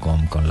ejemplo,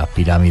 con las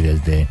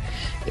pirámides de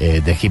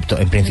Egipto.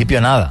 En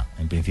principio nada,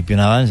 en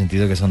el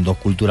sentido de que son dos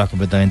culturas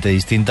completamente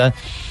distintas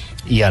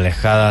y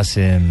alejadas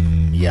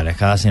en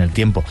el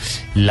tiempo.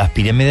 Las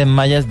pirámides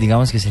mayas,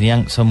 digamos que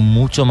son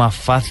mucho más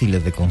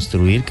fáciles de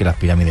construir que las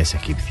pirámides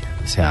egipcias.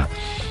 O sea,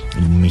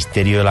 el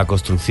misterio de la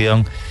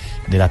construcción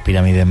de las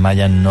pirámides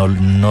mayas no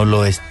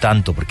lo es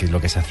tanto, porque lo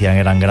que se hacían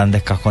eran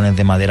grandes cajones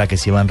de madera que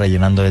se iban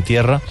rellenando de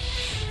tierra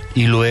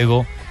y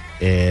luego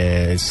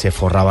se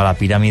forraba la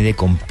pirámide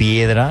con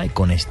piedra,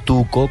 con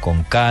estuco,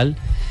 con cal,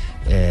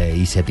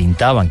 y se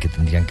pintaban, que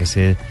tendrían que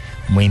ser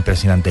muy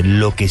impresionantes.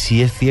 Lo que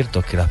sí es cierto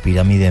es que las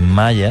pirámides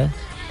mayas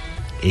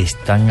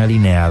están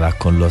alineadas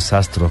con los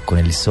astros, con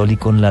el sol y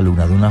con la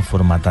luna de una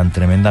forma tan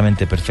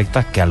tremendamente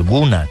perfecta que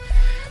algunas,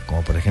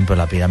 como por ejemplo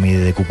la pirámide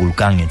de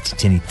Kukulcán en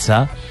Chichén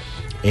Itzá,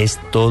 es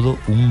todo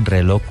un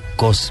reloj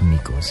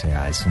cósmico. O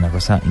sea, es una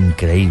cosa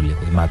increíble.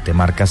 Te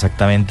marca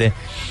exactamente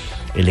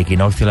el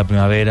equinoccio de la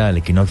primavera, el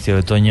equinoccio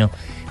de otoño.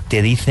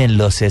 Te dicen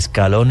los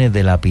escalones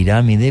de la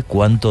pirámide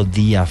cuántos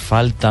días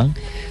faltan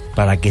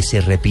para que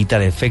se repita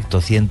el efecto.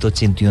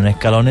 181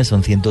 escalones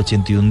son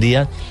 181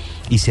 días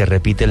y se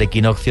repite el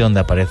equinoccio,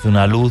 donde aparece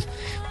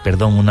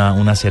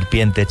una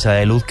serpiente hecha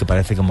de luz que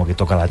parece como que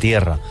toca la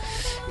tierra.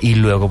 Y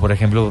luego, por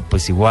ejemplo,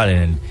 pues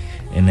igual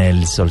en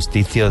el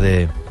solsticio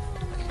de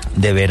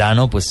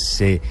verano, pues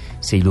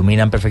se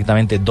iluminan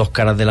perfectamente 2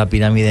 caras de la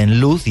pirámide en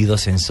luz y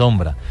 2 en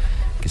sombra,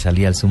 que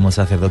salía el sumo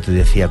sacerdote y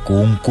decía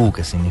Kuunku,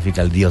 que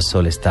significa el dios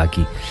sol está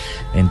aquí.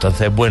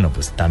 Entonces, bueno,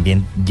 pues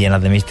también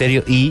llenas de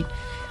misterio, y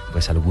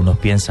pues algunos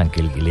piensan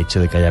que el hecho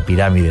de que haya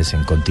pirámides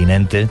en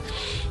continentes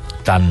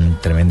tan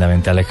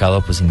tremendamente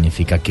alejados, pues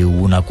significa que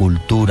hubo una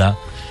cultura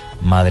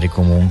madre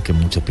común que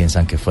muchos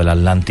piensan que fue la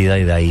Atlántida,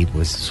 y de ahí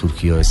pues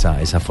surgió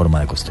esa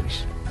forma de construir.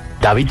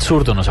 David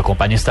Zurdo nos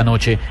acompaña esta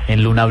noche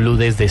en Luna Blue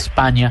desde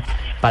España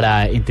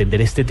para entender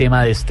este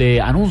tema de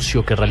este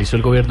anuncio que realizó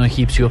el gobierno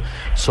egipcio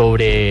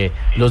sobre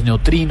los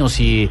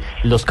neutrinos y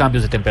los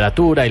cambios de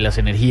temperatura y las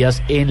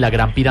energías en la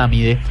Gran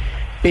Pirámide.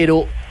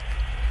 Pero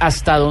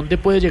 ¿hasta dónde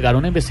puede llegar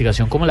una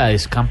investigación como la de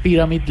Gran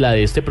Pirámide, la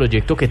de este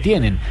proyecto que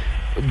tienen?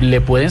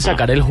 ¿Le pueden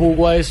sacar el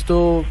jugo a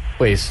esto,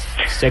 pues,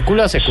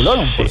 secula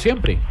seculorum, por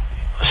siempre?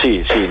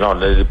 Sí, no,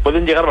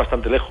 pueden llegar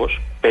bastante lejos,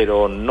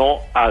 pero no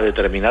a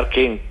determinar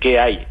qué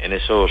hay en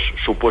esos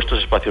supuestos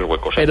espacios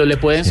huecos. Pero le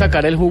pueden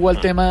sacar el jugo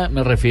al tema,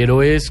 me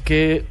refiero es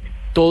que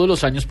todos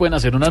los años pueden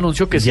hacer un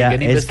anuncio que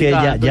siguen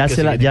investigando. Ya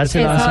se lo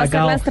han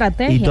sacado,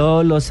 y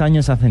todos los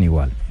años hacen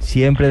igual.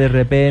 Siempre de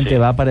repente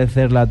va a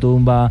aparecer la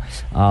tumba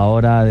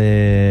ahora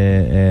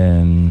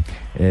de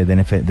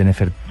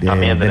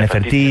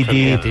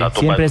Nefertiti.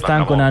 Siempre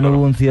están con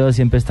anuncios,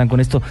 siempre están con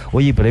esto.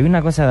 Oye, pero hay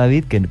una cosa,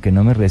 David, que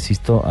no me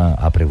resisto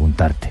a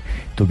preguntarte.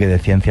 Tú que de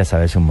ciencia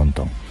sabes un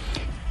montón.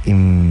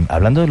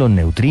 Hablando de los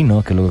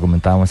neutrinos, que es lo que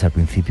comentábamos al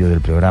principio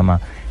del programa,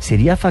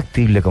 ¿sería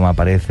factible, como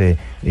aparece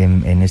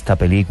en esta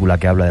película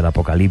que habla del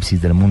apocalipsis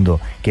del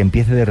mundo, que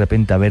empiece de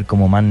repente a haber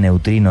como más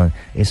neutrinos,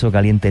 eso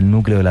caliente el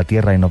núcleo de la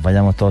Tierra y nos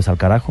vayamos todos al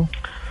carajo?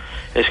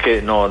 Es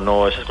que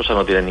no, esas cosas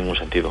no tienen ningún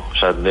sentido. O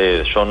sea,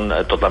 son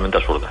totalmente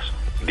absurdas,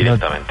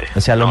 directamente.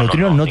 O sea, ¿los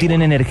neutrinos no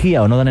tienen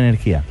energía o no dan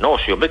energía? No,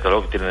 sí, hombre,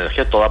 claro que tienen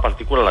energía. Toda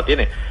partícula la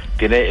tiene.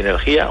 Tiene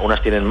energía,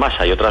 unas tienen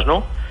masa y otras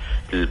no.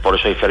 Por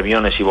eso hay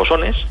fermiones y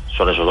bosones,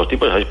 son esos dos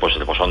tipos, ¿sabéis? Pues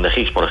el bosón de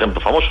Higgs, por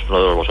ejemplo, famoso, uno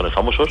de los bosones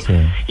famosos, sí.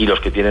 Y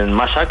los que tienen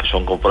masa, que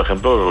son, como por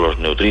ejemplo, los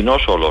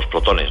neutrinos o los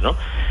protones, ¿no?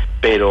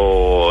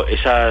 Pero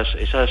estos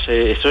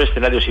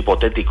escenarios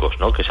hipotéticos,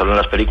 ¿no?, que salen en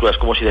las películas,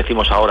 como si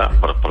decimos ahora,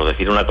 por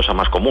decir una cosa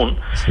más común,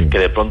 sí, que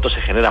de pronto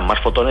se generan más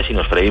fotones y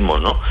nos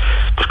freímos, ¿no?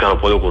 Pues claro,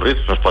 puede ocurrir,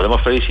 nos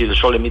podemos freír si el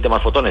Sol emite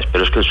más fotones,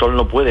 pero es que el Sol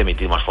no puede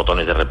emitir más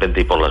fotones de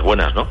repente y por las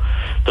buenas, ¿no?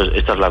 Entonces,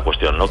 esta es la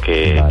cuestión, ¿no?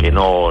 Que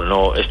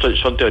no, esto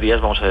son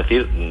teorías, vamos a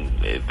decir,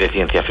 de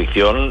ciencia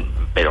ficción,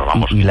 pero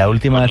vamos. Y la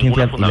última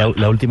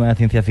de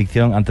ciencia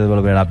ficción, antes de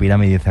volver a la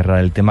pirámide y cerrar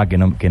el tema, que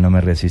no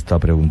me resisto a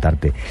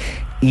preguntarte.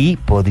 ¿Y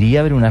podría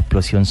haber una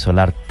explosión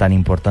solar tan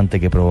importante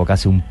que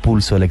provocase un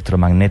pulso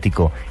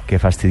electromagnético que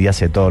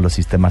fastidiase todos los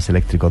sistemas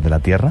eléctricos de la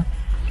Tierra?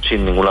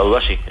 Sin ninguna duda,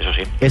 sí, eso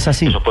sí. ¿Es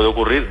así? Eso puede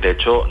ocurrir, de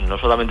hecho, no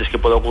solamente es que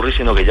puede ocurrir,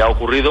 sino que ya ha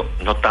ocurrido,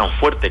 no tan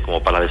fuerte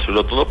como para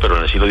destruirlo todo, pero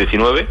en el siglo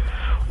XIX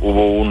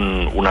hubo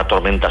una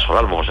tormenta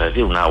solar, vamos a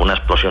decir, una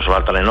explosión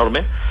solar tan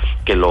enorme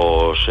que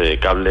los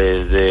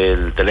cables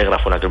del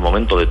telégrafo en aquel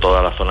momento de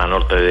toda la zona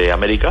norte de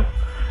América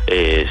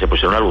se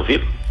pusieron a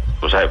lucir.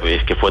 O sea,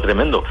 es que fue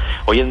tremendo.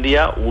 Hoy en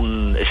día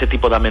ese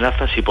tipo de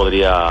amenazas sí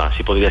podría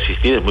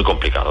existir, es muy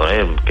complicado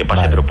que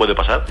pase, pero puede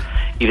pasar,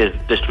 y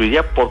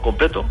destruiría por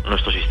completo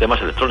nuestros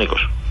sistemas electrónicos.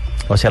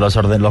 O sea,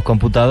 los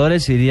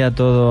computadores iría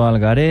todo al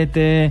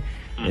garete.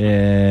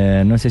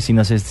 No sé si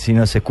nos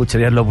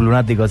escucharían los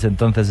lunáticos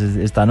entonces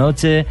esta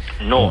noche.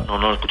 No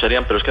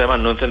escucharían, pero es que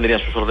además no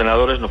encenderían sus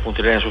ordenadores, no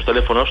funcionarían sus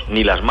teléfonos,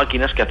 ni las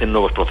máquinas que hacen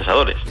nuevos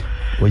procesadores.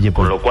 Oye, pues,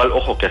 con lo cual,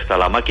 ojo, que hasta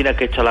la máquina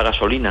que echa la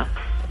gasolina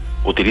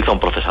utiliza un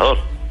procesador.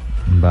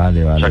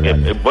 Vale. O sea que,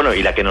 bueno,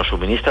 y la que nos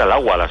suministra el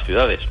agua a las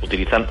ciudades,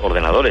 utilizan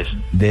ordenadores.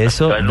 De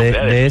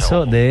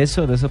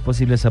esos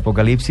posibles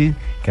apocalipsis,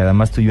 que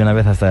además tú y yo una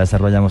vez hasta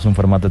desarrollamos un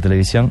formato de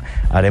televisión,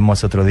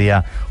 haremos otro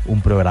día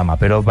un programa.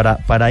 Pero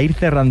para ir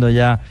cerrando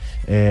ya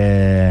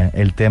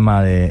el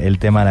tema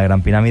de la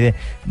Gran Pirámide,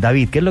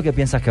 David, ¿qué es lo que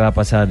piensas que va a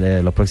pasar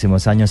los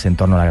próximos años en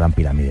torno a la Gran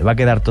Pirámide? ¿Va a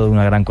quedar toda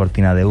una gran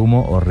cortina de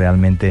humo o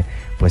realmente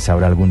pues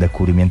habrá algún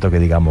descubrimiento que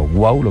digamos,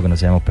 wow, lo que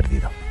nos hayamos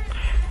perdido?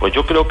 Pues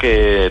yo creo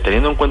que,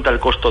 teniendo en cuenta el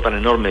costo tan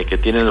enorme que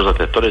tienen los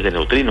detectores de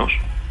neutrinos,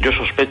 yo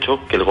sospecho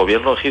que el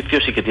gobierno egipcio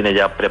sí que tiene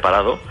ya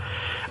preparado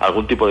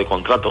algún tipo de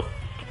contrato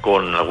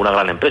con alguna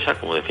gran empresa,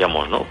 como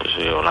decíamos, ¿no? Pues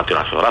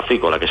National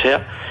Geographic o la que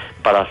sea,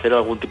 para hacer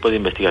algún tipo de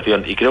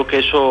investigación. Y creo que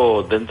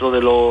eso, dentro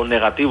de lo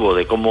negativo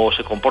de cómo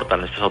se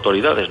comportan estas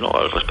autoridades, ¿no?,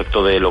 al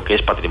respecto de lo que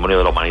es patrimonio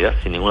de la humanidad,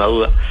 sin ninguna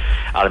duda,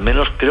 al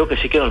menos creo que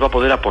sí que nos va a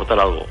poder aportar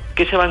algo.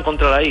 ¿Qué se va a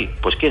encontrar ahí?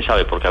 Pues quién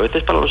sabe, porque a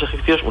veces para los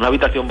egipcios una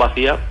habitación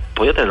vacía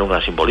podía tener un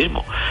gran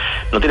simbolismo.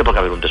 No tiene por qué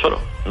haber un tesoro,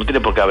 no tiene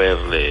por qué haber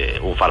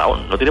un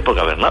faraón, no tiene por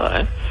qué haber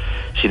nada, ¿eh?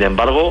 Sin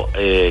embargo,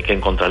 que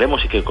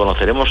encontraremos y que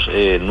conoceremos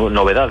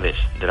novedades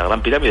de la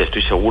Gran Pirámide,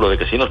 estoy seguro de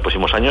que sí en los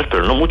próximos años,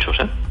 pero no muchos,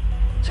 ¿eh?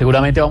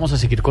 Seguramente vamos a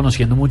seguir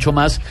conociendo mucho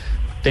más,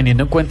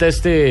 teniendo en cuenta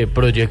este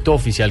proyecto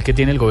oficial que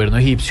tiene el gobierno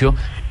egipcio,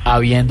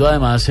 habiendo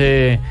además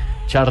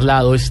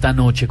charlado esta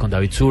noche con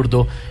David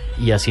Zurdo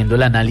y haciendo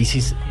el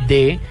análisis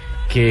de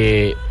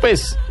que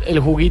pues el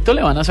juguito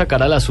le van a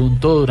sacar al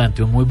asunto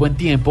durante un muy buen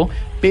tiempo,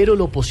 pero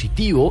lo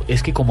positivo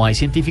es que como hay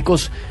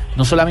científicos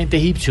no solamente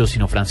egipcios,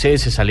 sino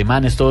franceses,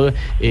 alemanes,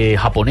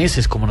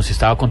 japoneses, como nos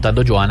estaba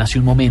contando Joan hace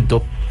un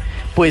momento,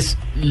 pues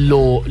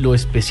lo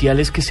especial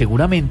es que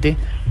seguramente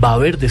va a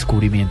haber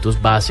descubrimientos,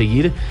 va a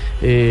seguir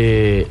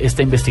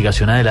esta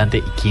investigación adelante,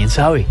 y quién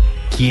sabe,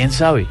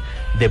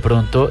 de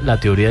pronto la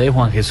teoría de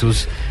Juan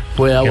Jesús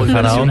pueda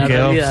volver a una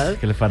realidad,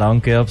 que el faraón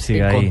Keops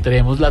siga ahí.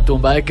 Encontremos la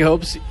tumba de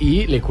Keops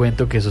y le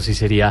cuento que eso sí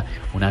sería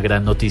una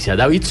gran noticia.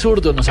 David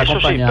Zurdo nos ha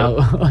acompañado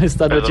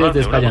esta noche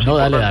desde España. No,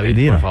 dale,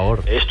 David, por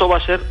favor. Esto va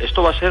a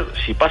ser,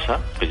 si pasa,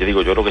 pues yo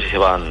digo, yo creo que sí se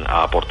van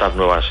a aportar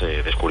nuevos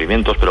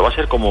descubrimientos, pero va a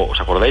ser como, ¿os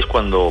acordáis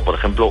cuando, por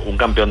ejemplo, un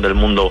campeón del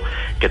mundo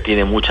que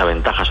tiene mucha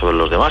ventaja sobre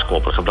los demás,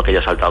 como por ejemplo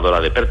aquella saltadora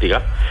de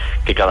Pértiga,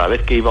 que cada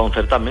vez que iba a un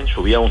certamen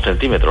subía 1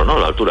 centímetro, ¿no?,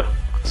 la altura?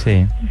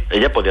 Sí.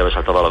 Ella podría haber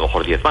saltado a lo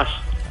mejor 10 más.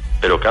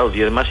 Pero claro,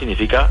 10 más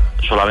significa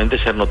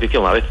solamente ser noticia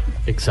una vez.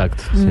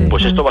 Exacto. Sí.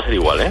 Pues esto va a ser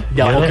igual, ¿eh?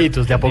 De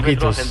a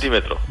poquitos.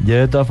 Centímetro. Yo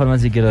de todas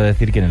formas sí quiero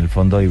decir que en el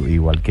fondo,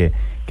 igual que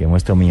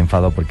muestro mi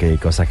enfado porque hay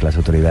cosas que las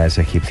autoridades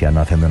egipcias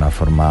no hacen de una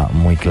forma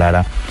muy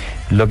clara,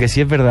 lo que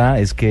sí es verdad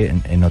es que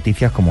en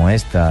noticias como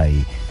esta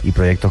y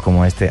proyectos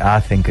como este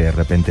hacen que de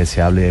repente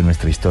se hable de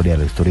nuestra historia, de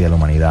la historia de la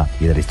humanidad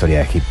y de la historia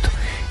de Egipto,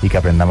 y que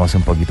aprendamos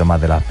un poquito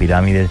más de las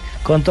pirámides,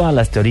 con todas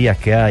las teorías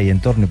que hay en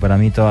torno, y para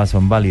mí todas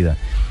son válidas.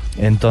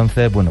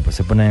 Entonces, bueno, pues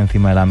se ponen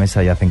encima de la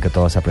mesa y hacen que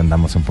todos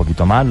aprendamos un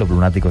poquito más, los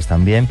lunáticos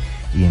también,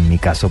 y en mi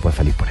caso, pues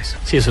feliz por eso.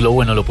 Sí, eso es lo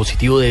bueno, lo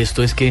positivo de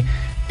esto es que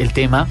el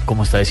tema,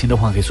 como está diciendo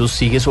Juan Jesús,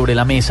 sigue sobre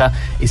la mesa,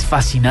 es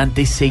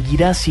fascinante,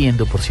 seguirá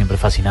siendo por siempre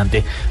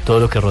fascinante todo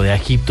lo que rodea a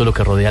Egipto, lo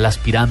que rodea las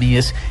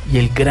pirámides y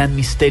el gran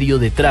misterio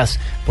detrás.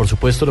 Por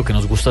supuesto, lo que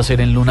nos gusta hacer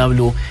en Luna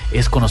Blue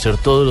es conocer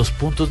todos los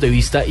puntos de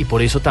vista, y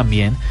por eso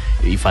también,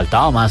 y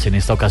faltaba más en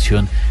esta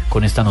ocasión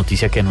con esta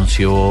noticia que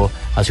anunció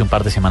hace un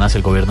par de semanas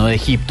el gobierno de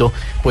Egipto,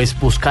 pues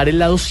buscar el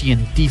lado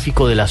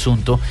científico del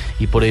asunto,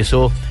 y por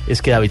eso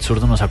es que David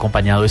Zurdo nos ha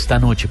acompañado esta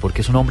noche,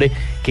 porque es un hombre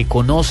que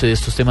conoce de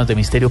estos temas de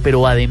misterio,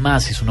 pero además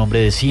es un hombre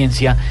de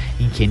ciencia,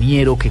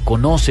 ingeniero, que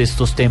conoce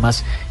estos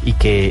temas y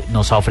que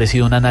nos ha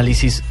ofrecido un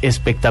análisis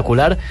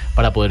espectacular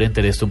para poder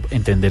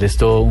entender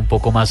esto un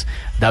poco más.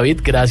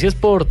 David, gracias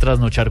por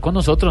trasnochar con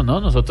nosotros,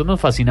 ¿no? Nosotros nos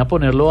fascina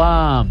ponerlo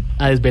a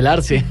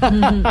desvelarse.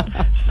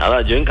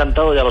 Nada, yo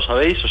encantado, ya lo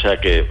sabéis, o sea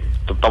que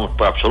estamos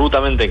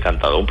absolutamente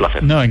encantados, un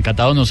placer. No,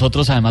 encantados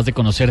nosotros, además de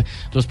conocer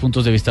los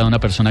puntos de vista de una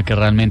persona que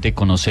realmente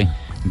conoce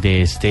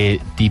de este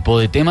tipo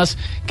de temas,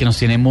 que nos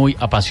tiene muy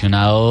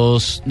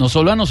apasionados, no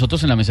solo a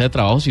nosotros en la mesa de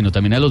trabajo, sino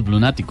también a los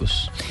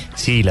blunáticos.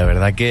 Sí, la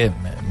verdad que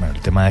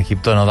el tema de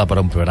Egipto no da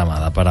para un programa,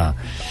 da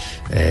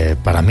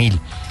para 1000.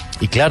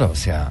 Y claro, o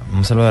sea,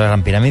 hemos hablado de la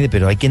Gran Pirámide,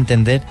 pero hay que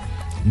entender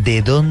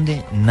de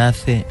dónde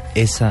nace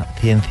esa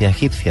ciencia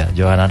egipcia,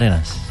 Joan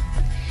Arenas.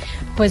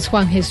 Pues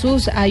Juan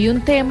Jesús, hay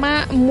un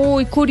tema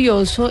muy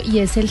curioso y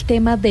es el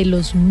tema de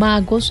los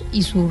magos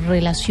y su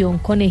relación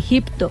con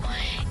Egipto.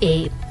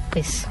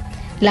 Pues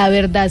la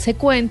verdad se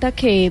cuenta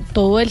que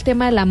todo el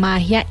tema de la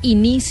magia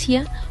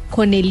inicia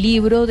con el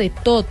libro de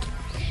Tot,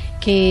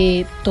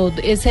 que Tot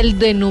es el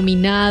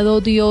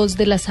denominado dios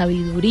de la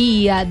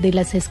sabiduría, de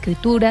las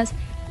escrituras,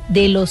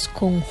 de los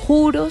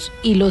conjuros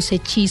y los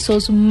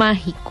hechizos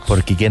mágicos.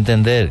 Porque hay que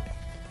entender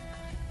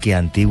que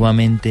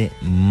antiguamente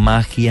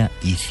magia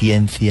y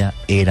ciencia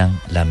eran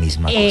la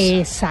misma cosa.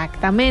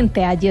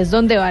 Exactamente, allí es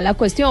donde va la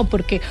cuestión,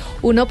 porque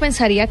uno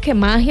pensaría que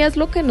magia es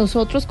lo que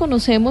nosotros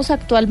conocemos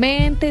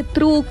actualmente,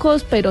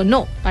 trucos, pero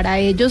no, para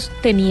ellos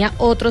tenía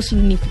otro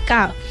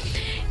significado.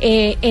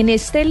 En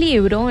este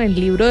libro, el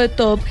libro de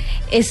Thoth,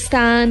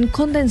 están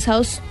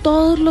condensados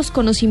todos los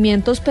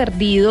conocimientos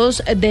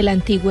perdidos de la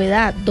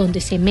antigüedad, donde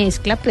se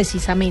mezcla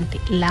precisamente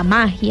la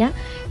magia,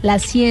 la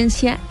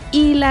ciencia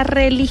y la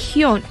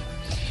religión.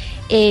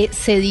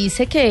 Se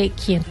dice que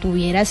quien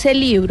tuviera ese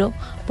libro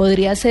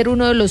podría ser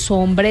uno de los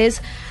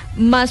hombres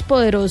más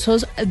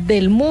poderosos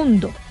del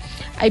mundo.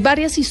 Hay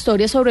varias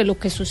historias sobre lo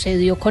que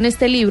sucedió con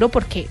este libro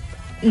porque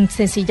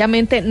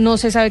sencillamente no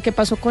se sabe qué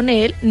pasó con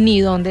él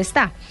ni dónde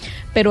está,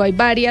 pero hay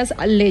varias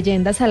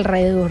leyendas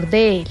alrededor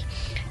de él.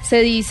 Se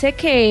dice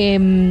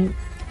que,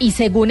 y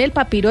según el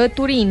papiro de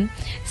Turín,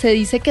 se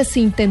dice que se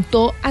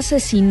intentó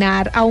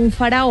asesinar a un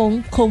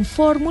faraón con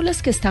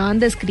fórmulas que estaban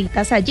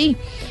descritas allí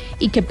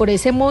y que por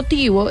ese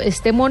motivo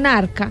este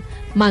monarca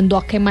mandó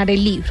a quemar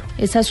el libro.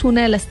 Esa es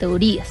una de las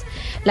teorías.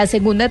 La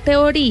segunda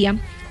teoría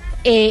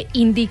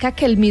indica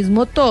que el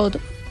mismo Thoth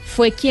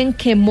fue quien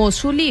quemó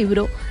su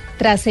libro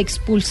tras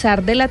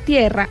expulsar de la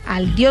tierra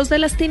al dios de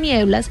las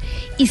tinieblas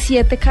y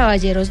 7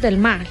 caballeros del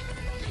mal.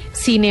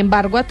 Sin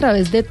embargo, a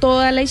través de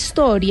toda la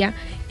historia,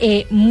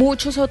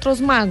 muchos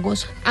otros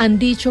magos han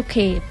dicho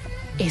que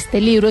este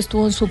libro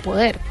estuvo en su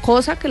poder,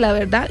 cosa que la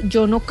verdad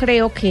yo no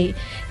creo que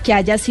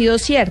haya sido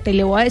cierta, y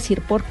le voy a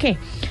decir por qué.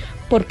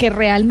 Porque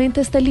realmente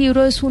este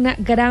libro es una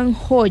gran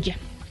joya.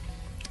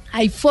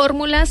 Hay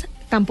fórmulas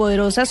tan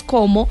poderosas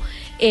como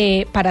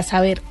para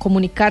saber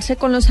comunicarse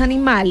con los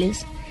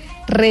animales,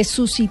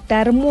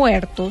 resucitar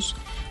muertos,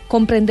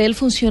 comprender el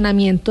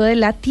funcionamiento de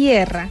la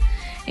tierra.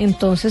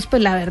 Entonces,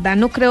 pues la verdad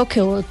no creo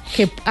que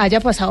haya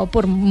pasado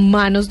por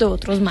manos de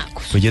otros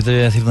magos. Pues yo te voy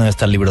a decir dónde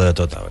está el libro de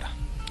Thoth ahora.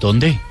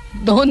 ¿Dónde?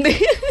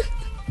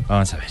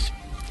 Vamos a ver.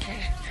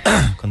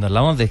 Cuando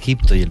hablamos de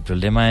Egipto, y el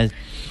problema es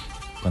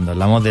cuando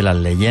hablamos de las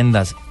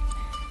leyendas,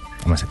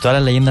 todas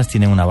las leyendas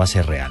tienen una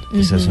base real.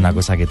 Eso es una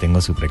cosa que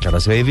tengo súper claro.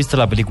 Si habéis visto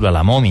la película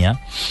La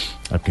momia,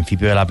 al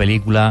principio de la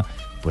película,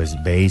 pues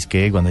veis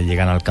que cuando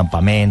llegan al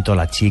campamento,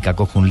 la chica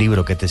coge un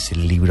libro, que este es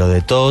el libro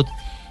de Thoth,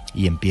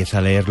 y empieza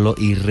a leerlo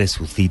y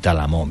resucita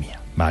la momia,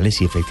 ¿vale?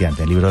 Sí,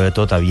 efectivamente, en el libro de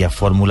Thoth había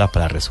fórmulas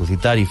para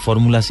resucitar y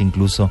fórmulas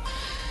incluso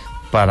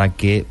para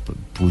que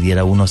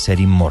pudiera uno ser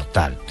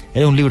inmortal.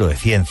 Era un libro de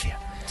ciencia,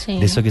 sí,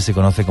 de eso que se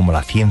conoce como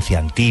la ciencia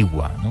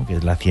antigua, ¿no? Que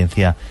es la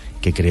ciencia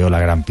que creó la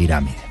Gran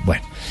Pirámide.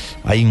 Bueno,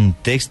 hay un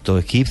texto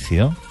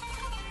egipcio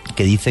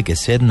que dice que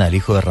Sedna, el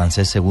hijo de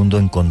Ramsés II,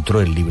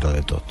 encontró el libro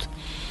de Thoth.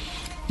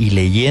 Y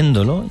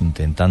leyéndolo,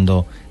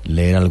 intentando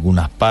leer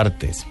algunas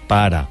partes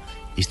para...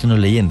 Esto no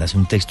es leyenda, es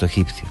un texto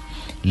egipcio.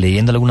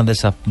 Leyendo algunas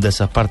de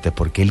esas partes,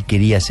 porque él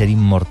quería ser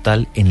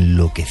inmortal,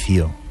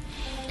 enloqueció.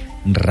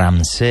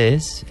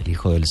 Ramsés, el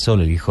hijo del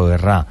sol, el hijo de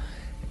Ra,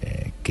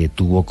 que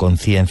tuvo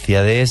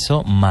conciencia de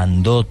eso,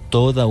 mandó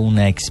toda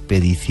una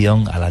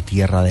expedición a la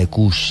tierra de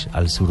Kush,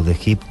 al sur de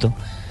Egipto,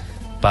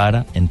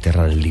 para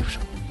enterrar el libro.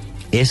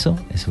 Eso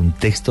es un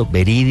texto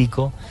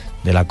verídico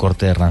de la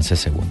corte de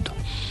Ramsés II.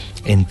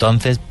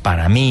 Entonces,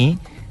 para mí,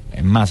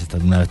 es más,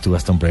 una vez tuve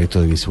hasta un proyecto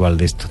audiovisual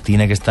de esto,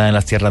 tiene que estar en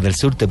las tierras del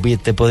sur, te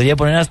podría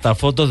poner hasta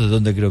fotos de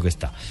donde creo que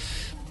está,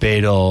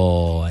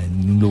 pero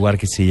en un lugar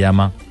que se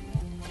llama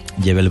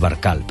Jebel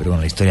Barkal, pero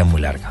bueno, la historia es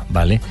muy larga,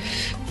 ¿vale?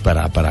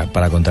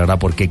 Para contarla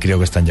por qué creo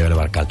que está en Jebel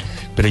Barkal.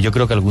 Pero yo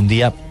creo que algún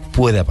día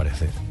puede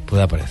aparecer.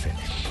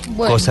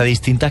 Bueno. Cosa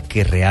distinta es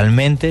que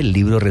realmente el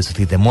libro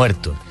resucite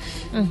muertos.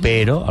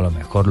 Pero a lo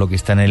mejor lo que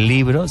está en el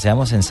libro,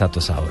 seamos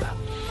sensatos ahora.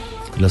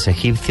 Los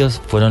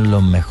egipcios fueron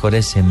los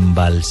mejores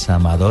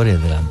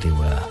embalsamadores de la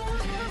antigüedad.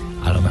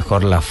 A lo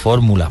mejor las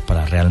fórmulas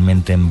para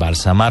realmente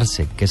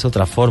embalsamarse, que es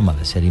otra forma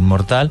de ser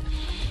inmortal,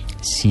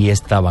 sí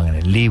estaban en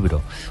el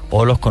libro,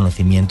 o los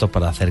conocimientos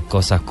para hacer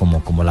cosas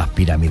como las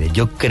pirámides.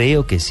 Yo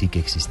creo que sí que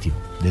existió.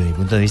 Desde mi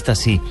punto de vista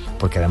sí,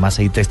 porque además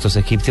hay textos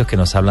egipcios que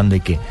nos hablan de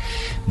que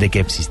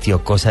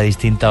existió. Cosa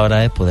distinta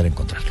ahora es poder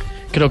encontrarlo.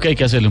 Creo que hay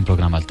que hacerle un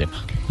programa al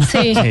tema.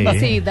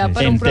 Sí, da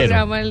para un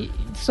programa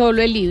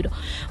solo el libro.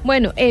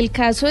 Bueno, el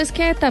caso es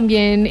que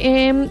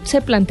también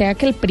se plantea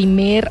que el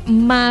primer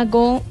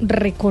mago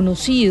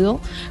reconocido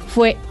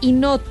fue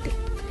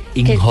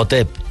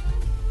Imhotep.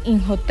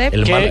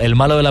 El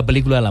malo de la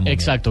película de la momia.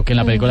 Exacto, que en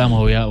la película de la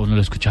momia uno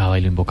lo escuchaba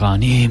y lo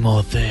invocaban,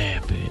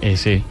 Imhotep,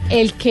 ese.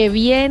 El que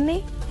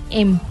viene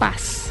en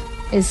paz,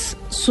 es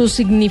su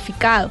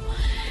significado.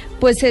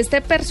 Pues este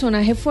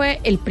personaje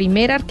fue el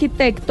primer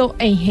arquitecto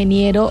e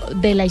ingeniero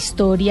de la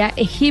historia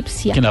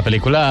egipcia. Que en la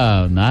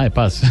película nada de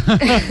paz.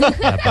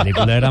 La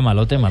película era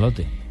malote.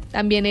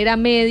 También era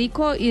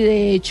médico y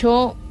de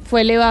hecho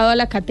fue elevado a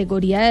la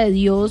categoría de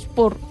Dios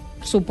por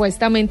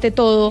supuestamente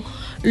todo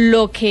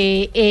lo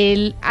que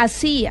él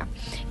hacía.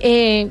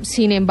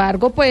 Sin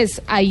embargo,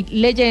 pues hay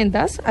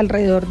leyendas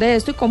alrededor de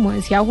esto y como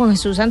decía Juan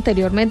Jesús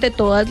anteriormente,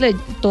 todas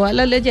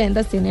las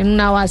leyendas tienen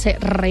una base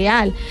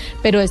real,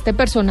 pero este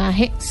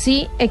personaje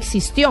sí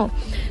existió.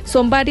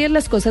 Son varias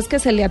las cosas que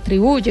se le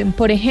atribuyen.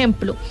 Por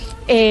ejemplo,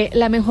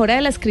 la mejora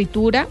de la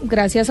escritura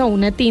gracias a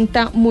una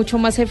tinta mucho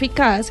más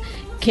eficaz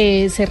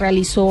que se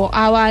realizó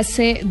a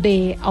base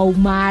de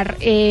ahumar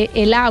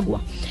el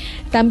agua.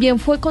 También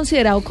fue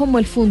considerado como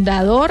el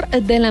fundador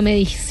de la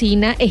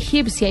medicina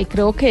egipcia, y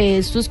creo que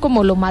esto es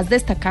como lo más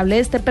destacable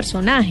de este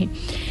personaje.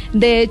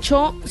 De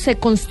hecho, se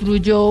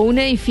construyó un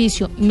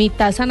edificio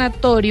mitad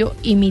sanatorio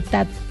y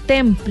mitad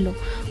templo,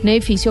 un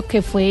edificio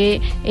que fue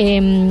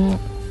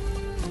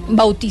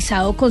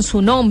bautizado con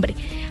su nombre.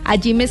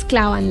 Allí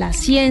mezclaban la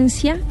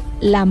ciencia,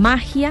 la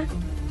magia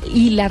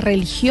y la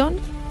religión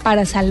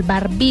para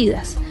salvar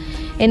vidas.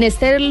 En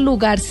este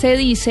lugar se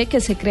dice que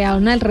se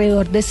crearon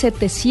alrededor de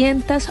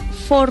 700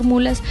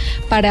 fórmulas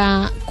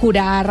para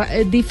curar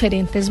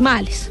diferentes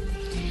males.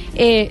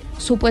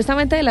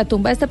 Supuestamente de la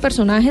tumba de este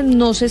personaje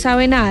no se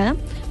sabe nada,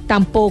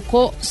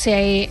 tampoco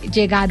se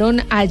llegaron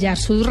a hallar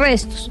sus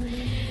restos.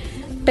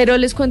 Pero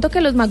les cuento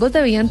que los magos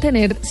debían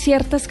tener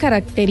ciertas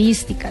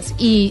características,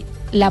 y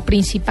la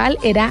principal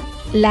era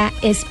la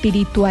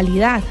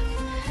espiritualidad.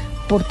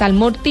 Por tal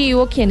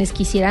motivo, quienes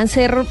quisieran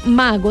ser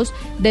magos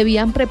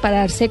debían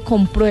prepararse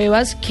con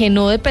pruebas que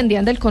no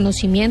dependían del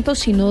conocimiento,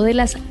 sino de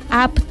las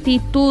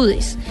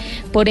aptitudes.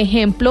 Por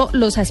ejemplo,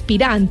 los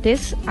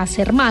aspirantes a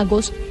ser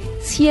magos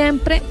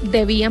siempre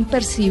debían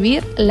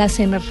percibir las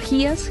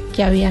energías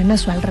que habían a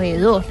su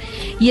alrededor.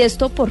 ¿Y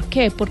esto por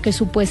qué? Porque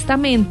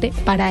supuestamente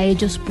para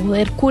ellos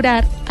poder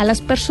curar a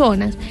las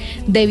personas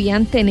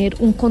debían tener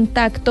un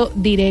contacto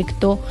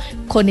directo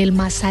con el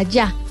más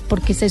allá,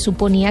 porque se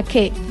suponía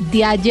que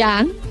de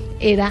allá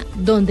era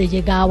donde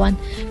llegaban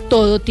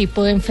todo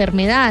tipo de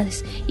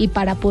enfermedades, y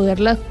para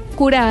poderlas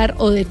curar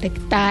o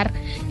detectar,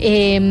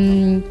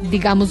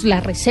 digamos,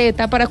 la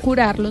receta para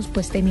curarlos,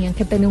 pues tenían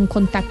que tener un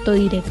contacto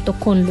directo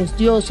con los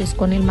dioses,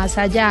 con el más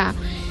allá.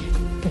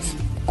 Pues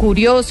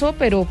curioso,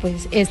 pero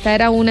pues esta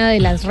era una de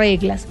las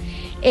reglas.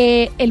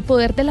 El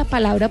poder de la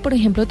palabra, por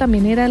ejemplo,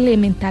 también era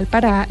elemental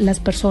para las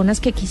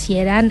personas que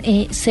quisieran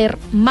ser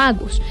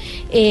magos.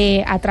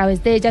 A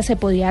través de ella se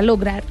podía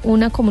lograr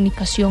una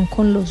comunicación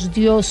con los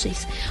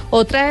dioses.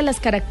 Otra de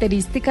las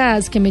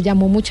características que me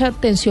llamó mucha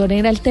atención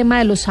era el tema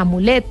de los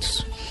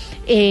amuletos.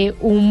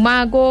 Un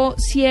mago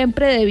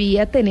siempre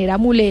debía tener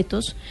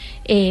amuletos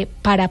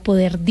para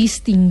poder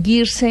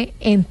distinguirse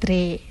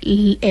entre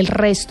el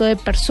resto de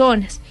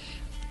personas.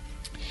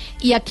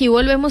 Y aquí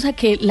volvemos a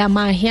que la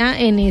magia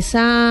en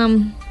esa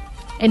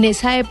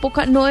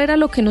época no era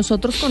lo que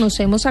nosotros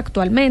conocemos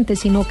actualmente,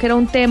 sino que era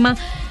un tema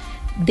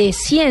de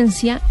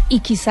ciencia y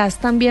quizás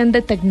también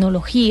de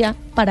tecnología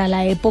para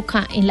la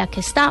época en la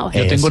que estaba.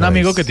 Yo tengo un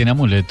amigo que tiene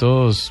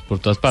amuletos por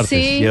todas partes.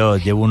 Sí. Yo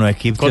llevo uno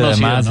egipcio,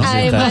 conocido, además. ¿no?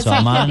 Además,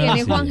 el mano, que tiene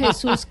sí. Juan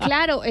Jesús,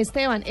 claro,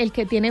 Esteban, el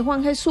que tiene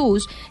Juan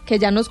Jesús, que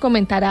ya nos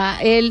comentará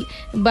él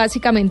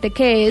básicamente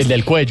qué es. El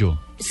del cuello.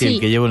 Sí, el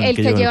que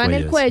lleva en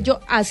el cuello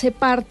hace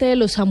parte de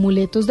los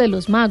amuletos de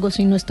los magos,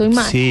 si no estoy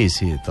mal. Sí,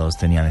 todos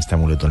tenían este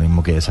amuleto,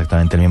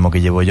 exactamente el mismo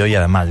que llevo yo, y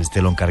además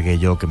este lo encargué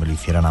yo, que me lo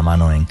hicieran a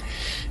mano en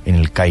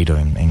el Cairo,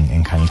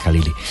 en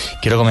Jalili.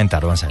 Quiero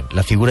comentar, vamos a ver,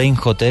 la figura de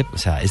Imhotep, o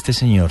sea, este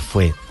señor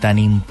fue tan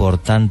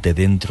importante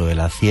dentro de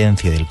la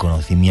ciencia y del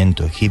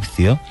conocimiento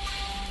egipcio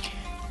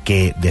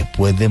que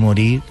después de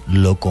morir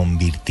lo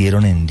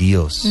convirtieron en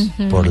Dios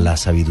por la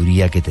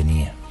sabiduría que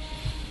tenía.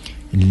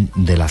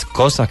 De las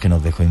cosas que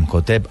nos dejó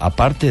Imhotep,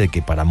 aparte de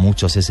que para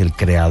muchos es el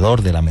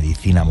creador de la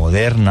medicina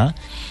moderna,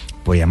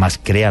 pues además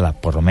crea,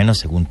 por lo menos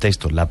según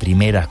textos, la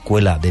primera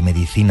escuela de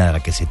medicina de la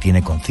que se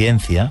tiene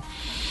conciencia,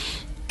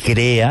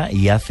 crea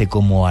y hace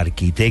como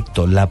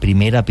arquitecto la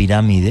primera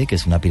pirámide, que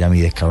es una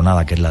pirámide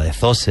escalonada, que es la de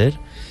Zoser,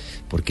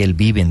 porque él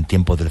vive en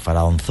tiempos del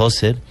faraón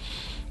Zoser,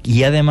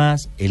 y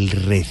además el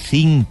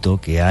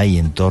recinto que hay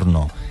en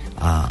torno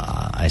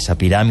a esa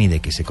pirámide,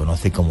 que se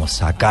conoce como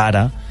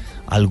Saqqara,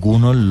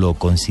 algunos lo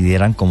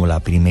consideran como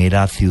la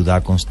primera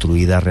ciudad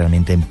construida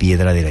realmente en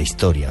piedra de la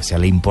historia. O sea,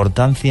 la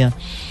importancia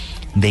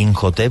de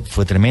Imhotep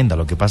fue tremenda.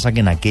 Lo que pasa que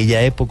en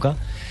aquella época,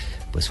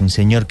 pues un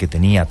señor que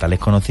tenía tales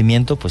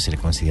conocimientos, pues se le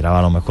consideraba,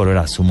 a lo mejor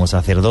era sumo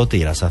sacerdote,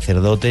 y era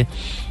sacerdote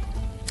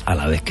a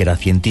la vez que era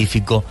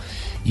científico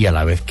y a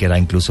la vez que era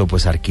incluso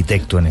pues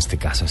arquitecto en este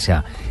caso. O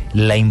sea,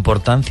 la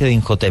importancia de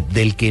Imhotep,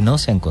 del que no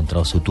se ha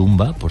encontrado su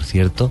tumba, por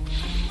cierto,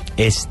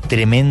 es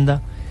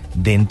tremenda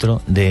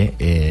dentro de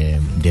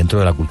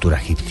la cultura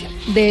egipcia.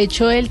 De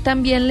hecho, él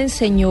también le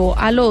enseñó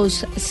a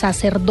los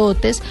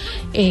sacerdotes,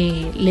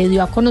 le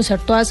dio a conocer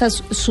toda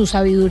su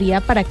sabiduría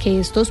para que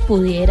estos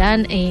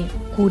pudieran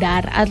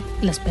curar a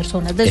las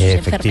personas de sus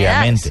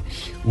enfermedades. Efectivamente.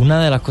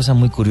 Una de las cosas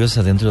muy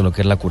curiosas dentro de lo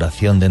que es la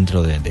curación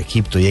dentro de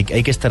Egipto, y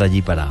hay que estar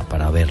allí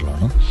para verlo,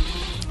 ¿no?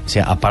 O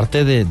sea,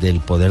 aparte del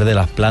poder de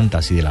las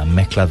plantas y de las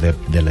mezclas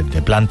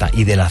de plantas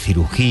y de la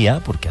cirugía,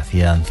 porque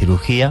hacían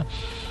cirugía,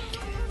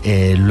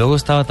 luego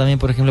estaba también,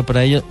 por ejemplo,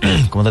 para ellos,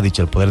 como te has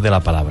dicho, el poder de la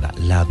palabra,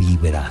 la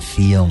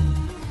vibración.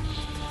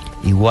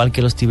 Igual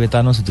que los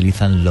tibetanos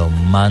utilizan los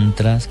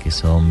mantras, que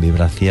son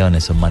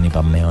vibraciones, son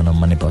manipadmeonos,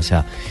 o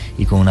sea,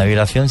 y con una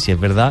vibración, si es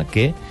verdad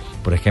que,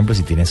 por ejemplo,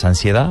 si tienes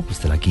ansiedad, pues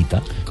te la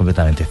quita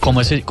completamente.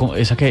 ¿Cómo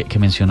esa que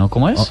mencionó,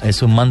 cómo es?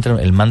 Es un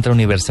mantra, el mantra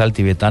universal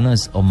tibetano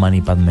es Om Mani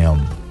Padme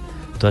Hum.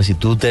 Entonces, si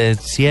tú te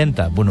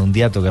sientas, bueno, un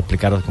día tengo que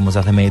explicaros cómo se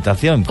hace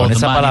meditación, con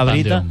esa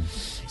palabrita,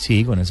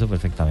 sí, con eso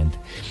perfectamente.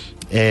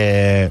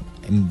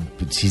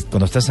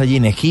 cuando estás allí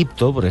en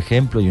Egipto, por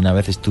ejemplo, y una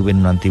vez estuve en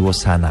un antiguo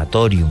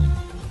sanatorium,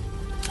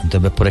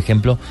 entonces, por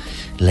ejemplo,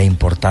 la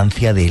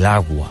importancia del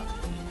agua,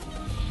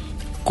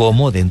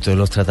 como dentro de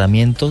los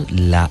tratamientos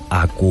la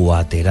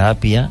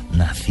acuaterapia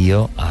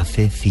nació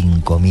hace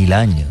 5.000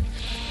 años.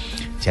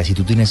 O sea, si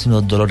tú tienes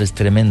unos dolores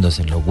tremendos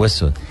en los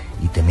huesos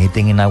y te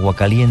meten en agua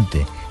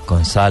caliente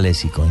con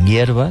sales y con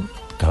hierbas,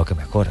 claro que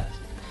mejoras.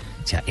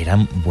 O sea,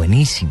 eran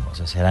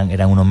buenísimos, o sea,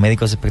 eran unos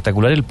médicos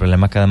espectaculares. El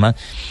problema es que además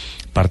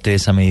parte de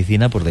esa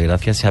medicina, por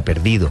desgracia, se ha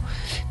perdido.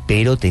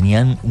 Pero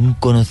tenían un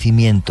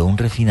conocimiento, un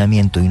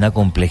refinamiento y una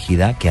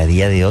complejidad que a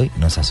día de hoy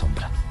nos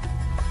asombra.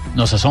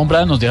 Nos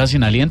asombra, nos deja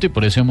sin aliento, y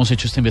por eso hemos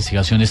hecho esta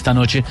investigación esta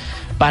noche,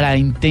 para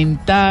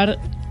intentar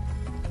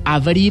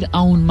abrir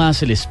aún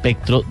más el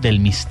espectro del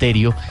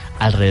misterio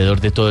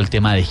alrededor de todo el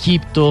tema de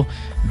Egipto,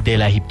 de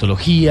la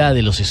egiptología,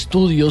 de los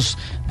estudios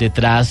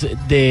detrás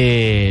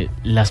de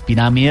las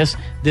pirámides,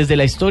 desde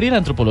la historia y la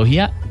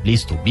antropología,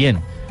 listo, bien,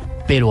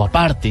 pero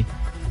aparte,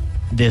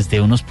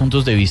 desde unos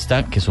puntos de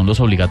vista que son los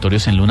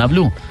obligatorios en Luna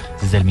BLU,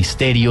 desde el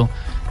misterio,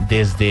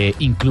 desde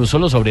incluso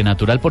lo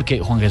sobrenatural,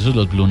 porque, Juan Jesús,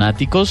 los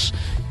blunáticos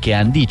que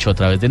han dicho a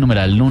través de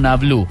numeral Luna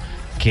BLU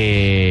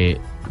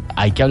que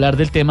hay que hablar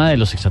del tema de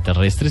los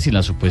extraterrestres y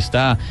la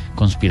supuesta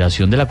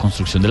conspiración de la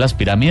construcción de las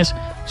pirámides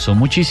son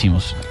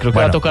muchísimos. Creo que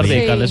va a tocar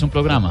dedicarles un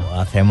programa.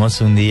 Hacemos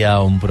un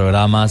día un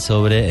programa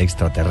sobre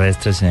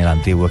extraterrestres en el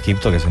Antiguo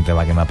Egipto, que es un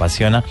tema que me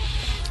apasiona.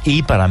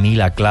 Y para mí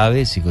la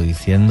clave, sigo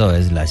diciendo,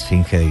 es la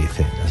Esfinge de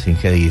Gizeh. La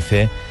Esfinge de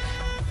Gizeh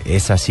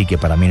es así, que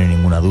para mí no hay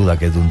ninguna duda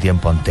que es de un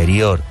tiempo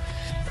anterior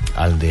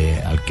al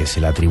que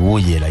se le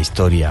atribuye la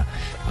historia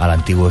al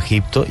Antiguo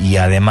Egipto, y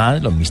además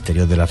los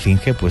misterios de la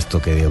Esfinge,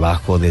 puesto que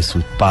debajo de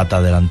sus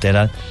patas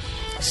delanteras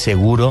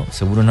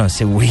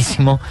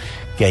segurísimo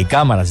que hay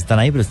cámaras, están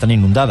ahí pero están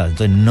inundadas,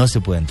 entonces no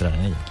se puede entrar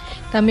en ellas.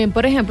 También,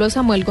 por ejemplo,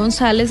 Samuel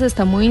González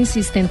está muy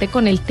insistente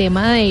con el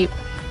tema de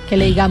que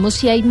le digamos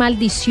si hay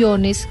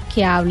maldiciones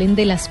que hablen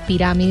de las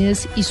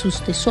pirámides y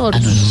sus tesoros.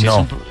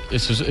 No.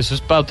 Eso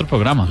es para otro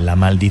programa. La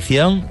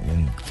maldición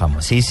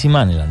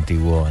famosísima en el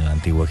antiguo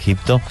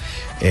Egipto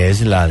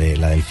es la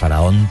del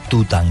faraón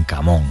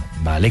Tutankamón,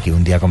 ¿vale? Que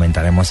un día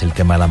comentaremos el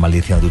tema de la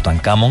maldición de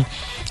Tutankamón.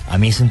 A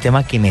mí es un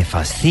tema que me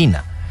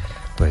fascina,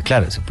 pues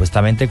claro,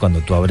 supuestamente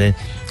cuando tú abres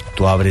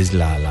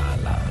la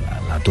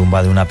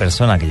tumba de una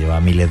persona que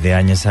lleva miles de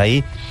años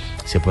ahí,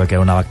 se puede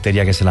crear una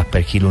bacteria que es el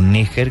Aspergillus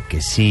niger,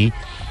 que sí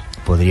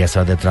podría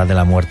estar detrás de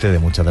la muerte de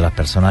muchas de las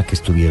personas que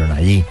estuvieron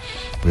allí,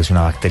 porque es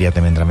una bacteria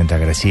tremendamente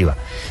agresiva.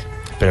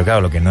 Pero claro,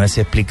 lo que no es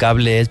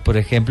explicable es, por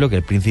ejemplo, que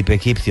el príncipe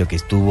egipcio que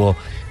estuvo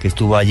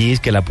allí es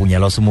que le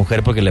apuñaló a su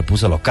mujer porque le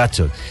puso los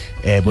cachos.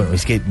 Bueno,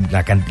 es que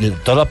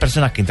todas las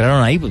personas que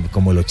entraron ahí,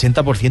 como el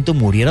 80%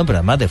 murieron, pero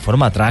además de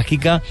forma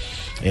trágica,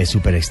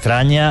 súper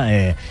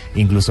extraña.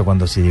 Incluso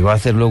cuando se llegó a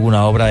hacer luego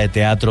una obra de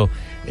teatro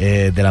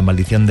de la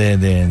maldición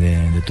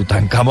de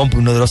Tutankamón,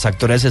 pues uno de los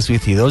actores se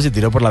suicidó, se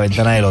tiró por la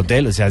ventana del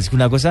hotel. O sea, es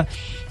una cosa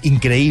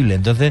increíble.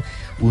 Entonces,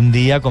 un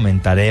día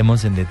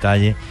comentaremos en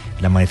detalle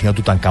la maldición de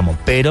Tutankamón,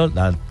 pero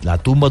la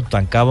tumba de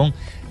Tutankamón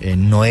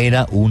no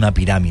era una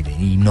pirámide,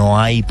 y no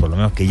hay, por lo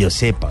menos que yo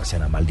sepa, o sea,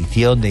 la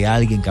maldición de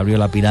alguien que abrió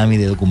la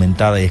pirámide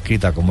documentada y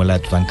escrita como es la de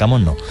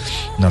Tutankamón, no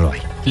lo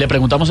hay. Le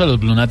preguntamos a los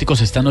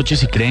blunáticos esta noche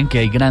si creen que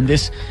hay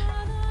grandes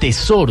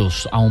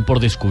tesoros aún por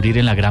descubrir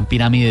en la Gran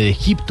Pirámide de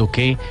Egipto.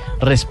 ¿Qué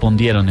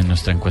respondieron en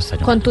nuestra encuesta?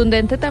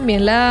 Contundente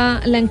también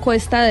la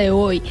encuesta de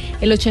hoy.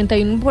 El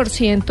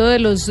 81% de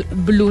los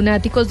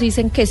blunáticos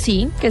dicen que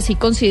sí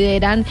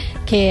consideran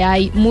que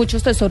hay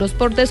muchos tesoros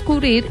por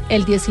descubrir.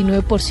 El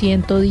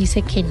 19%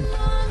 dice que no.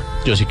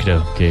 Yo sí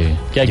creo que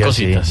hay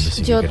cositas.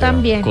 Sí, yo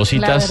también.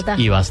 Cositas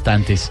y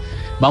bastantes.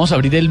 Vamos a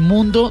abrir el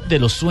mundo de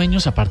los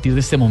sueños a partir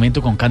de este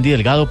momento con Candy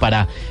Delgado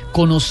para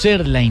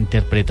conocer la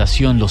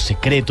interpretación, los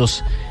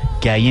secretos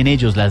que hay en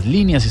ellos. Las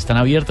líneas están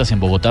abiertas en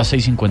Bogotá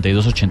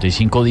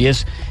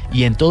 652-8510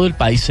 y en todo el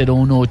país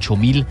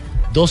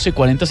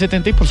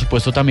 018-012-4070 y por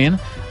supuesto también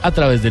a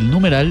través del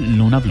numeral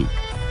Luna BLU.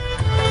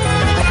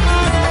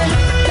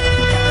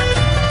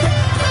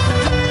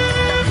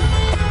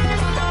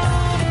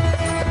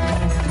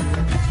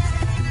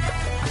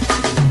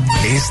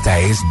 Esta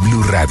es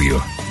Blue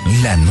Radio,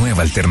 la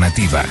nueva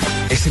alternativa.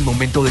 Es el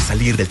momento de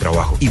salir del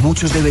trabajo y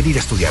muchos deben ir a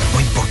estudiar.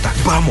 No importa.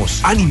 Vamos,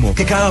 ánimo,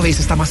 que cada vez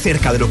está más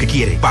cerca de lo que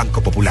quiere.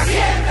 Banco Popular.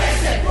 Siempre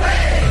se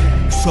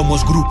puede.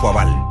 Somos Grupo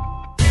Aval.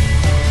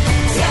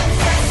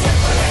 Siempre se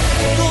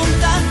puede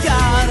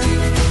contagiar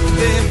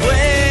de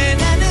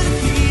buena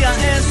energía.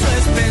 Eso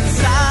es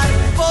pensar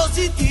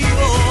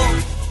positivo,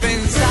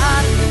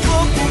 pensar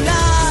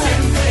popular.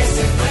 Siempre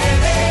se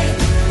puede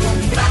con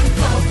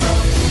Banco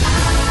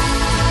Popular.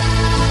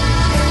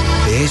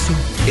 De eso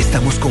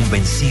estamos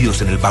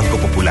convencidos en el Banco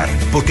Popular,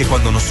 porque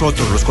cuando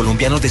nosotros los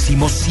colombianos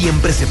decimos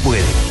siempre se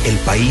puede, el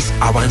país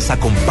avanza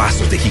con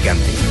pasos de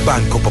gigante.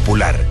 Banco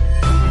Popular.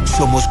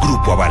 Somos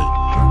Grupo Aval.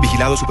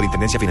 Vigilado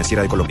Superintendencia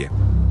Financiera de Colombia.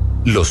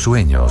 Los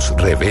sueños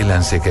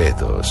revelan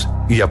secretos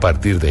y a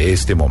partir de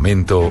este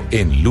momento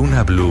en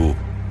Luna BLU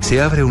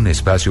se abre un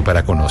espacio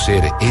para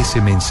conocer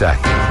ese mensaje.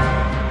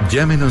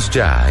 Llámenos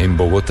ya en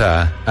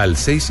Bogotá al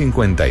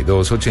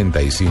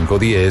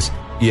 652-8510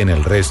 y en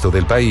el resto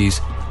del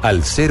país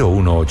al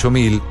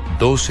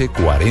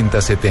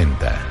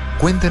 018-124070.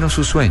 Cuéntenos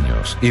sus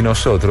sueños y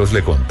nosotros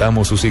le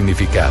contamos su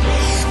significado.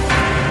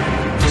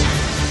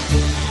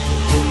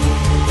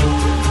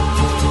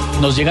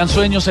 Nos llegan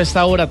sueños a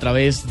esta hora a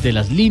través de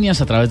las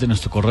líneas, a través de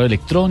nuestro correo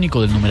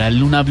electrónico del numeral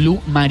Luna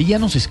BLU. María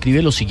nos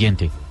escribe lo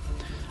siguiente: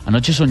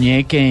 anoche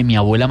soñé que mi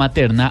abuela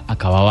materna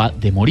acababa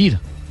de morir.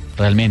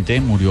 Realmente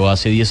murió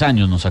hace 10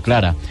 años, nos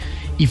aclara.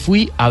 Y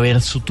fui a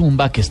ver su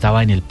tumba, que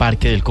estaba en el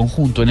parque del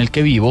conjunto en el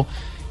que vivo,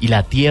 y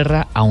la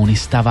tierra aún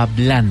estaba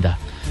blanda.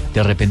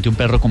 De repente un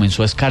perro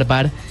comenzó a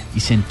escarbar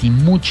y sentí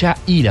mucha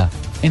ira.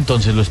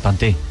 Entonces lo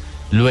espanté.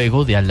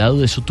 Luego, de al lado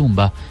de su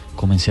tumba,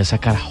 comencé a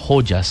sacar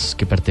joyas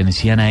que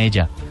pertenecían a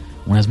ella,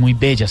 unas muy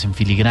bellas en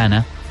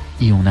filigrana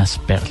y unas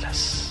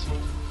perlas.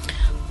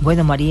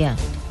 Bueno, María,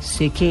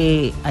 sé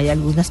que hay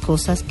algunas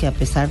cosas que, a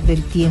pesar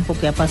del tiempo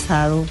que ha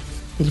pasado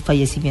del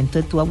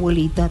fallecimiento de tu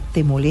abuelita,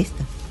 te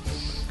molestan.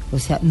 O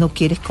sea, no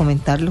quieres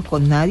comentarlo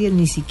con nadie,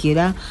 ni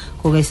siquiera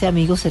con ese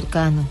amigo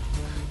cercano.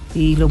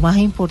 Y lo más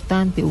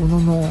importante,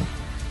 uno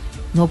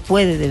no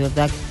puede, de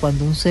verdad,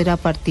 cuando un ser ha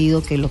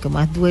partido, que lo que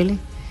más duele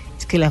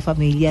es que la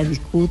familia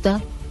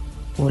discuta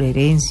por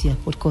herencia,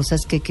 por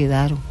cosas que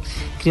quedaron.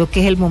 Creo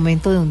que es el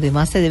momento donde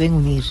más se deben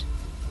unir.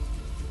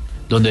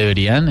 Donde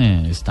deberían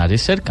estar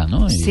cerca,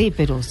 ¿no? Sí,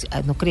 pero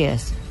no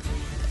creas,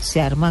 se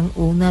arman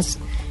unas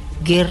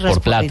guerras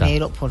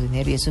por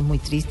dinero, y eso es muy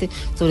triste,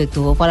 sobre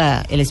todo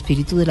para el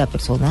espíritu de la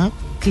persona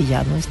que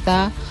ya no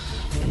está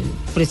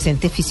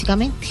presente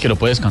físicamente. Que lo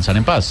puede descansar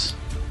en paz.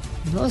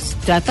 No,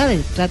 trata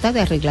de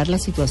arreglar la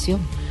situación.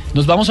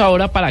 Nos vamos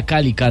ahora para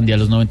Cali, Candy, a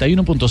los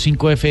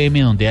 91.5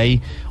 FM, donde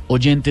hay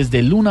oyentes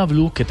de Luna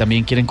BLU que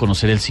también quieren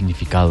conocer el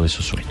significado de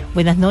su sueño.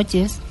 Buenas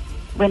noches.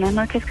 Buenas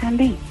noches,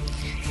 Candy.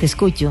 Te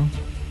escucho.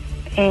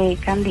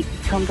 Candy,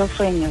 son 2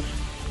 sueños.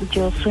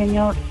 Yo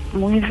sueño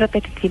muy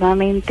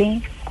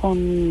repetitivamente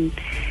con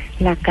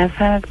la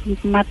casa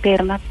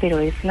materna, pero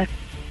es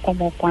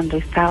como cuando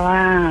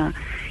estaba,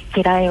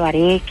 que era de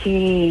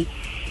Bareque,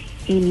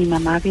 y mi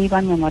mamá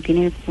viva. Mi mamá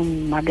tiene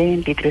más de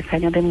 23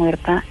 años de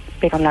muerta,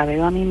 pero la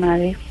veo a mi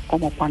madre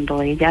como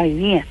cuando ella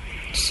vivía.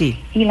 Sí.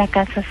 Y la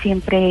casa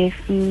siempre es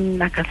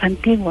la casa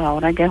antigua.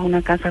 Ahora ya es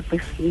una casa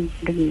pues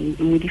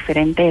muy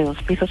diferente, de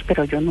 2 pisos,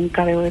 pero yo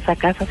nunca veo esa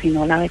casa,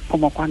 sino la veo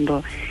como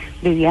cuando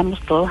vivíamos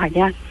todos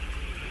allá.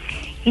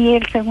 Y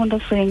el segundo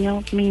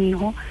sueño, mi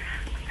hijo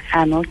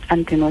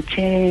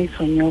antenoche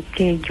soñó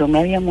que yo me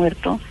había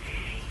muerto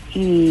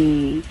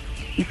y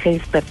se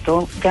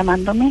despertó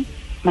llamándome: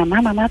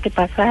 mamá, ¿te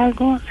pasa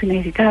algo? Si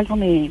necesitas algo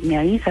me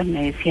avisas.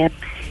 Me decía,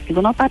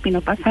 digo, no papi, no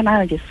pasa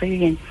nada, yo estoy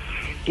bien.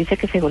 Dice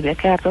que se volvió a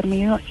quedar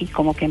dormido y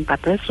como que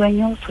empató el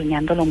sueño,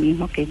 soñando lo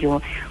mismo que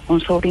yo. Un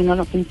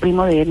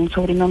primo de él, un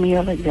sobrino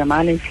mío, le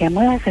llamaba, le decía,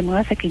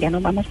 muévase, que ya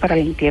nos vamos para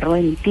el entierro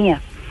de mi tía.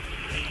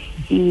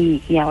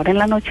 Y ahora en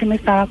la noche me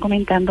estaba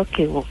comentando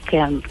que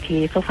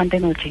eso fue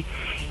antenoche.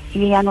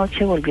 Y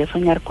anoche volvió a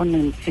soñar con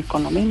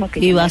lo mismo.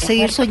 Y va a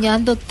seguir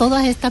soñando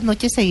todas estas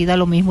noches seguidas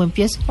lo mismo.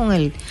 Empiezo con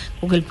el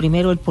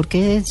primero, el por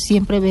qué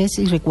siempre ves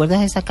y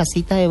recuerdas esa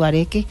casita de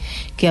Bareque,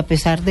 que a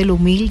pesar de lo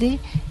humilde,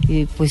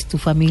 pues tu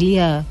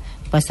familia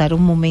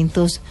pasaron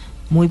momentos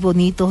muy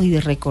bonitos y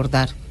de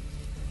recordar.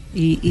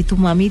 Y tu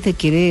mami te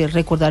quiere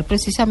recordar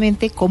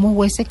precisamente cómo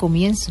fue ese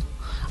comienzo,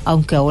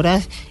 aunque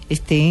ahora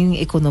estén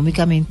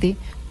económicamente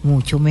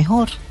mucho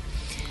mejor.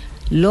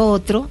 Lo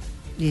otro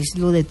es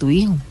lo de tu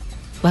hijo.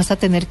 Vas a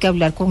tener que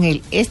hablar con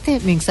él. Este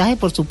mensaje,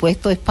 por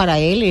supuesto, es para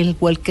él, es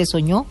igual que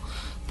soñó.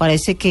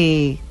 Parece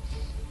que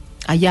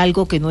hay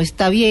algo que no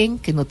está bien,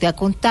 que no te ha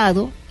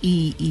contado,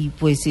 y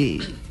pues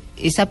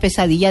esa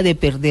pesadilla de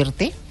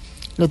perderte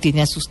lo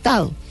tiene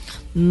asustado.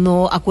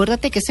 No,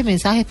 acuérdate que ese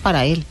mensaje es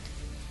para él.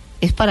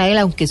 Es para él,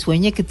 aunque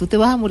sueñe que tú te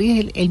vas a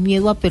morir, el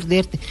miedo a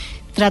perderte.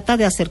 Trata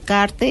de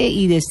acercarte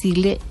y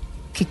decirle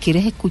que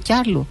quieres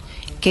escucharlo,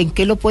 que en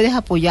qué lo puedes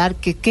apoyar,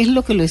 que qué es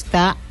lo que lo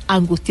está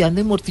angustiando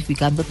y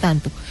mortificando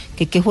tanto,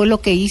 que qué fue lo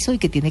que hizo y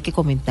que tiene que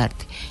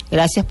comentarte.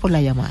 Gracias por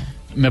la llamada.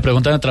 Me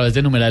preguntan a través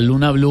de numeral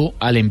Luna BLU,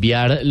 al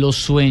enviar los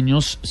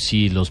sueños,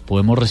 si los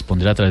podemos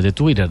responder a través de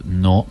Twitter.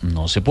 No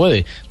se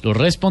puede. Los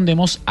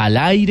respondemos al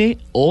aire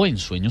o en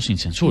Sueños sin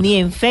Censura. Ni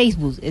en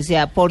Facebook, o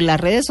sea, por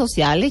las redes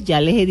sociales, ya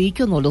les he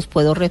dicho, no los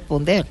puedo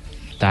responder.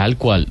 Tal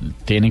cual,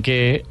 tienen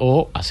que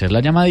o hacer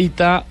la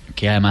llamadita,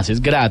 que además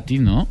es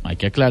gratis, ¿no? Hay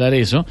que aclarar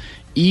eso,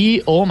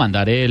 y o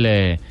mandar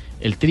el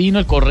trino,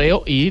 el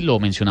correo, y lo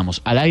mencionamos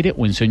al aire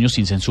o en Sueños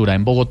sin Censura.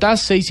 En Bogotá,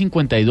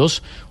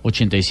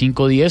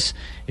 652-8510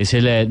 es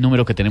el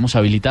número que tenemos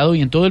habilitado,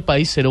 y en todo el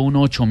país,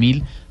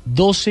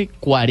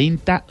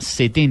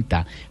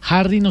 018-124070.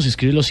 Harry nos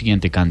escribe lo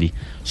siguiente, Candy.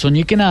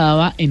 Soñé que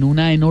nadaba en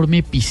una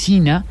enorme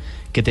piscina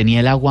que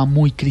tenía el agua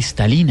muy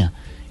cristalina.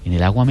 En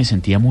el agua me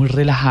sentía muy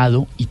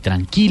relajado y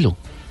tranquilo.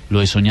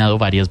 Lo he soñado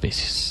varias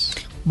veces.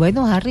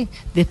 Bueno, Harry,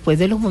 después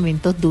de los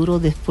momentos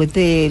duros, después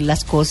de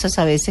las cosas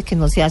a veces que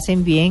no se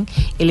hacen bien,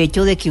 el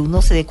hecho de que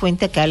uno se dé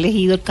cuenta que ha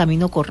elegido el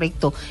camino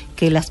correcto,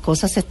 que las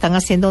cosas se están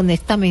haciendo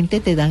honestamente,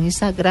 te dan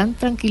esa gran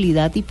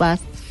tranquilidad y paz.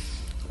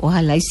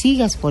 Ojalá y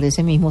sigas por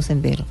ese mismo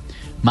sendero.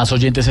 Más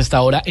oyentes a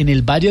esta hora en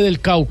el Valle del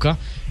Cauca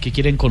que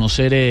quieren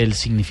conocer el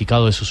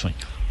significado de su sueño.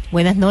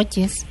 Buenas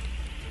noches.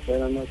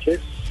 Buenas noches.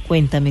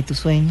 Cuéntame tu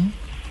sueño.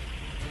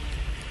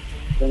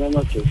 Buenas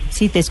noches.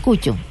 Sí, te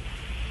escucho.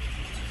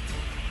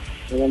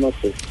 Buenas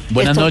noches.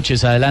 Buenas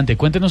noches, adelante.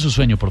 Cuéntenos su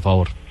sueño, por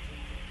favor.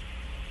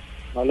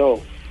 Aló.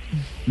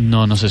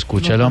 No nos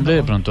escucha el hombre,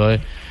 de pronto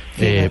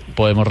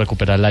podemos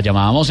recuperar la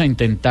llamada. Vamos a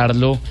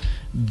intentarlo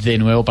de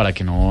nuevo para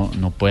que no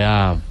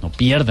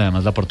pierda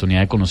además la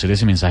oportunidad de conocer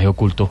ese mensaje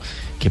oculto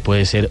que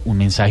puede ser un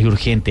mensaje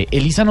urgente.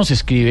 Elisa nos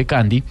escribe,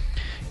 Candy,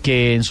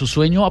 que en su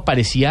sueño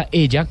aparecía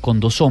ella con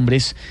dos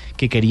hombres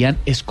que querían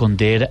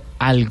esconder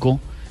algo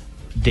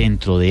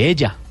dentro de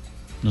ella.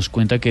 Nos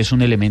cuenta que es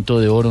un elemento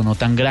de oro no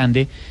tan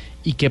grande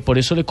y que por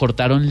eso le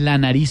cortaron la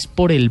nariz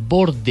por el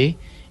borde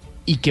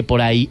y que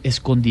por ahí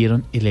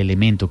escondieron el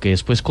elemento, que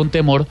después con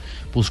temor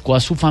buscó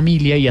a su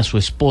familia y a su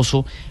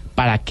esposo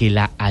para que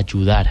la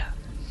ayudara.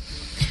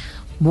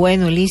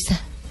 Bueno,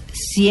 Elisa,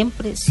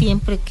 siempre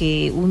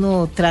que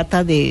uno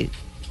trata de,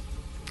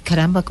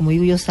 caramba, como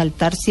digo yo,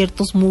 saltar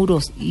ciertos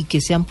muros y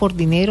que sean por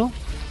dinero,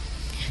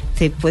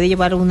 te puede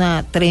llevar a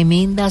una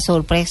tremenda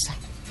sorpresa.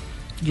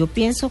 Yo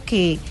pienso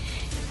que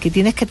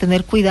tienes que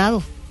tener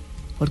cuidado,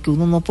 porque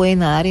uno no puede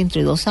nadar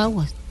entre dos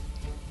aguas.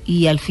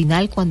 Y al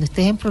final, cuando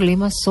estés en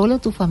problemas, solo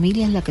tu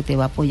familia es la que te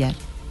va a apoyar.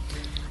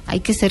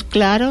 Hay que ser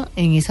claro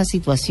en esa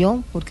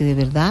situación, porque de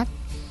verdad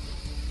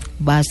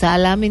vas a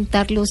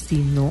lamentarlo si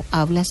no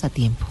hablas a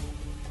tiempo.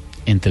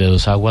 Entre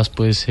dos aguas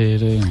puede ser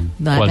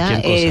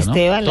cualquier cosa, ¿no?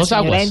 Esteban, dos la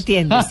señora aguas.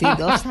 entiende, sí,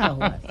 dos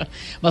aguas.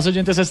 Más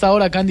oyentes a esta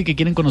hora, Candy, que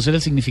quieren conocer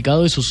el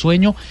significado de su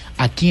sueño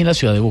aquí en la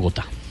ciudad de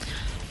Bogotá.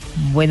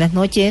 Buenas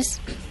noches.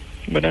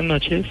 Buenas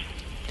noches.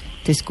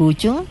 ¿Te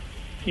escucho?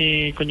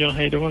 Con John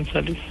Jairo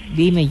González.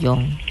 Dime,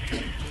 John.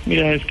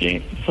 Mira, es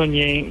que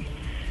soñé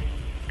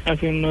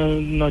hace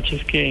unas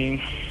noches que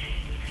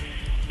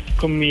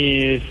con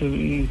mi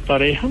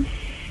pareja,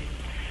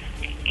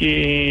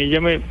 que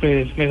ella me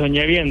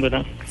soñé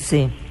viéndola.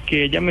 Sí.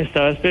 Que ella me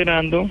estaba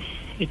esperando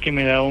y que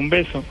me daba un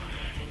beso.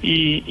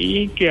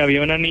 Y que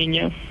había una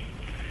niña,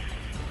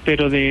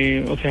 pero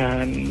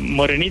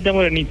morenita.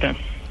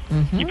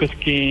 Uh-huh. Y pues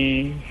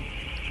que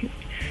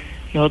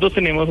nosotros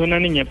tenemos una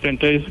niña, pero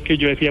entonces que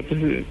yo decía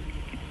pues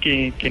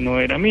que no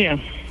era mía.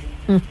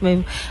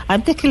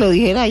 Antes que lo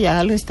dijera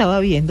ya lo estaba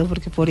viendo,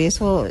 porque por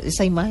eso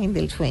esa imagen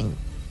del sueño.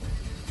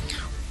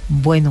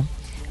 Bueno,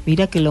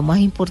 mira que lo más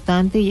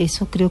importante, y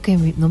eso creo que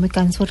no me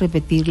canso de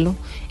repetirlo,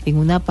 en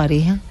una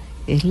pareja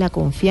es la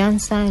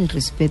confianza, el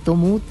respeto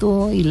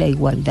mutuo y la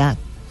igualdad.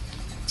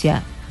 O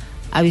sea,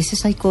 a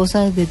veces hay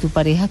cosas de tu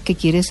pareja que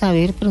quieres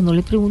saber, pero no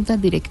le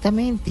preguntas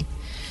directamente.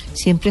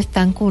 Siempre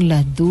están con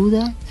las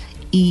dudas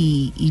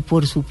y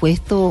por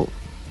supuesto,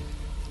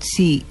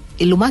 sí,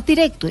 lo más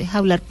directo es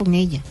hablar con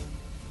ella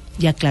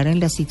y aclarar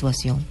la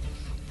situación,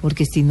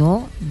 porque si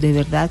no, de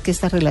verdad que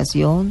esta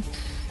relación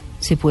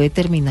se puede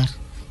terminar.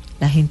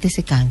 La gente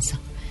se cansa.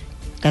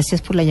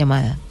 Gracias por la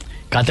llamada.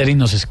 Catherine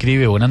nos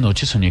escribe: buenas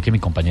noches, soñé que mi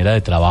compañera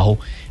de trabajo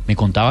me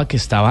contaba que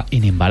estaba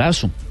en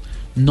embarazo.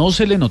 No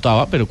se le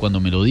notaba, pero cuando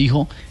me lo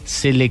dijo,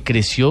 se le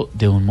creció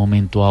de un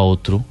momento a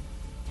otro.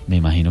 Me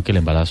imagino que el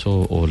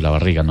embarazo o la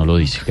barriga, no lo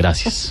dice.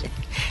 Gracias.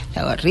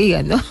 La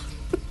barriga, ¿no?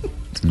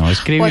 No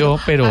escribió,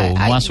 bueno, pero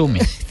uno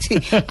asume. Sí,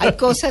 hay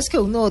cosas que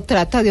uno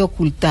trata de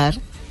ocultar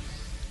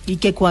y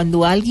que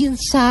cuando alguien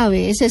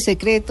sabe ese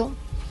secreto,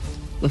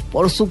 pues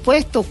por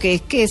supuesto que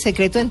es que el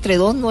secreto entre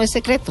dos no es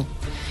secreto.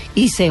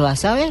 Y se va a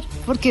saber,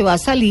 porque va a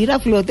salir a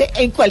flote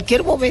en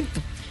cualquier momento.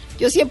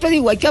 Yo siempre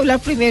digo, hay que hablar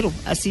primero,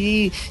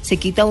 así se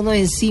quita uno de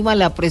encima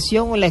la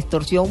presión o la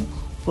extorsión,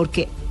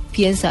 porque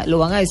piensa, ¿lo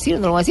van a decir o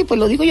no lo van a decir? Pues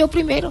lo digo yo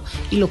primero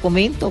y lo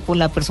comento con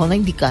la persona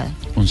indicada.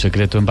 ¿Un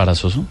secreto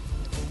embarazoso?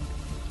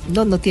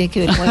 No tiene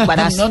que ver con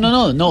embarazo.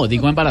 No,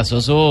 digo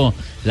embarazoso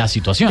la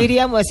situación.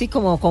 Diríamos así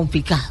como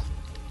complicado.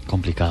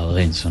 Complicado,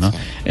 denso, ¿no? Sí.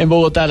 En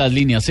Bogotá las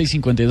líneas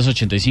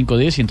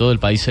 652-8510 y en todo el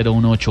país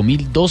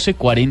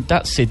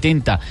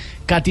 018-1240-70.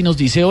 Katy nos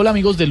dice: hola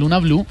amigos de Luna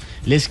BLU,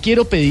 les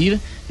quiero pedir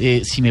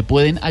si me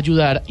pueden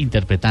ayudar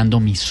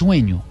interpretando mi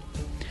sueño.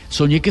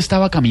 Soñé que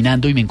estaba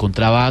caminando y me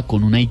encontraba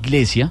con una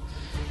iglesia,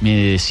 me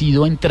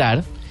decido a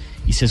entrar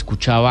y se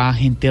escuchaba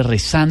gente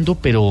rezando,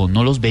 pero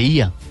no los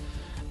veía.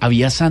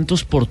 Había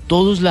santos por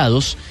todos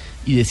lados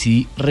y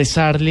decidí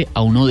rezarle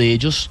a uno de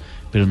ellos,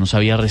 pero no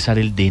sabía rezar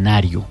el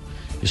denario.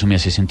 Eso me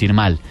hace sentir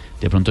mal.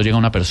 De pronto llega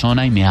una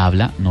persona y me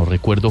habla, no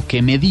recuerdo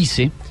qué me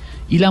dice,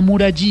 y la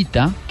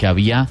murallita que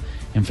había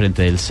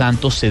enfrente del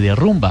santo se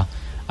derrumba.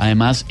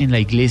 Además, en la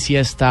iglesia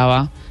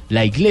estaba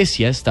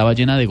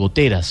llena de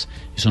goteras.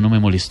 Eso no me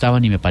molestaba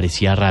ni me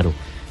parecía raro.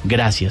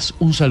 Gracias.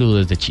 Un saludo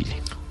desde Chile.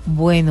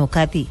 Bueno,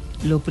 Katy,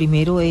 lo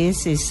primero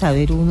es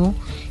saber uno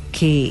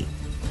que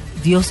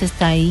Dios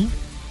está ahí,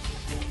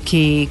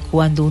 que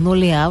cuando uno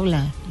le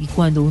habla y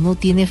cuando uno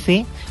tiene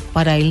fe,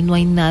 para él no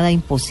hay nada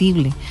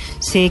imposible.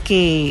 Sé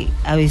que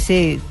a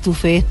veces tu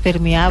fe es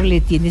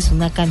permeable, tienes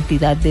una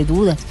cantidad de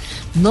dudas.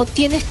 No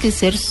tienes que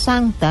ser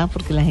santa,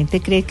 porque la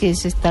gente cree que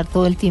es estar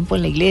todo el tiempo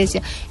en la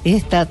iglesia, es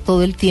estar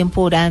todo el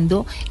tiempo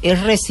orando,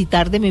 es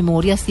recitar de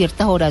memoria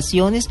ciertas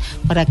oraciones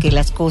para que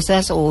las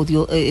cosas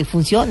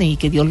funcionen y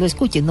que Dios lo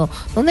escuche. No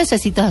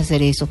necesitas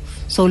hacer eso.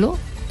 Solo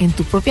en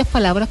tus propias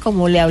palabras,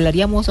 como le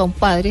hablaríamos a un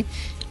padre,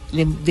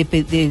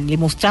 le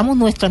mostramos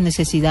nuestras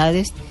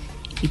necesidades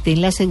y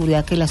ten la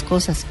seguridad que las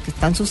cosas que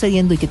están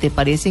sucediendo y que te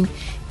parecen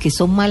que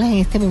son malas en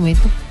este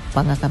momento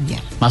van a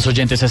cambiar. Más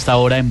oyentes a esta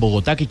hora en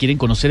Bogotá que quieren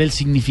conocer el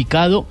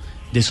significado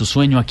de su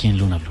sueño aquí en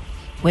Luna BLU.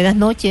 Buenas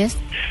noches.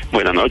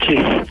 Buenas noches,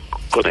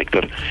 con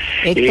Héctor.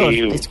 Héctor,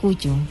 te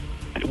escucho.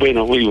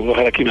 Bueno,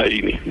 ojalá que me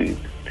adivine.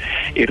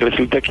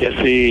 Resulta que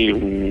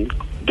hace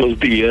 2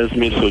 días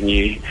me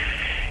soñé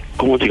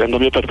como llegando a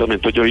mi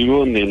apartamento. Yo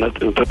vivo en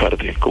otra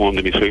parte, como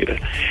donde mi suegra,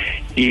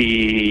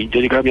 y yo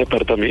llegaba a mi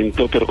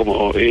apartamento, pero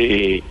como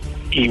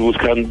y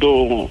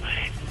buscando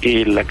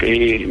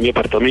mi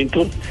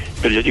apartamento,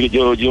 pero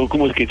yo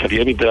como es que salía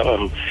de mi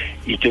trabajo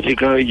y yo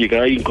llegaba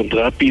y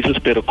encontraba pisos,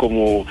 pero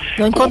como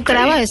no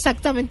encontraba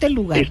exactamente el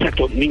lugar.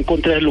 Exacto, no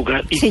encontraba el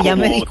lugar. Y sí, ya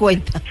me di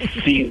cuenta.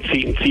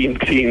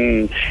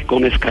 Sin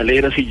con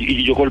escaleras,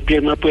 y yo golpeé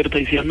una puerta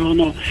y decía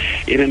no,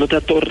 era en otra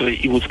torre,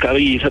 y buscaba,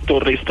 y esa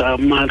torre estaba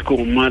mal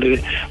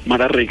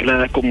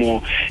arreglada,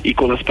 como, y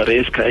con las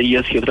paredes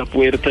caídas, y otra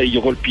puerta, y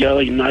yo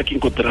golpeaba y nada que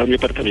encontraba en mi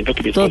apartamento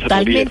que mi esposa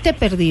totalmente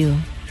perdido.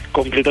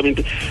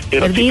 Completamente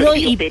perdido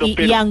y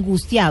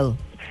angustiado.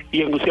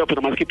 Y angustiado,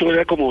 pero más que todo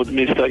era como,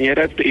 me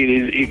extrañara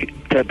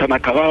tan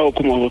acabado,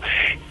 como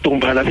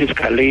tumbar las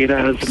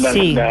escaleras,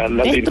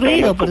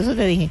 destruido, por eso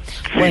te dije.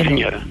 Sí, bueno,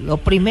 señora. Lo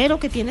primero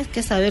que tienes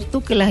que saber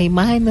tú, que las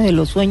imágenes de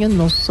los sueños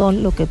no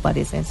son lo que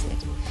parecen ser.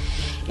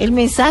 El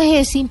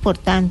mensaje es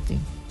importante.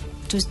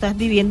 Tú estás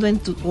viviendo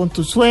con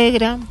tu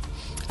suegra,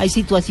 hay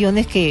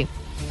situaciones que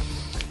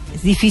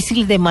es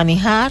difícil de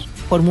manejar.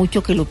 Por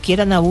mucho que lo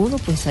quieran a uno,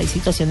 pues hay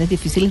situaciones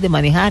difíciles de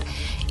manejar,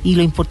 y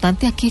lo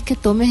importante aquí es que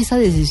tomes esa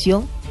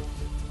decisión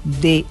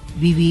de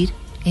vivir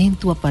en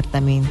tu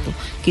apartamento,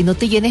 que no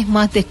te llenes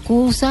más de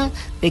excusas,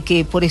 de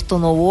que por esto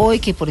no voy,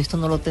 que por esto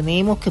no lo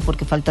tenemos, que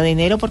porque falta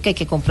dinero, porque hay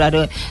que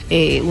comprar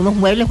unos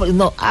muebles,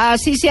 no,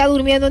 así sea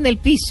durmiendo en el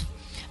piso.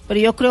 Pero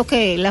yo creo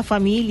que la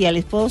familia, el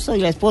esposo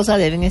y la esposa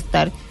deben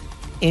estar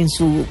en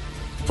su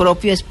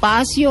propio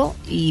espacio,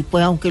 y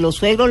pues aunque los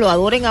suegros lo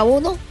adoren a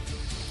uno,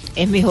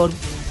 es mejor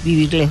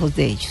vivir lejos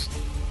de ellos.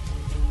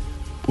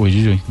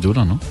 Uy,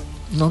 duro, ¿no?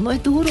 No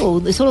es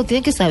duro, eso lo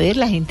tiene que saber.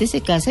 La gente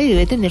se casa y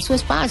debe tener su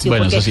espacio.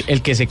 Bueno, eso sí,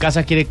 el que se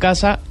casa quiere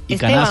casa y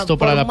canasto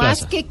para la plaza.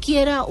 Por más que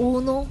quiera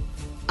uno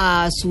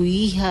a su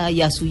hija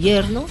y a su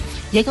yerno,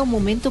 llega un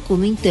momento que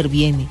uno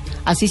interviene,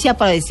 así sea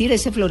para decir,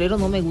 ese florero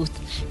no me gusta.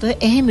 Entonces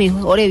es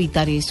mejor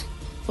evitar eso,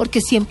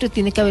 porque siempre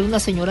tiene que haber una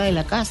señora de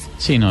la casa.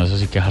 Sí, no, eso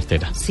sí que es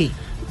artera. Sí.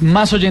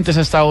 Más oyentes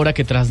a esta hora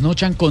que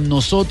trasnochan con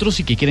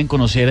nosotros y que quieren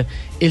conocer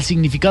el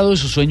significado de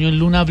su sueño en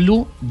Luna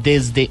BLU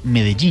desde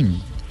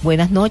Medellín.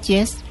 Buenas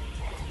noches.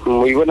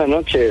 Muy buenas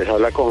noches,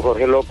 habla con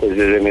Jorge López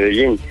desde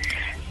Medellín.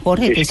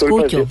 Jorge, te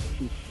escucho.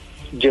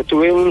 Yo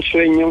tuve un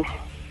sueño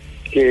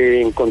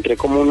que encontré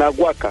como una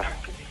huaca.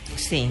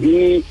 Sí.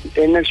 Y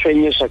en el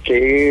sueño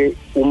saqué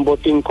un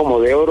botín como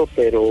de oro,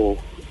 pero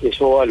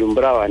eso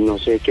alumbraba, no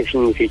sé qué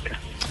significa.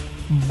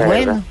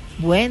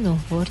 Bueno,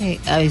 Jorge,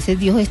 a veces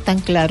Dios es tan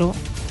claro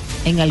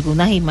en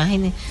algunas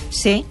imágenes.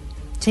 Sé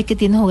que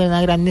tienes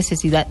una gran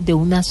necesidad de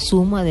una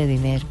suma de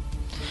dinero,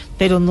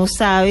 pero no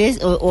sabes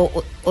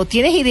o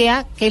tienes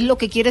idea qué es lo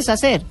que quieres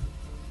hacer,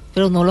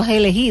 pero no lo has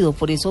elegido,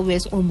 por eso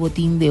ves un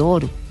botín de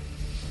oro.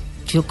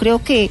 Yo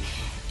creo que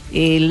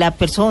la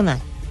persona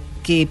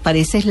que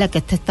parece es la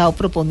que te ha estado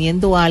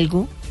proponiendo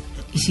algo,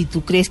 y si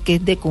tú crees que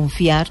es de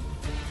confiar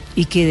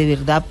y que de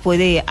verdad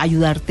puede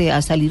ayudarte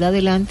a salir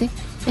adelante,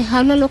 pues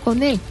háblalo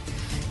con él.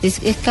 Es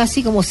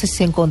casi como si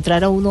se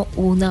encontrara uno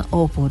una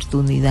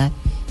oportunidad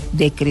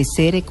de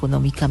crecer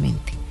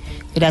económicamente.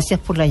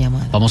 Gracias por la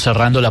llamada. Vamos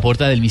cerrando la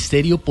puerta del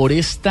misterio por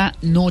esta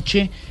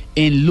noche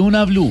en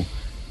Luna BLU.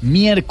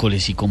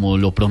 Miércoles, y como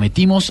lo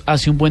prometimos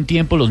hace un buen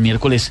tiempo, los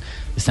miércoles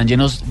están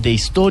llenos de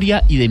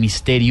historia y de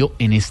misterio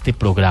en este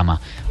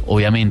programa.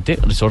 Obviamente,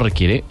 eso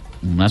requiere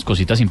unas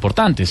cositas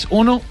importantes.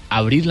 1,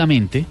 abrir la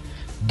mente.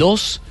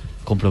 2,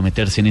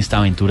 comprometerse en esta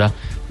aventura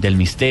del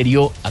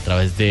misterio a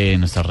través de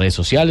nuestras redes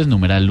sociales,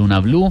 numeral Luna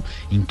BLU,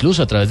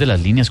 incluso a través de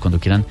las líneas. Cuando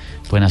quieran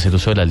pueden hacer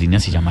uso de las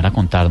líneas y llamar a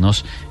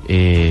contarnos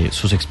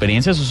sus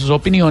experiencias o sus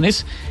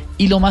opiniones.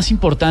 Y lo más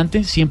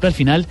importante, siempre al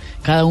final,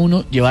 cada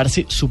uno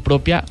llevarse su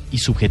propia y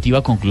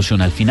subjetiva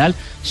conclusión. Al final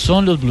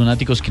son los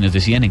blunáticos quienes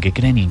deciden en qué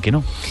creen y en qué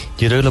no.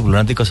 Yo creo que los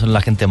blunáticos son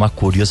la gente más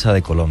curiosa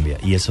de Colombia,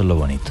 y eso es lo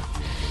bonito.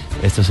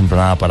 Esto es un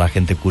programa para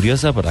gente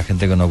curiosa, para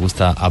gente que nos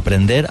gusta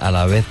aprender a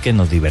la vez que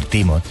nos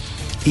divertimos,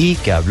 y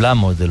que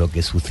hablamos de lo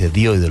que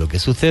sucedió y de lo que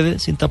sucede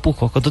sin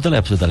tapujos, con total y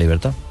absoluta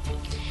libertad.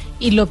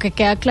 Y lo que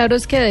queda claro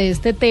es que de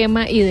este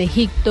tema y de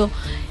Egipto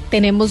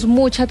tenemos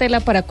mucha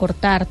tela para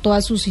cortar,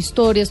 todas sus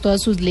historias,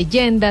 todas sus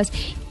leyendas,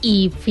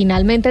 y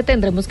finalmente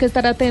tendremos que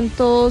estar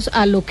atentos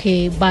a lo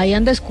que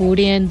vayan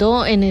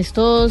descubriendo en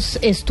estos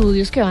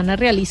estudios que van a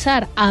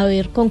realizar, a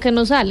ver con qué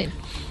nos salen.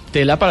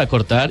 Tela para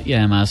cortar y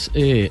además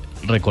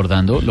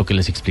recordando lo que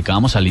les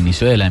explicábamos al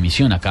inicio de la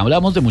emisión. Acá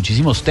hablamos de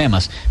muchísimos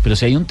temas, pero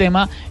si hay un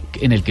tema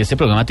en el que este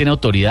programa tiene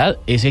autoridad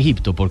es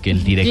Egipto, porque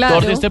el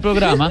director de este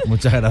programa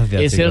muchas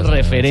gracias, es el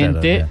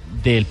referente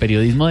del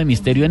periodismo de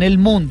misterio en el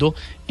mundo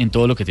en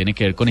todo lo que tiene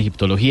que ver con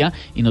egiptología,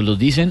 y nos lo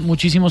dicen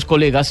muchísimos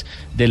colegas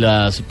de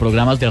los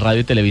programas de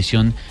radio y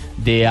televisión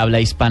de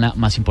habla hispana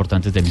más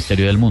importantes de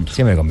misterio del mundo.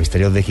 Sí, con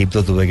misterios de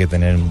Egipto tuve que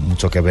tener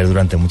mucho que ver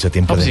durante mucho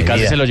tiempo de mi vida.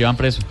 Casi se lo llevan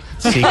preso.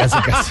 Sí,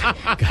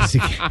 casi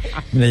que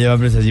me lo llevan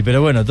preso allí.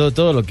 Pero bueno,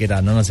 todo lo que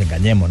era, no nos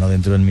engañemos, ¿no?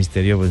 Dentro del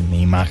misterio, pues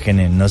mi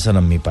imagen, no solo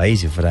en mi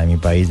país, si fuera de mi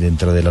país,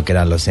 dentro de lo que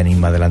eran los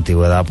enigmas de la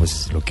antigüedad,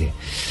 pues lo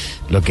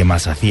que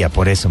más hacía.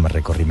 Por eso me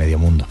recorrí medio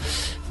mundo.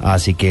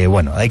 Así que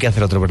bueno, hay que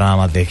hacer otro programa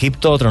más de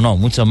Egipto, otro no,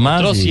 muchos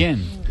más. Otros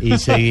 100.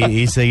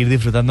 Y seguir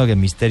disfrutando, que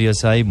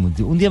misterios hay.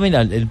 Un día,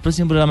 mira, el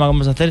próximo programa que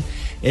vamos a hacer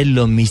es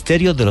los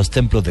misterios de los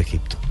templos de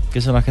Egipto. Que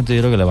eso a la gente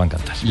yo creo que le va a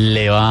encantar.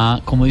 Le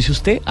va, como dice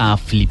usted, a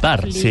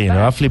flipar. Sí, le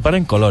va a flipar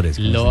en colores.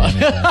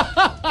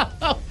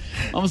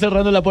 Vamos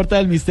cerrando la puerta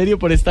del misterio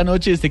por esta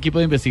noche. Este equipo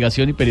de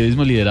investigación y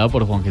periodismo liderado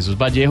por Juan Jesús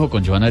Vallejo,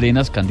 con Joana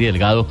Arenas, Candy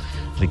Delgado,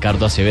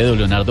 Ricardo Acevedo,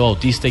 Leonardo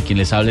Bautista y quien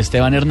les habla,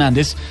 Esteban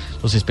Hernández.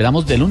 Los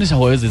esperamos de lunes a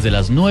jueves desde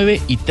las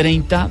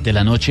 9:30 de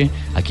la noche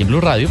aquí en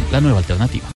Blue Radio, la nueva alternativa.